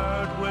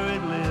heart where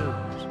it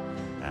lives,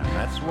 and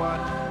that's what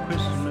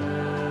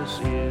Christmas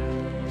is.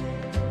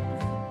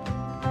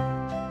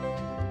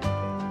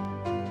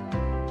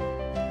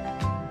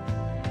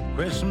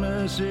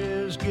 Christmas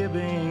is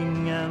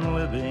giving and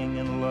living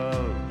in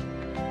love.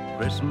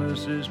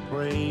 Christmas is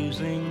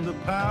praising the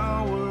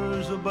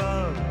powers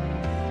above.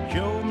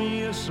 Show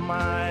me a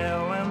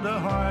smile and a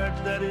heart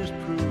that is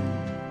true.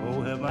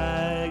 Oh, have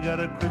I got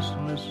a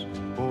Christmas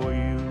for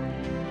you?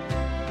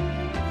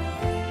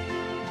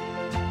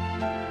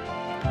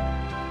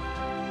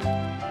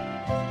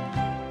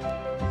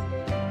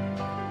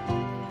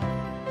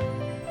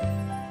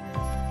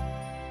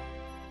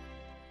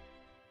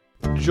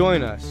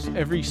 Join us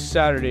every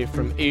Saturday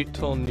from 8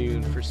 till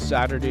noon for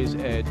Saturday's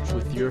Edge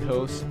with your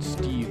host,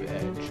 Steve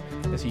Edge,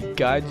 as he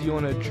guides you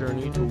on a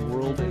journey to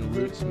world and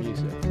roots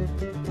music,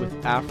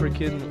 with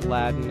African,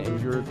 Latin, and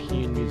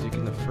European music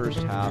in the first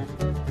half,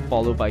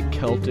 followed by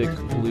Celtic,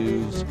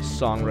 blues,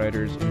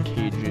 songwriters, and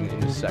Cajun in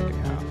the second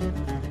half.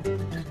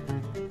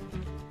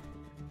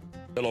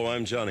 Hello,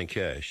 I'm Johnny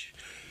Cash.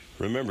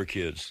 Remember,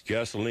 kids,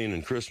 gasoline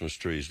and Christmas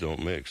trees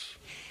don't mix.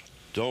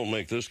 Don't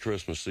make this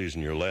Christmas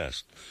season your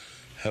last.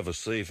 Have a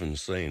safe and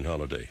sane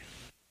holiday.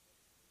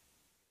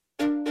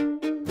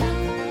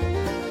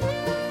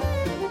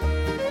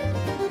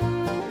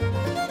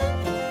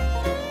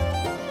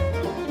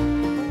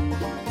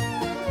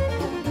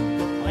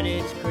 When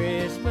it's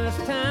Christmas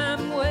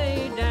time,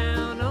 way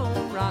down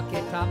on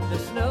Rocky Top, the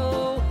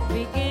snow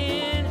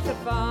begins to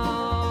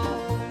fall.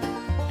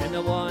 And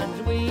the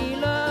ones we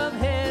love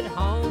head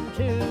home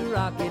to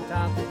Rocky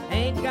Top,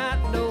 ain't got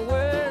no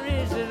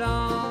worries at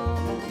all.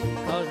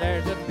 'Cause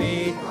there's a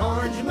big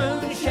orange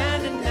moon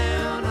shining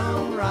down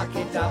on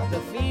Rocky Top. The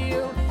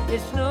field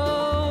is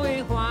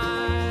snowy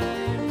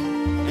white,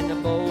 and the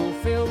bowl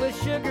filled with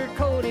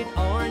sugar-coated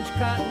orange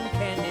cotton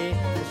candy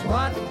is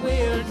what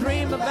we'll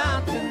dream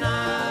about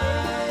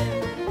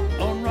tonight.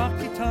 On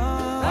Rocky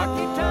Top,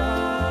 Rocky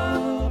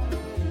Top,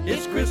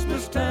 it's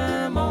Christmas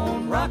time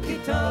on Rocky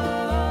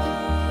Top.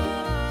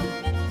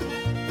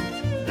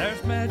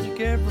 There's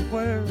magic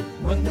everywhere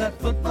when that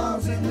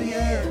football's in the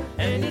air,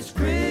 and it's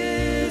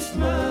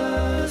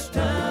Christmas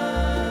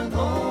time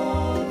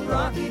on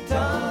Rocky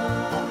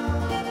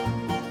Top.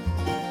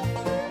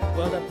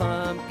 Well, the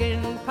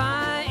pumpkin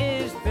pie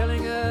is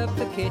filling up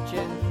the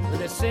kitchen with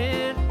a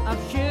scent of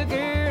sugar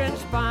and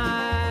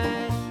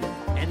spice.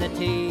 And the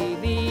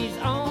TV's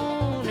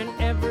on and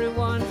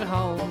everyone's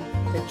home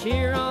to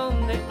cheer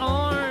on the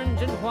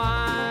orange and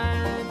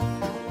white.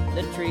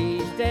 The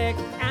tree's decked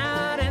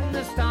out and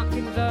the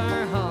stockings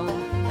are hung.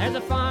 There's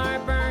a fire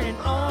burning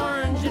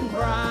orange and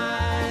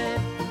bright.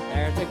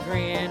 There's a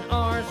grin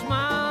or a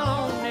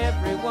smile on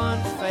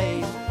everyone's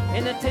face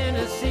in the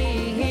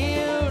Tennessee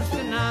hills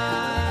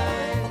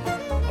tonight.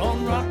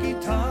 On Rocky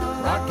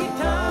Top, Rocky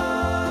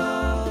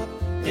Top,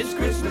 it's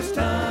Christmas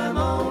time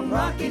on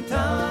Rocky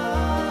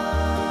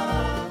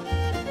Top.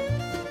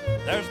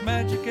 There's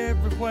magic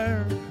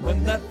everywhere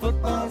when that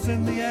football's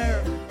in the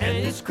air, and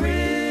it's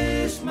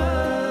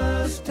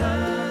Christmas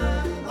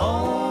time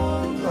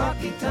on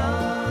Rocky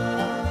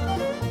Top.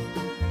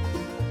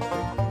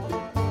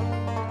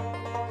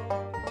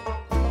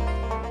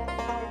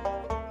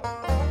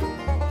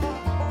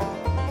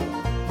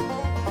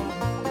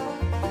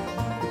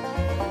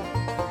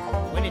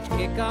 When it's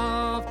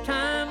kickoff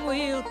time,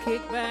 we'll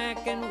kick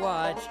back and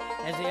watch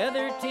as the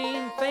other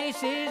team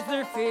faces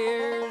their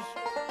fears.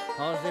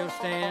 'Cause they'll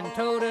stand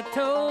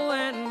toe-to-toe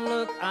and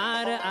look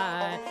eye to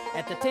eye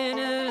at the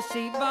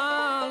Tennessee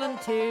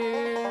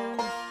Volunteers.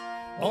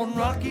 On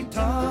Rocky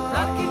Top,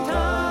 Rocky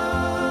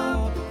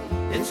Top,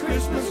 it's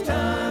Christmas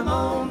time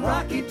on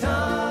Rocky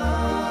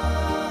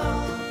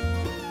Top.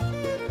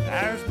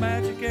 There's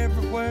magic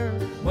everywhere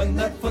when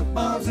that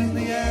football's in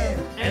the air,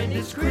 and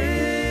it's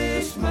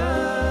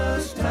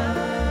Christmas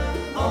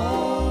time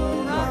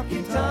on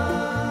Rocky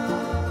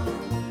Top.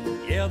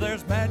 Yeah,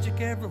 there's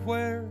magic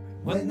everywhere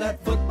when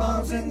that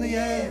football's in the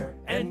air,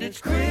 and it's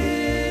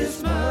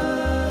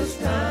Christmas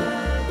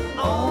time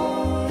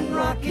on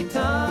Rocky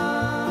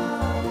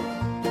Top.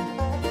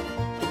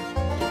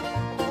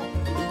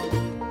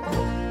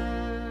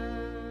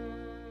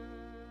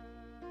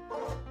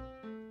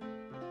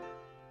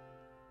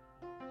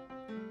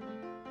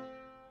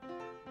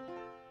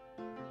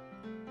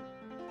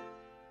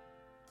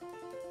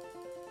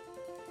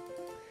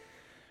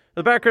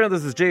 The background,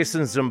 this is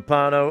Jason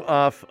Zampano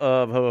off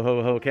of Ho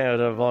Ho Ho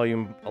Canada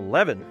Volume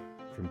 11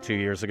 from 2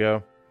 years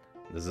ago.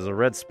 This is a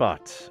red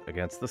spot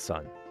against the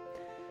sun.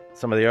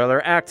 Some of the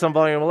other acts on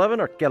Volume 11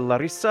 are Que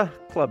Larissa,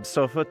 Club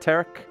Sofa,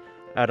 Tarek,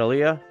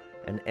 Adalia,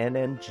 and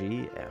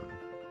NNGM.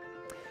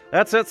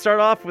 That's it.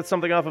 Start off with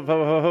something off of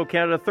Ho Ho Ho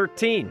Canada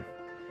 13.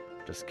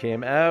 Just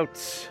came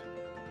out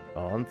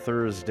on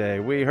Thursday.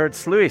 We heard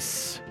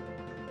Sluis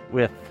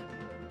with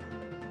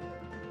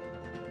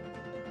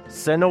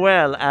C'est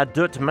Noël à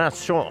toute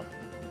maison.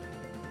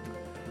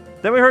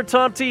 Then we heard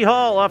Tom T.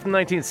 Hall off the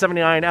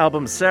 1979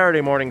 album Saturday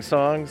Morning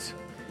Songs.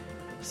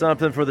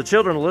 Something for the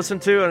children to listen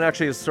to, and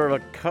actually is sort of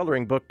a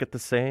coloring book at the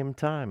same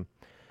time.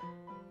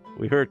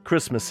 We heard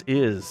Christmas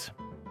Is.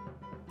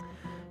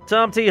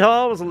 Tom T.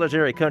 Hall was a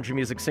legendary country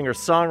music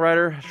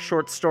singer-songwriter,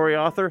 short story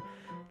author,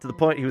 to the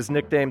point he was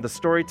nicknamed the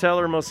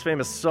Storyteller. Most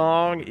famous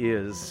song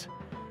is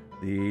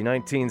the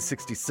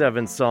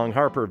 1967 song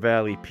Harper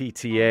Valley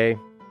PTA.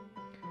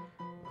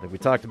 I think we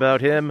talked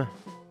about him,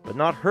 but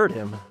not heard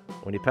him,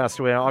 when he passed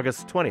away on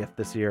August 20th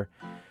this year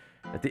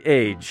at the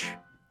age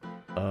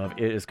of,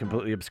 it is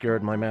completely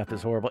obscured, my math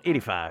is horrible,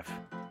 85.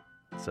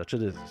 Such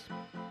it is.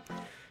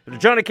 But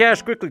Johnny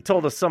Cash quickly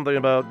told us something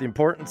about the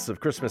importance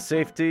of Christmas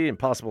safety and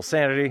possible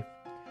sanity.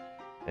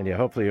 And yeah,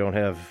 hopefully you don't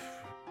have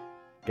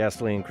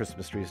gasoline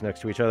Christmas trees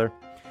next to each other.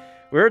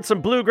 We heard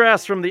some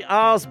bluegrass from the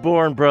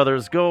Osborne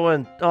Brothers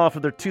going off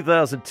of their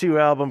 2002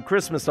 album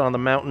Christmas on the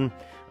Mountain,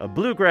 a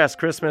bluegrass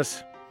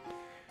Christmas,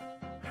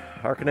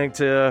 hearkening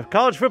to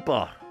college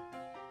football.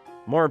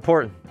 More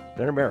important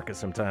than America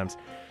sometimes.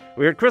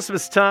 We heard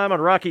Christmas Time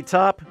on Rocky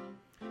Top,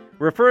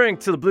 referring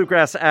to the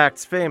bluegrass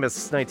act's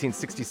famous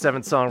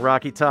 1967 song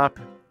Rocky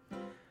Top.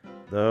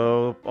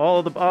 Though all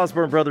of the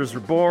Osborne brothers were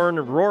born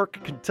in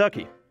Rourke,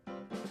 Kentucky.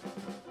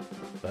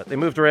 They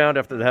moved around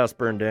after the house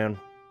burned down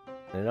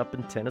and up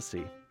in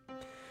Tennessee.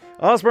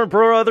 Osborne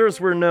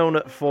Brothers were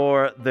known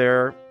for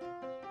their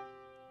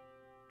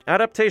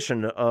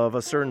adaptation of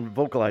a certain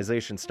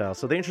vocalization style.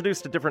 So they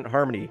introduced a different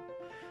harmony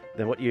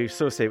than what you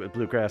associate with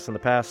bluegrass in the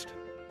past.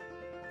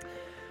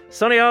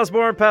 Sonny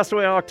Osborne passed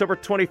away on October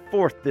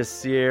 24th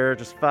this year,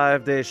 just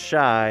 5 days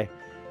shy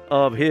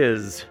of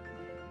his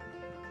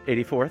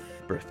 84th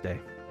birthday.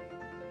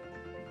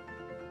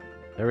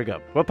 There we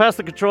go. We'll pass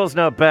the controls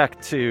now back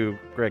to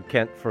Greg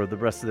Kent for the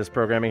rest of this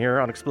programming here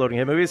on Exploding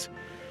Hit Movies.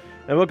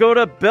 And we'll go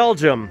to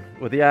Belgium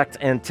with the act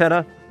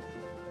Antenna.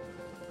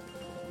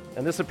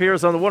 And this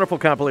appears on the wonderful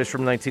compilation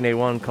from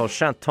 1981 called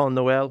Chanton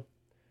Noël.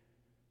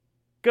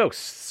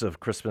 Ghosts of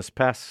Christmas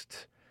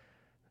Past.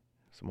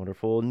 Some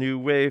wonderful new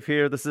wave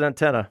here. This is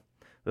Antenna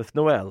with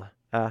Noël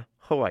à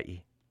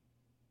Hawaii.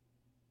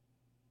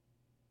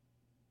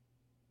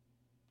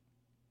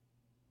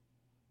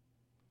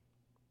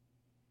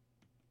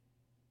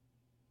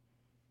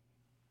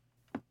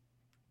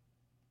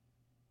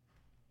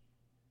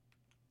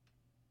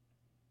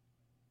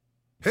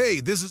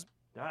 Hey, this is...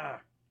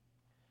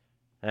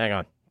 Hang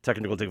on.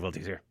 Technical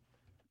difficulties here.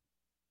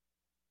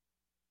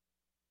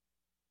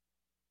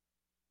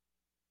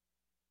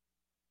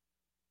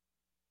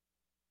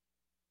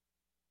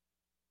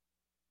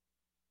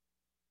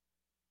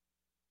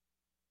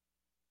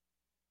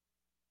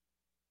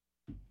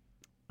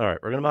 All right,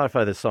 we're going to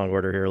modify this song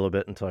order here a little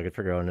bit until I can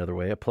figure out another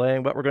way of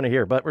playing what we're going to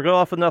hear. But we're going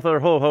off with another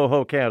Ho Ho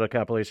Ho Canada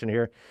compilation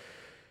here.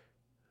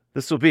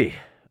 This will be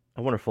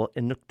a wonderful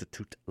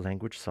Inuktitut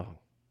language song.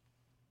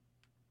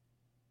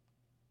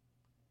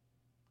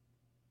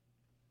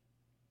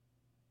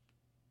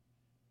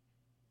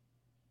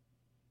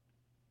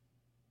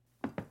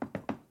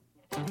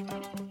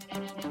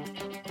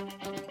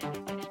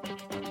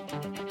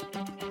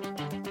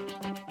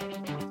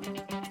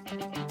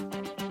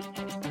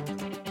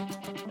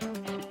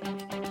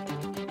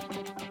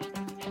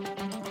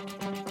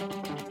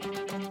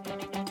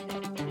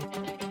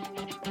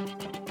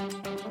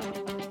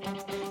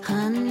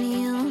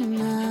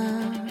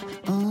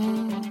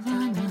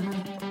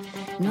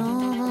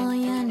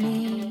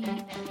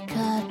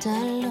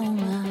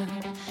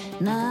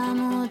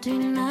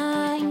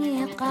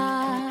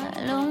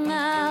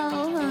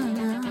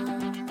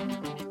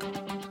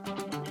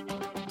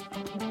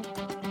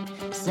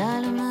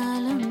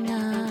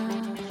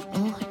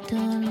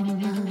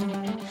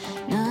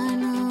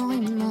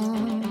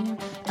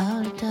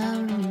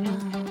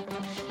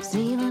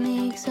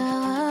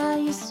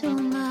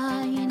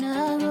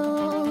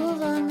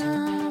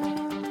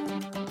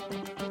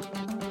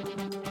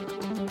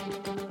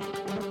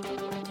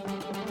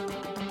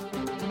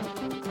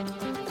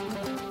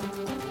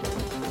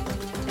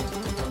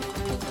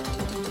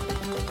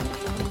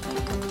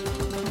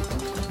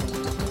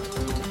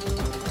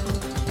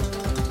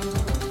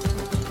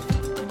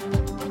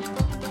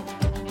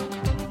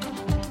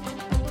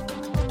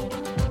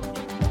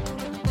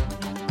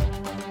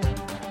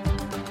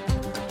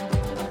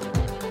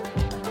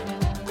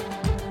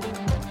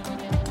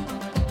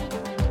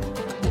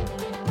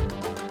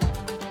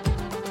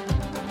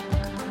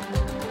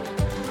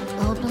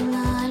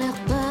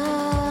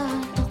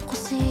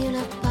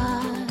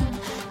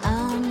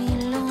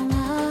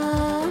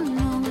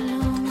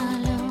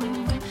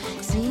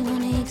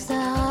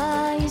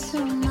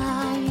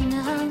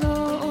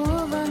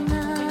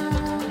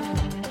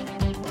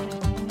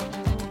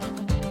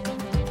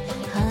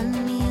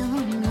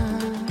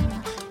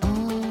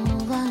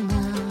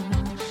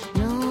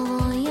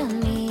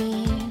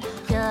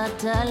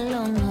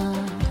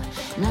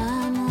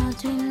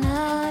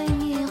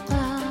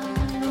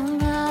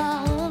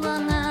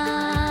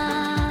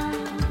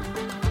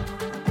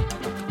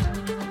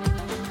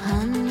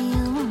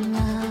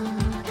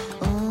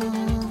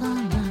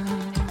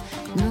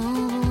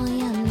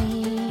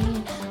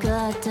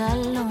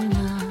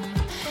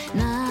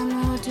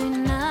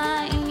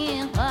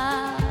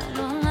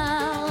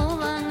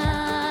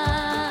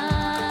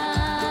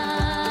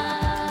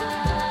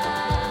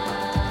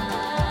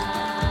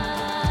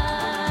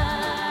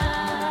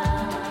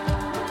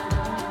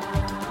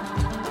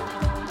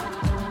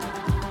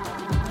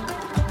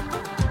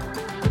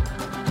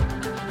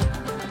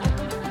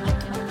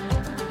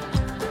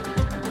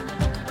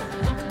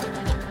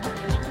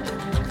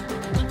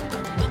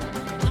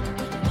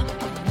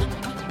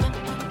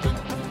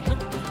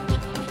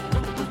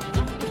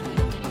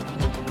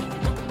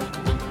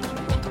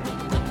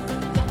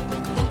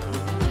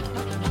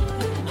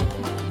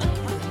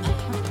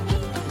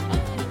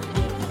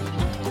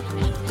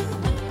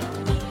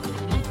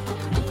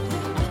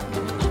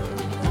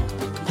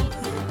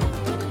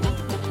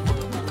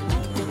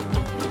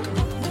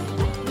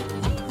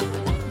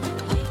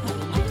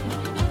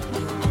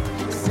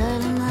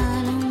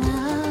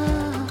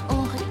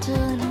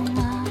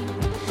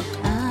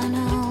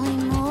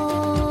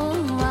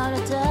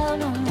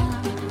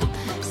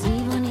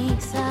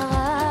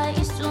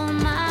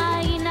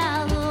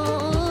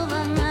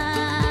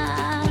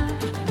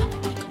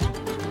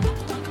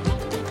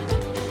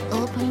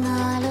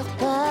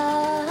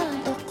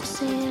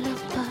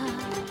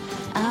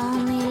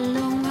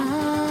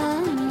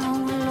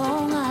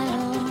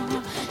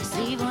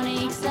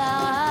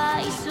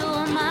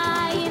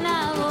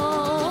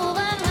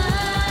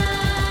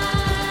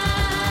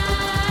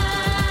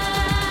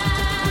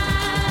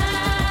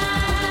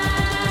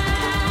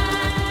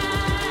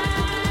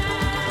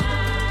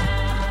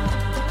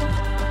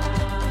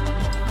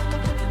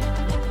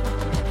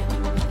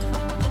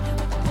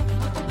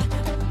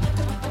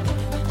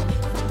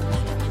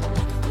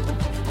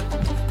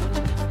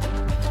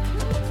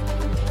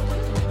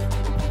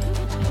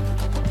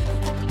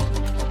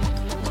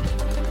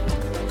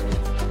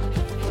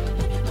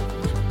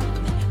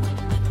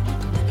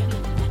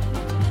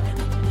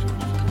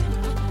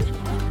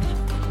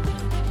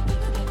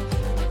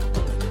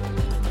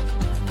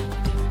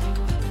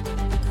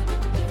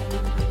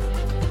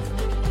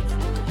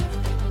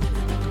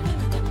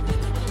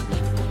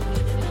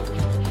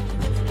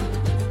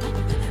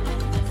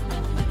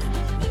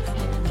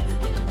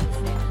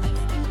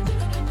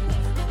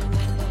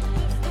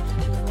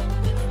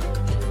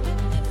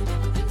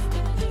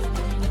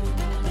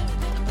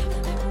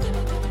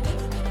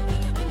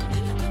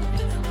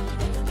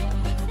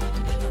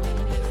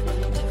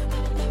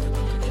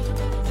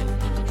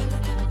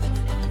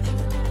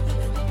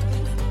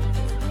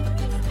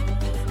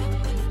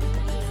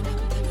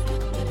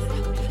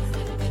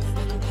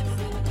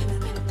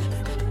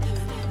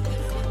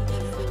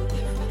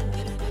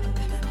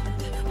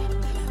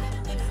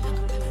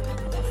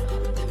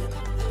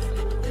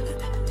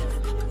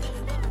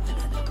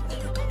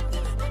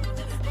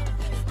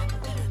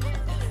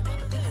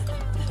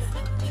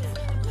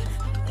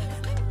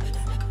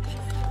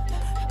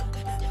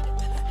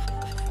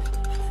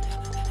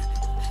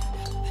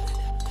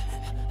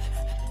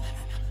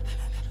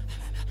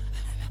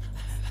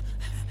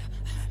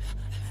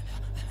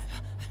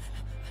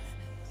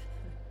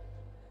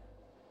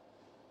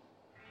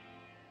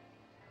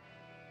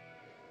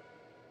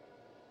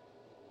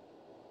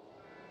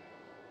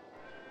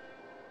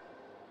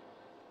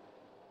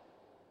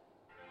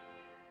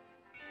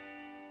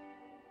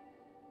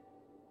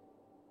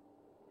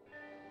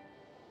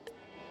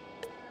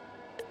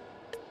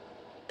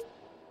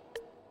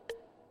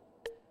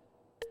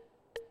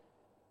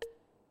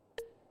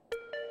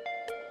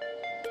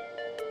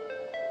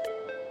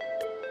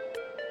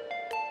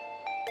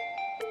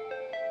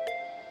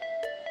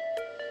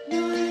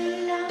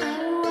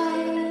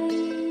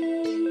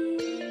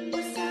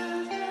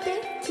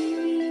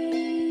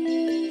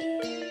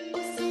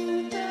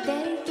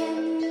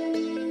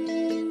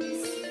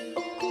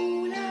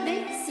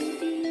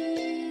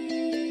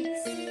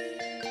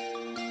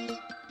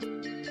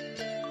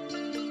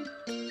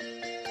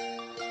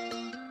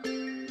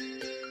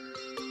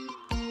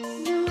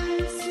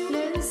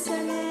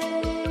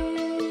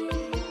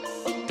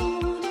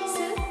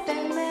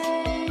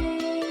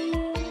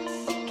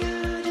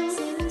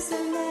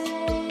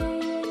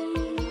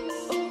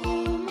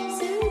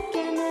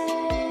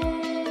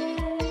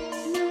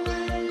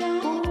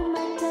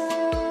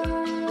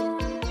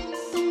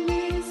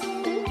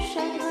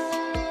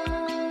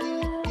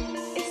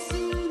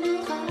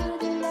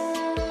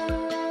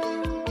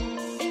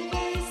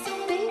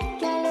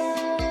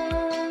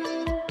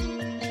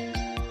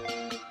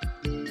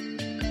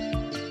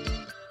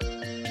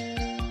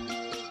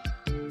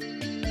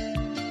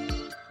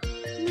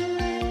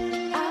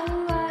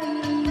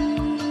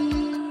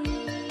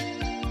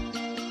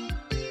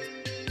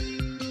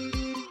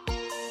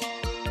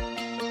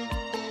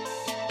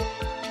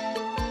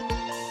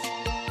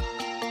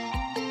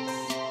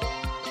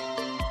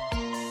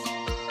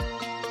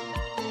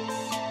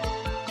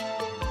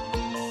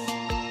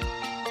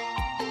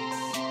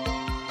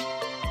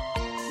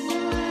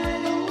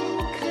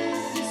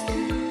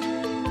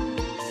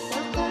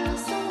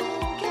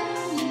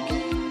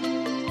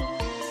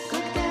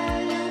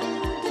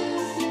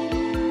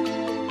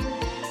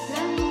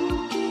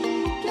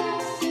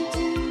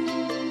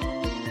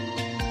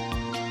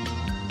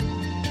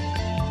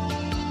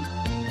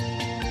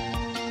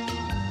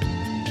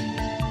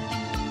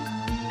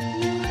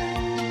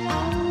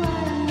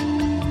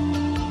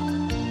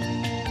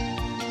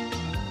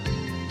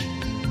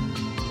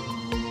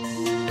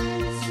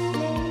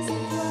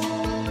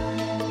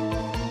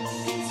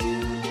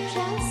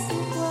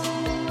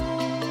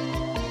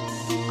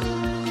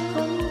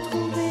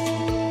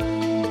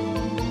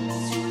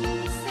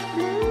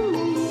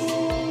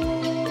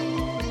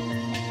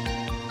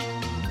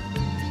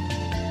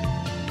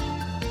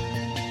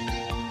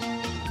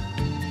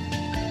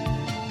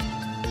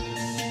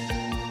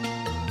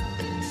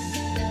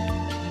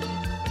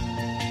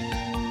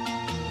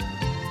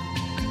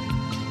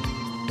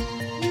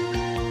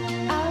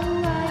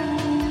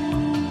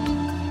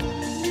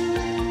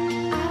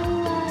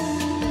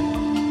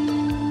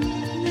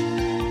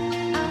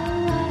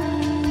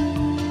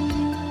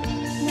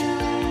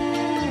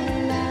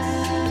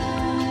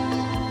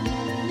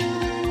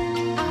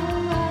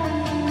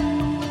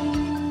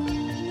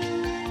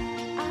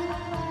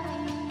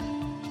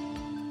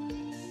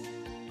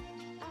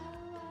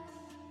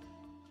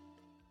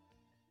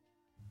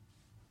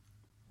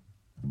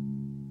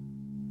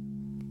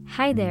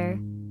 Hi there.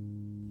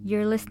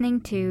 You're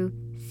listening to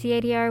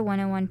CITR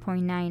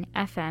 101.9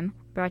 FM,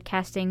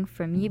 broadcasting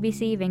from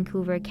UBC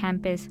Vancouver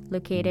campus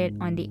located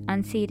on the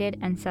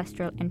unceded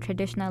ancestral and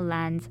traditional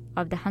lands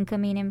of the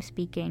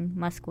Hunkaminam-speaking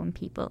Musqueam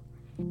people.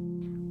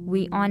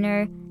 We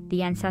honor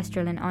the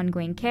ancestral and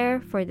ongoing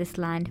care for this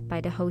land by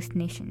the host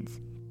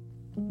nations.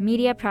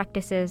 Media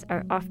practices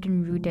are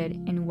often rooted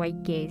in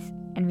white gaze,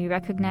 and we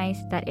recognize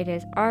that it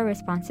is our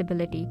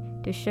responsibility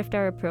to shift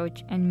our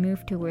approach and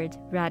move towards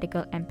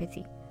radical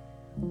empathy.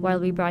 While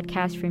we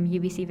broadcast from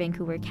UBC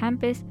Vancouver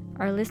campus,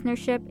 our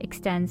listenership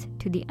extends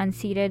to the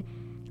unceded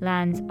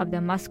lands of the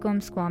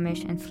Musqueam,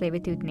 Squamish, and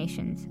Tsleil-Waututh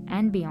nations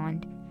and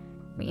beyond.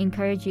 We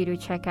encourage you to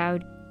check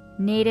out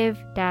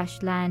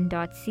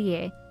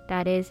native-land.ca,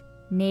 that is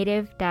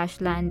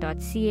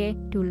native-land.ca,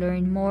 to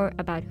learn more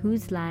about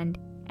whose land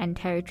and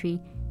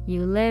territory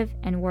you live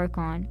and work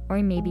on or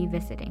may be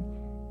visiting.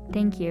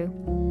 Thank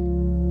you.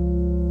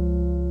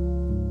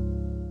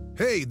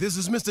 Hey, this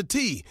is Mr.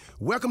 T.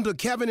 Welcome to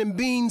Kevin and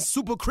Bean's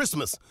Super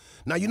Christmas.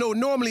 Now, you know,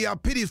 normally I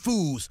pity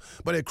fools,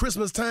 but at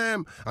Christmas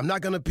time, I'm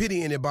not going to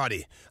pity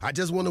anybody. I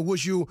just want to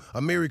wish you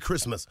a Merry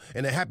Christmas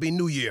and a Happy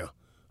New Year.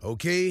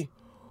 Okay?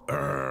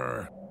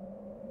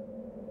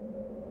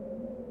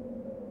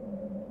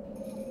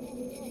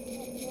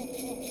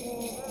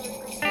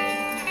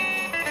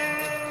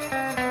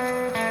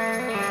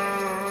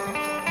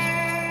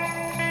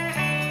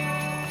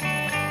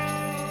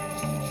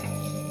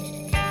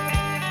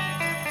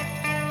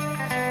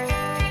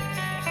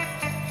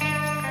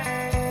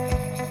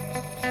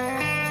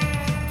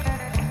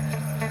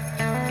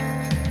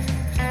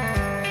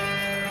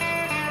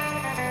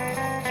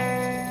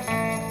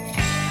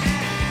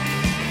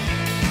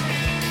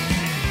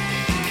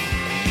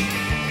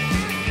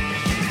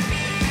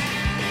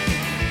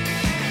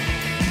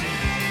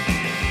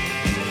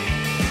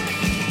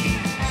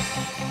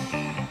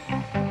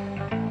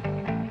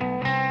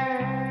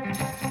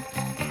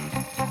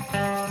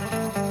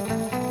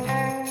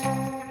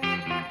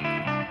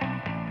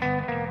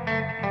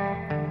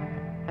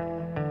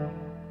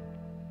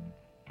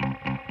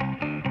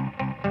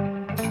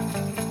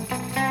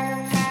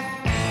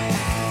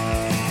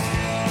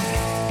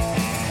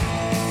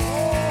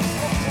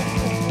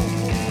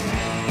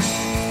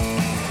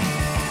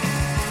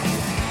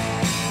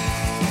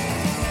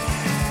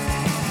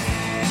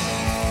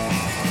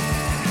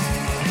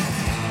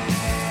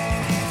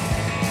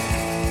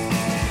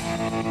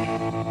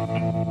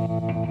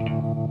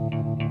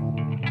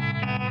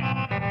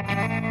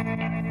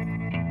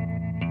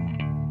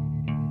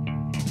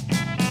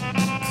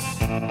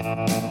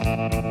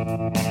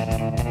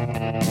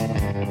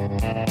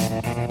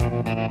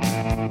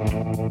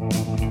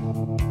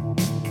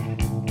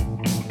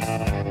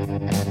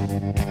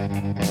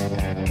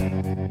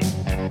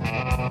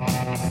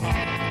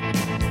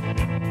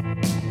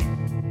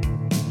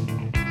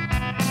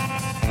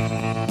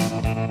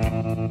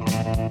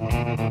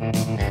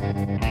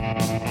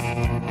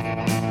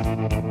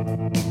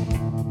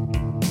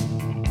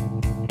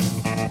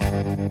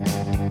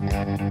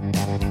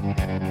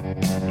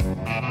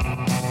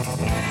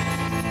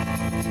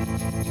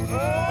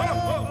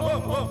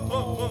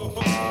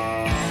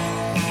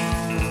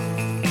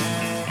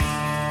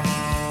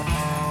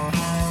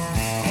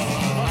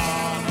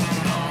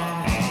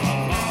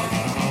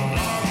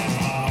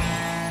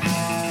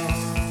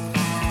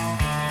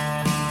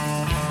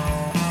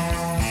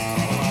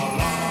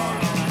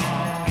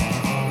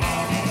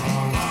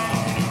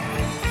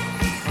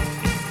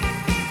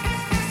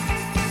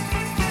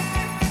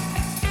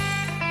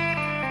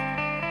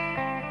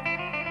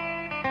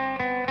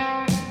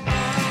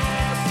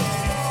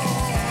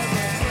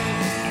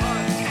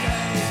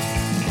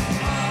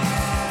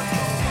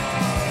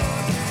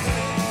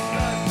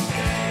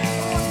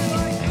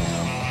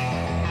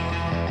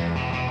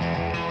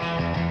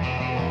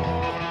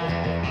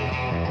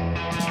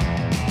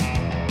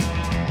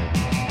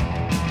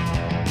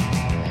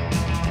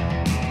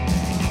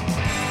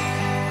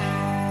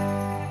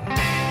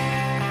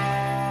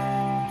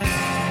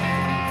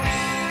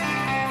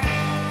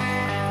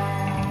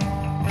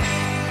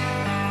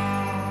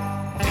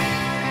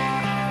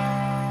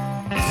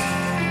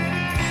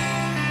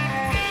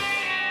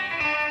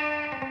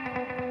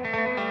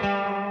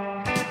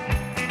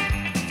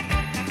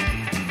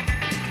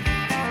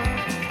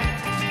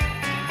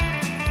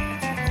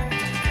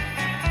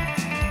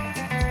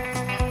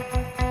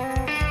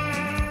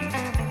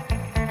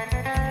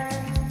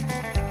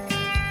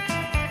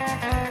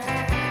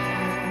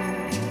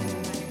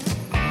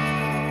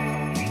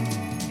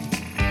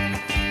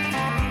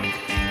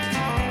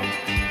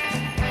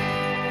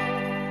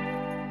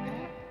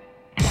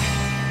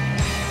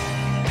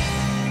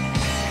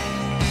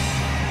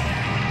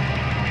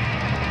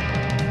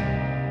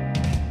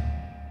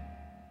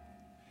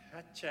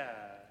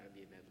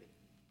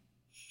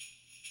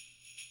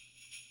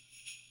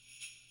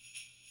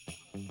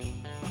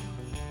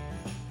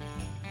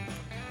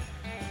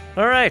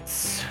 All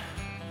right.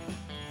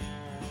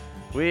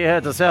 We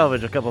had to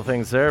salvage a couple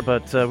things there,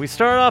 but we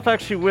start off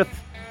actually with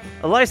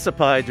Elisa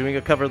Pai doing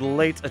a cover of the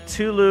late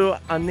Atulu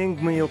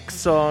Aningmyuk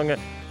song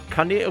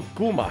Kane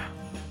Ukuma,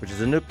 which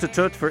is a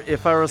Nuktutut for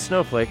If I Were a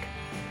Snowflake.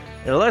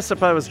 And Elisa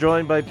Pai was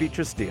joined by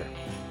Beatrice Deer.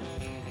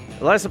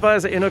 Elisa Pai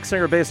is an Inuk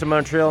singer based in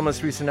Montreal.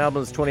 Most recent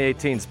album is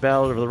 2018's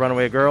Ballad of the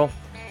Runaway Girl,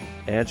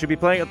 and she'll be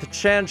playing at the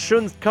Chan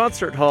Shun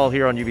Concert Hall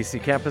here on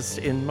UBC campus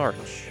in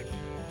March.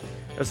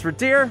 As for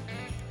Deer,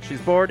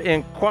 she's born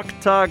in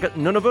Kwaktag,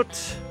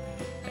 Nunavut,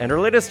 and her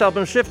latest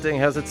album, Shifting,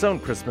 has its own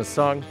Christmas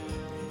song.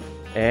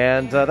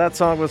 And that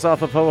song was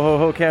off of Ho Ho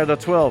Ho Canada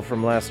 12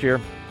 from last year.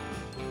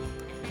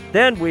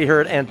 Then we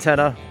heard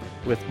Antenna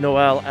with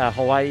Noel at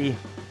Hawaii.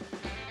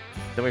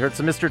 Then we heard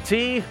some Mr.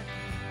 T.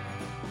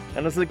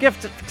 And as a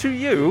gift to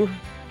you,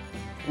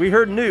 we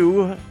heard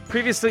new,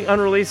 previously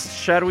unreleased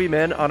Shadowy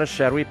Men on a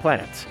Shadowy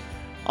Planet,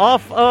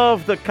 off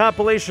of the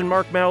compilation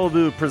Mark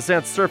Malibu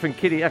presents Surfing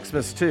Kitty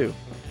Xmas 2.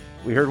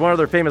 We heard one of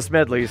their famous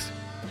medleys,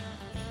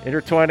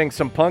 intertwining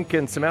some punk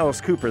and some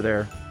Alice Cooper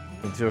there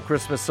into a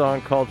Christmas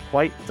song called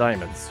White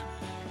Diamonds.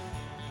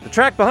 The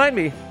track behind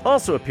me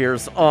also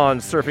appears on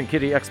Surfing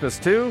Kitty Xmas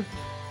 2.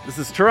 This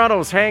is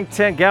Toronto's Hang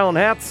 10-Gallon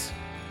Hats,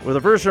 with a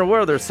version of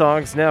one of their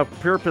songs now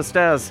purposed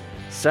as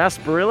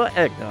Sarsaparilla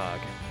Eggnog.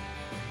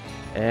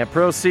 And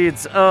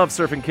proceeds of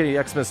Surfing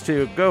Kitty Xmas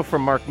 2 go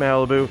from Mark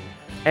Malibu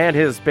and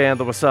his band,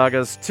 the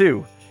Wasagas,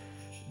 to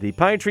the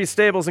Pine Tree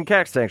Stables and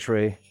Cat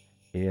Sanctuary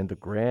in the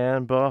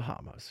Grand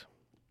Bahamas.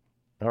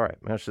 All right,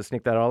 managed to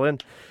sneak that all in.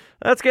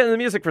 Let's get into the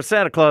music for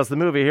Santa Claus, the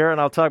movie here,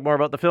 and I'll talk more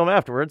about the film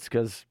afterwards,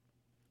 because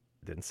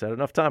I didn't set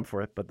enough time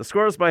for it. But the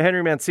score is by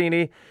Henry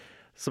Mancini.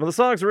 Some of the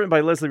songs are written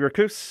by Leslie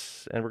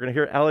Raccouse, and we're going to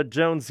hear Aled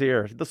Jones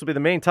here. This will be the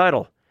main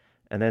title,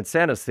 and then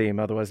Santa's theme,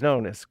 otherwise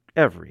known as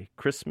Every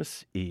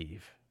Christmas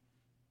Eve.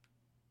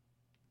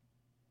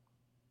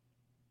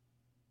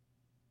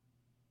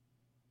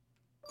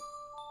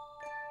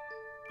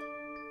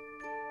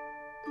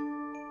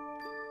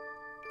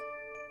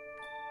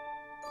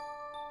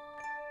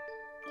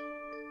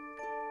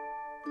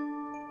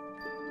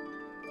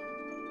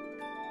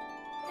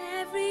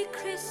 Every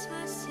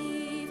Christmas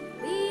Eve,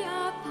 we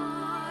are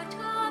part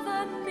of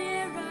a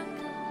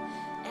miracle.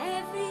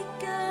 Every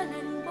girl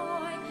and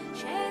boy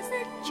shares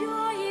the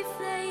joy if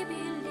they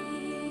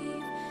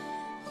believe.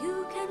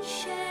 You can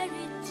share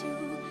it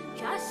too,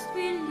 just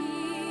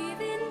believe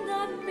in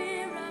the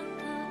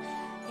miracle.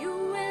 You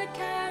will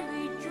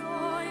carry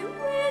joy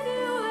with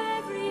you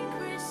every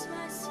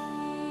Christmas Eve.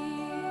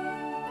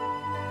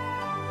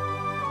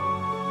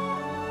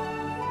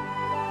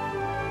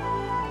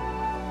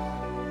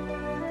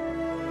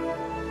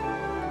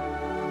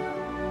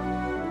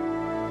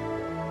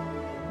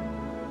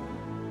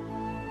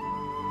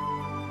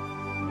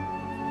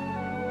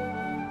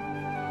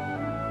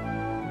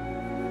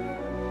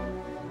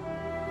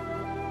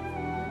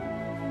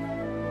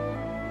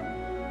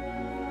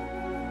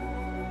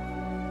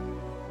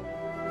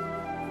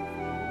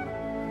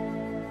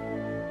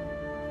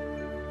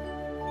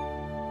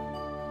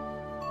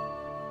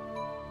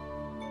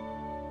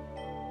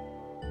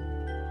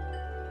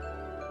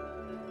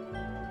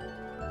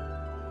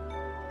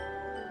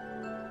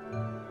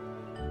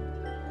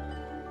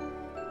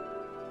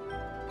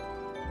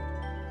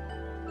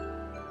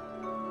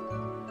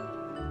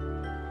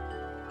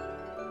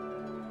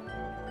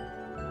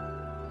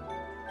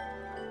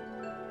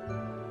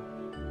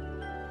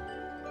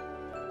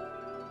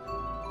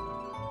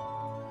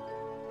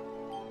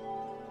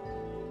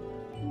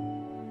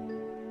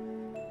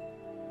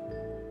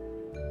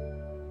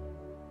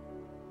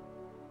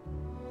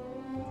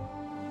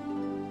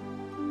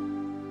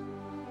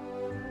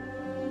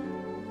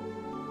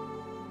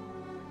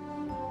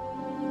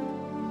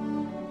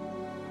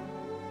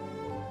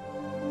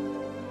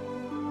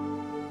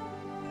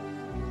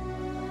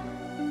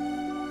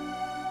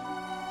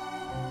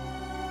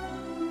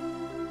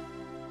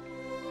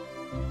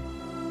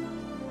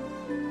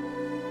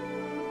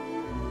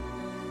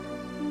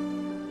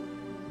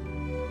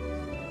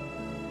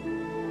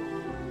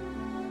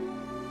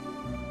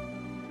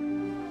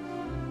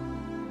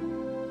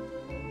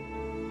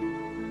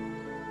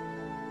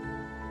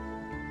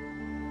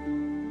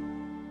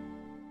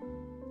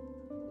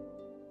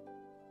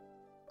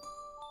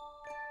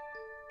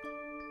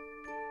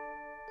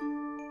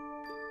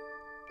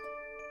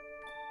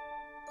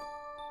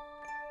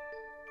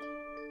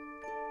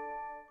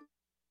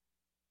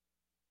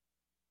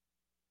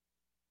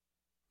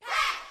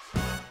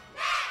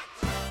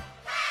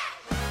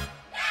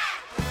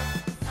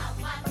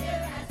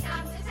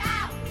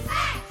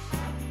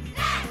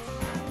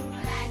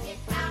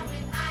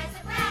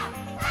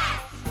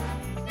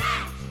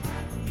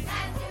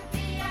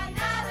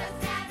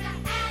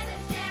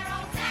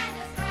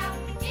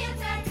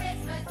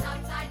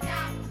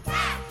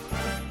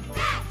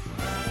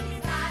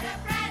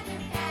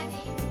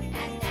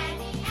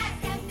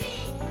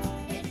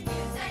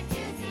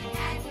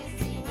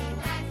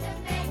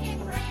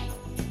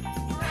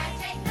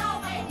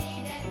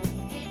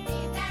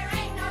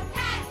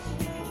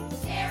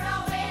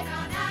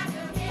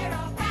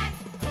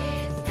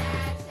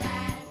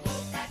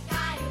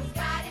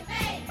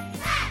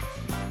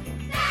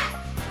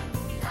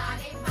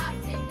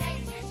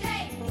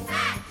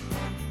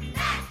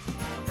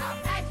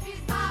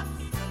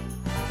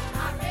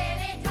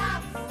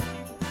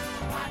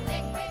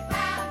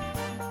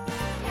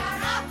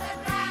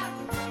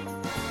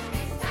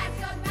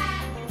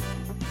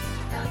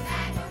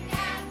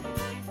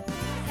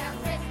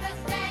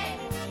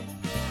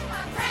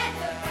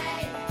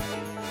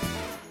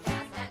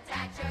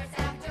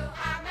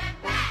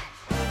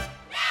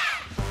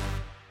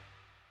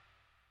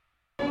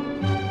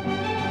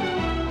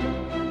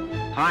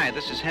 Hi,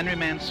 this is Henry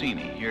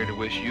Mancini, here to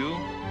wish you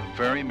a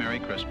very Merry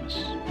Christmas.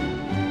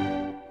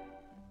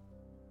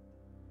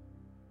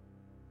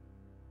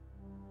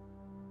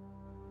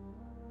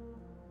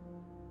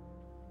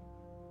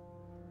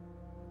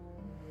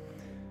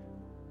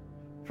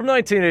 From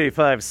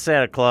 1985,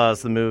 Santa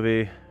Claus, the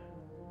movie,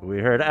 we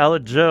heard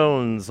Alec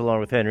Jones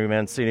along with Henry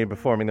Mancini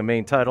performing the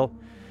main title.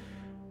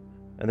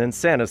 And then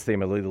Santa's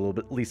theme, at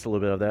least a little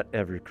bit of that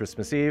every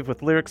Christmas Eve,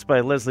 with lyrics by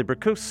Leslie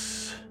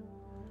Bricusse.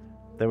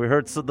 Then we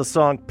heard the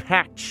song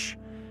Patch,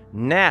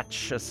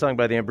 Natch, sung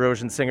by the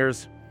Ambrosian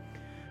Singers,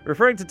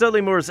 referring to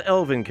Dudley Moore's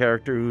elven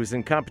character who's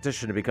in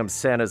competition to become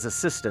Santa's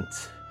assistant,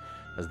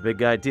 as the big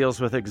guy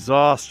deals with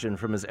exhaustion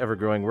from his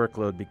ever-growing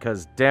workload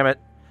because, damn it,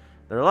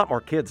 there are a lot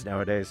more kids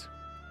nowadays.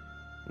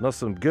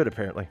 Most of them good,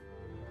 apparently.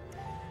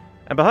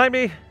 And behind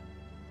me,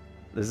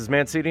 this is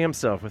Mancini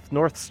himself with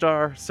North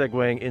Star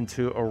segueing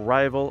into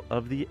Arrival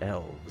of the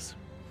Elves.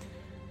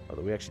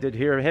 Although we actually did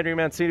hear Henry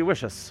Mancini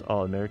wish us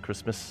all a Merry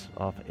Christmas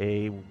off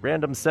a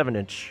random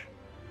 7-inch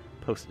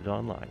posted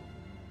online.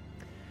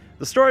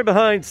 The story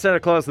behind Santa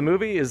Claus the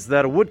movie is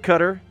that a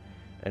woodcutter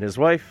and his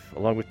wife,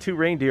 along with 2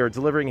 reindeer, are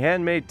delivering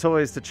handmade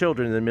toys to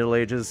children in the Middle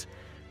Ages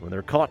when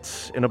they're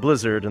caught in a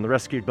blizzard and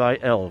rescued by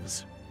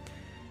elves.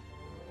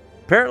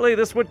 Apparently,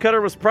 this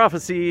woodcutter was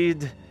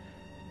prophesied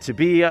to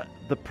be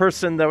the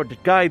person that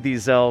would guide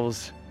these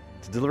elves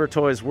to deliver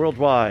toys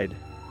worldwide.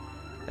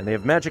 And they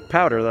have magic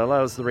powder that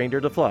allows the reindeer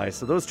to fly.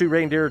 So those 2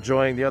 reindeer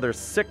join the other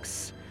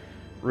 6.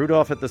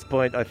 Rudolph at this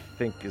point, I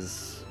think,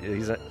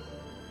 he's a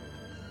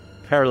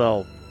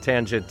parallel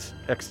tangent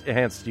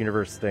enhanced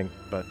universe thing.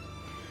 But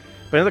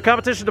in the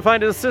competition to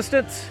find an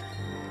assistant,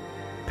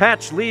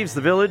 Patch leaves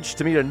the village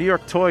to meet a New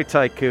York toy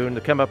tycoon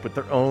to come up with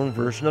their own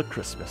version of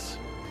Christmas.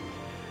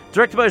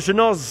 Directed by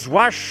Jeannot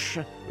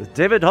Zwash, with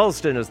David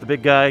Halston as the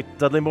big guy,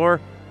 Dudley Moore,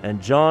 and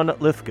John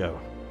Lithgow.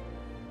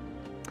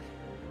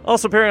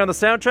 Also appearing on the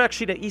soundtrack,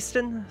 Sheena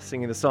Easton,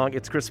 singing the song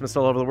It's Christmas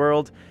All Over the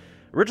World.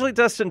 Originally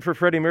destined for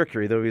Freddie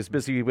Mercury, though he was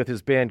busy with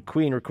his band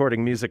Queen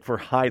recording music for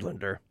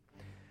Highlander.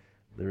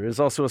 There is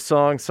also a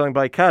song sung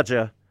by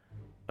Kaja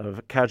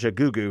of Kaja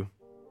Gugu,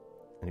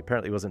 and he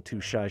apparently wasn't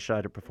too shy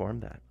to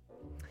perform that.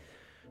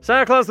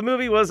 Santa Claus the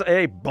movie was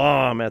a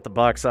bomb at the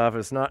box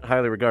office, not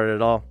highly regarded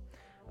at all.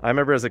 I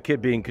remember as a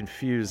kid being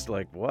confused,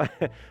 like, why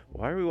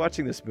are we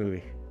watching this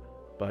movie?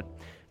 But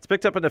it's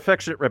picked up an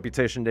affectionate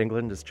reputation in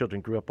England as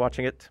children grew up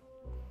watching it.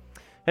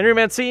 Henry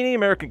Mancini,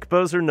 American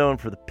composer known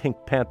for the Pink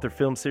Panther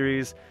film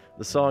series,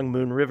 the song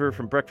Moon River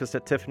from Breakfast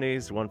at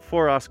Tiffany's, won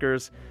 4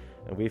 Oscars,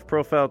 and we've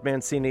profiled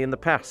Mancini in the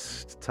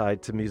past,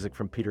 tied to music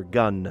from Peter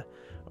Gunn,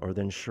 or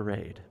then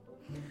Charade.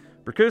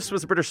 Bricusse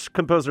was a British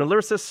composer and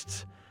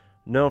lyricist,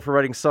 known for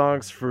writing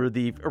songs for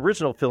the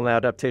original film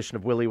adaptation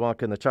of Willy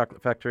Wonka and the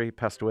Chocolate Factory. He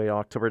passed away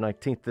October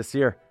 19th this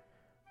year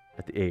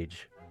at the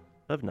age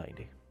of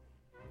 90.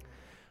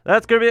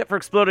 That's going to be it for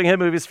Exploding Hit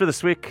Movies for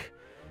this week.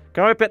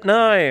 Coming up at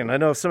 9, I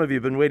know some of you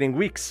have been waiting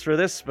weeks for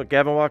this, but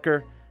Gavin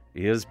Walker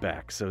is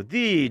back. So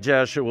the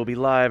Jazz Show will be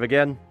live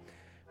again,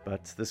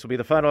 but this will be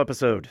the final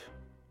episode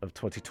of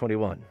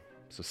 2021.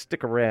 So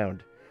stick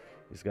around.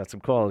 He's got some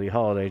quality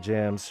holiday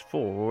jams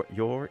for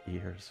your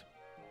ears.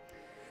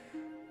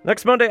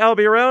 Next Monday, I'll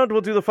be around.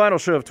 We'll do the final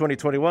show of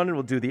 2021, and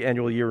we'll do the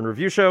annual year in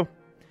review show.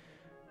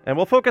 And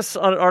we'll focus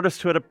on an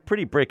artist who had a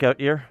pretty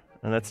breakout year,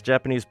 and that's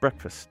Japanese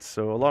Breakfast.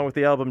 So along with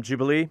the album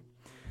Jubilee,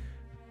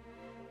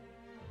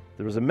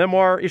 there was a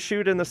memoir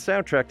issued in the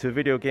soundtrack to a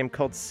video game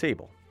called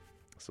Sable.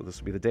 So this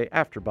will be the day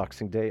after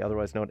Boxing Day,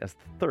 otherwise known as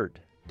the 3rd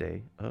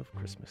day of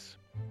Christmas.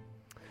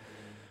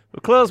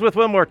 We'll close with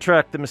one more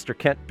track that Mr.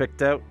 Kent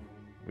picked out.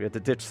 We had to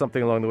ditch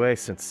something along the way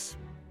since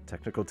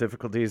technical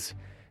difficulties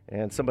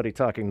and somebody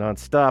talking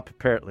nonstop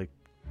apparently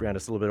ran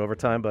us a little bit over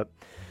time, but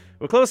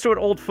we're close to an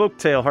old folk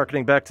tale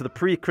harkening back to the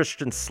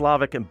pre-Christian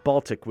Slavic and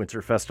Baltic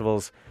winter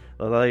festivals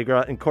that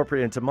got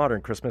incorporated into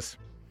modern Christmas.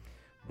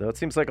 Though it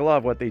seems like a lot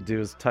of what they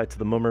do is tied to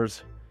the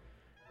Mummers.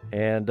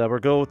 And we'll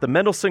go with the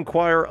Mendelssohn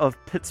Choir of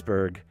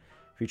Pittsburgh,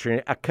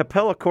 featuring a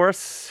cappella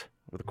chorus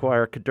with a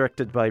choir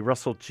directed by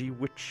Russell G.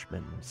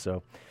 Wichman.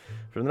 So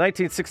from the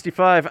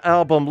 1965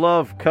 album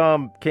Love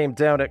Came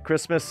Down at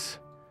Christmas,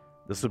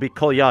 this will be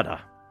Kolyada,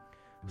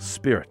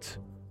 Spirit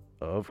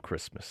of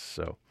Christmas.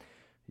 So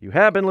you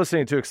have been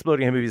listening to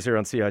Exploding Hit Movies here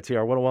on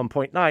CITR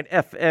 101.9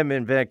 FM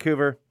in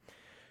Vancouver.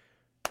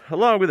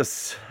 Along with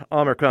this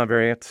Omicron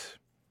variant,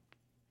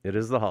 it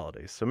is the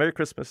holidays. So Merry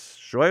Christmas,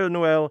 Joyeux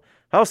Noël,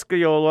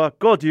 Hauskajola,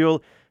 God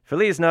Jul,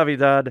 Feliz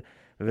Navidad,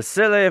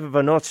 Vesele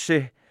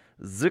Vanoche,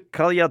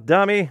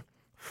 Zukalyadami,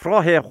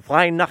 Frohe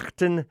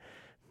Weihnachten,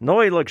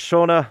 Neulag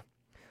Shona,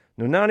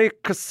 Nunani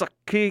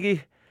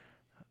Kasakigi,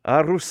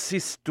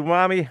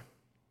 Arusistumami.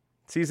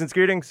 Season's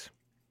greetings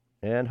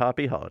and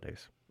happy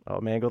holidays.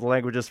 I'll mangle the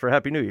languages for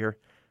Happy New Year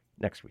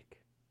next week.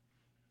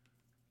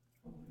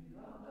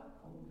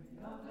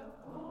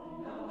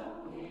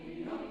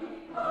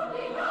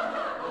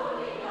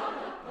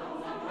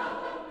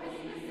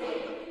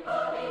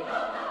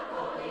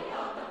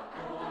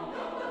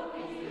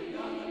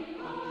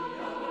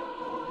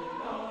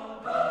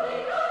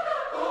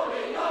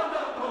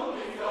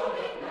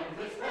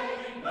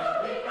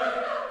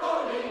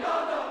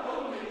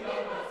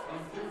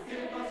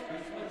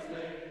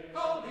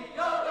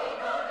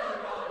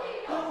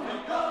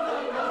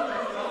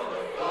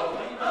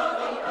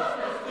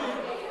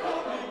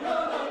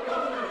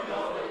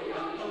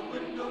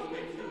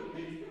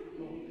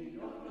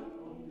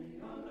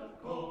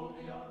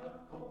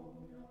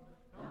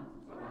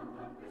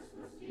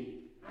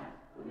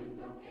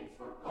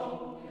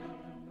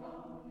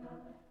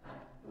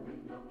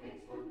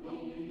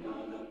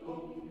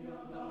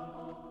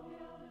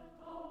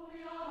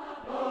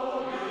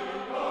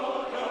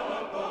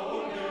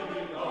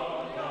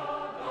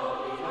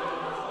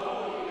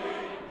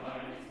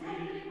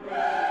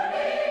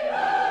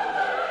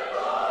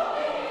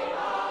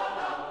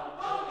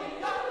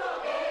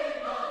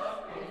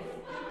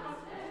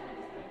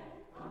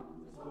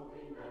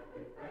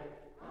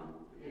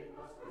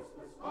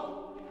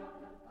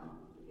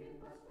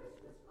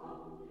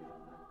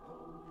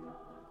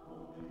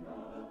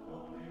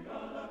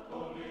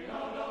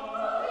 Holiana,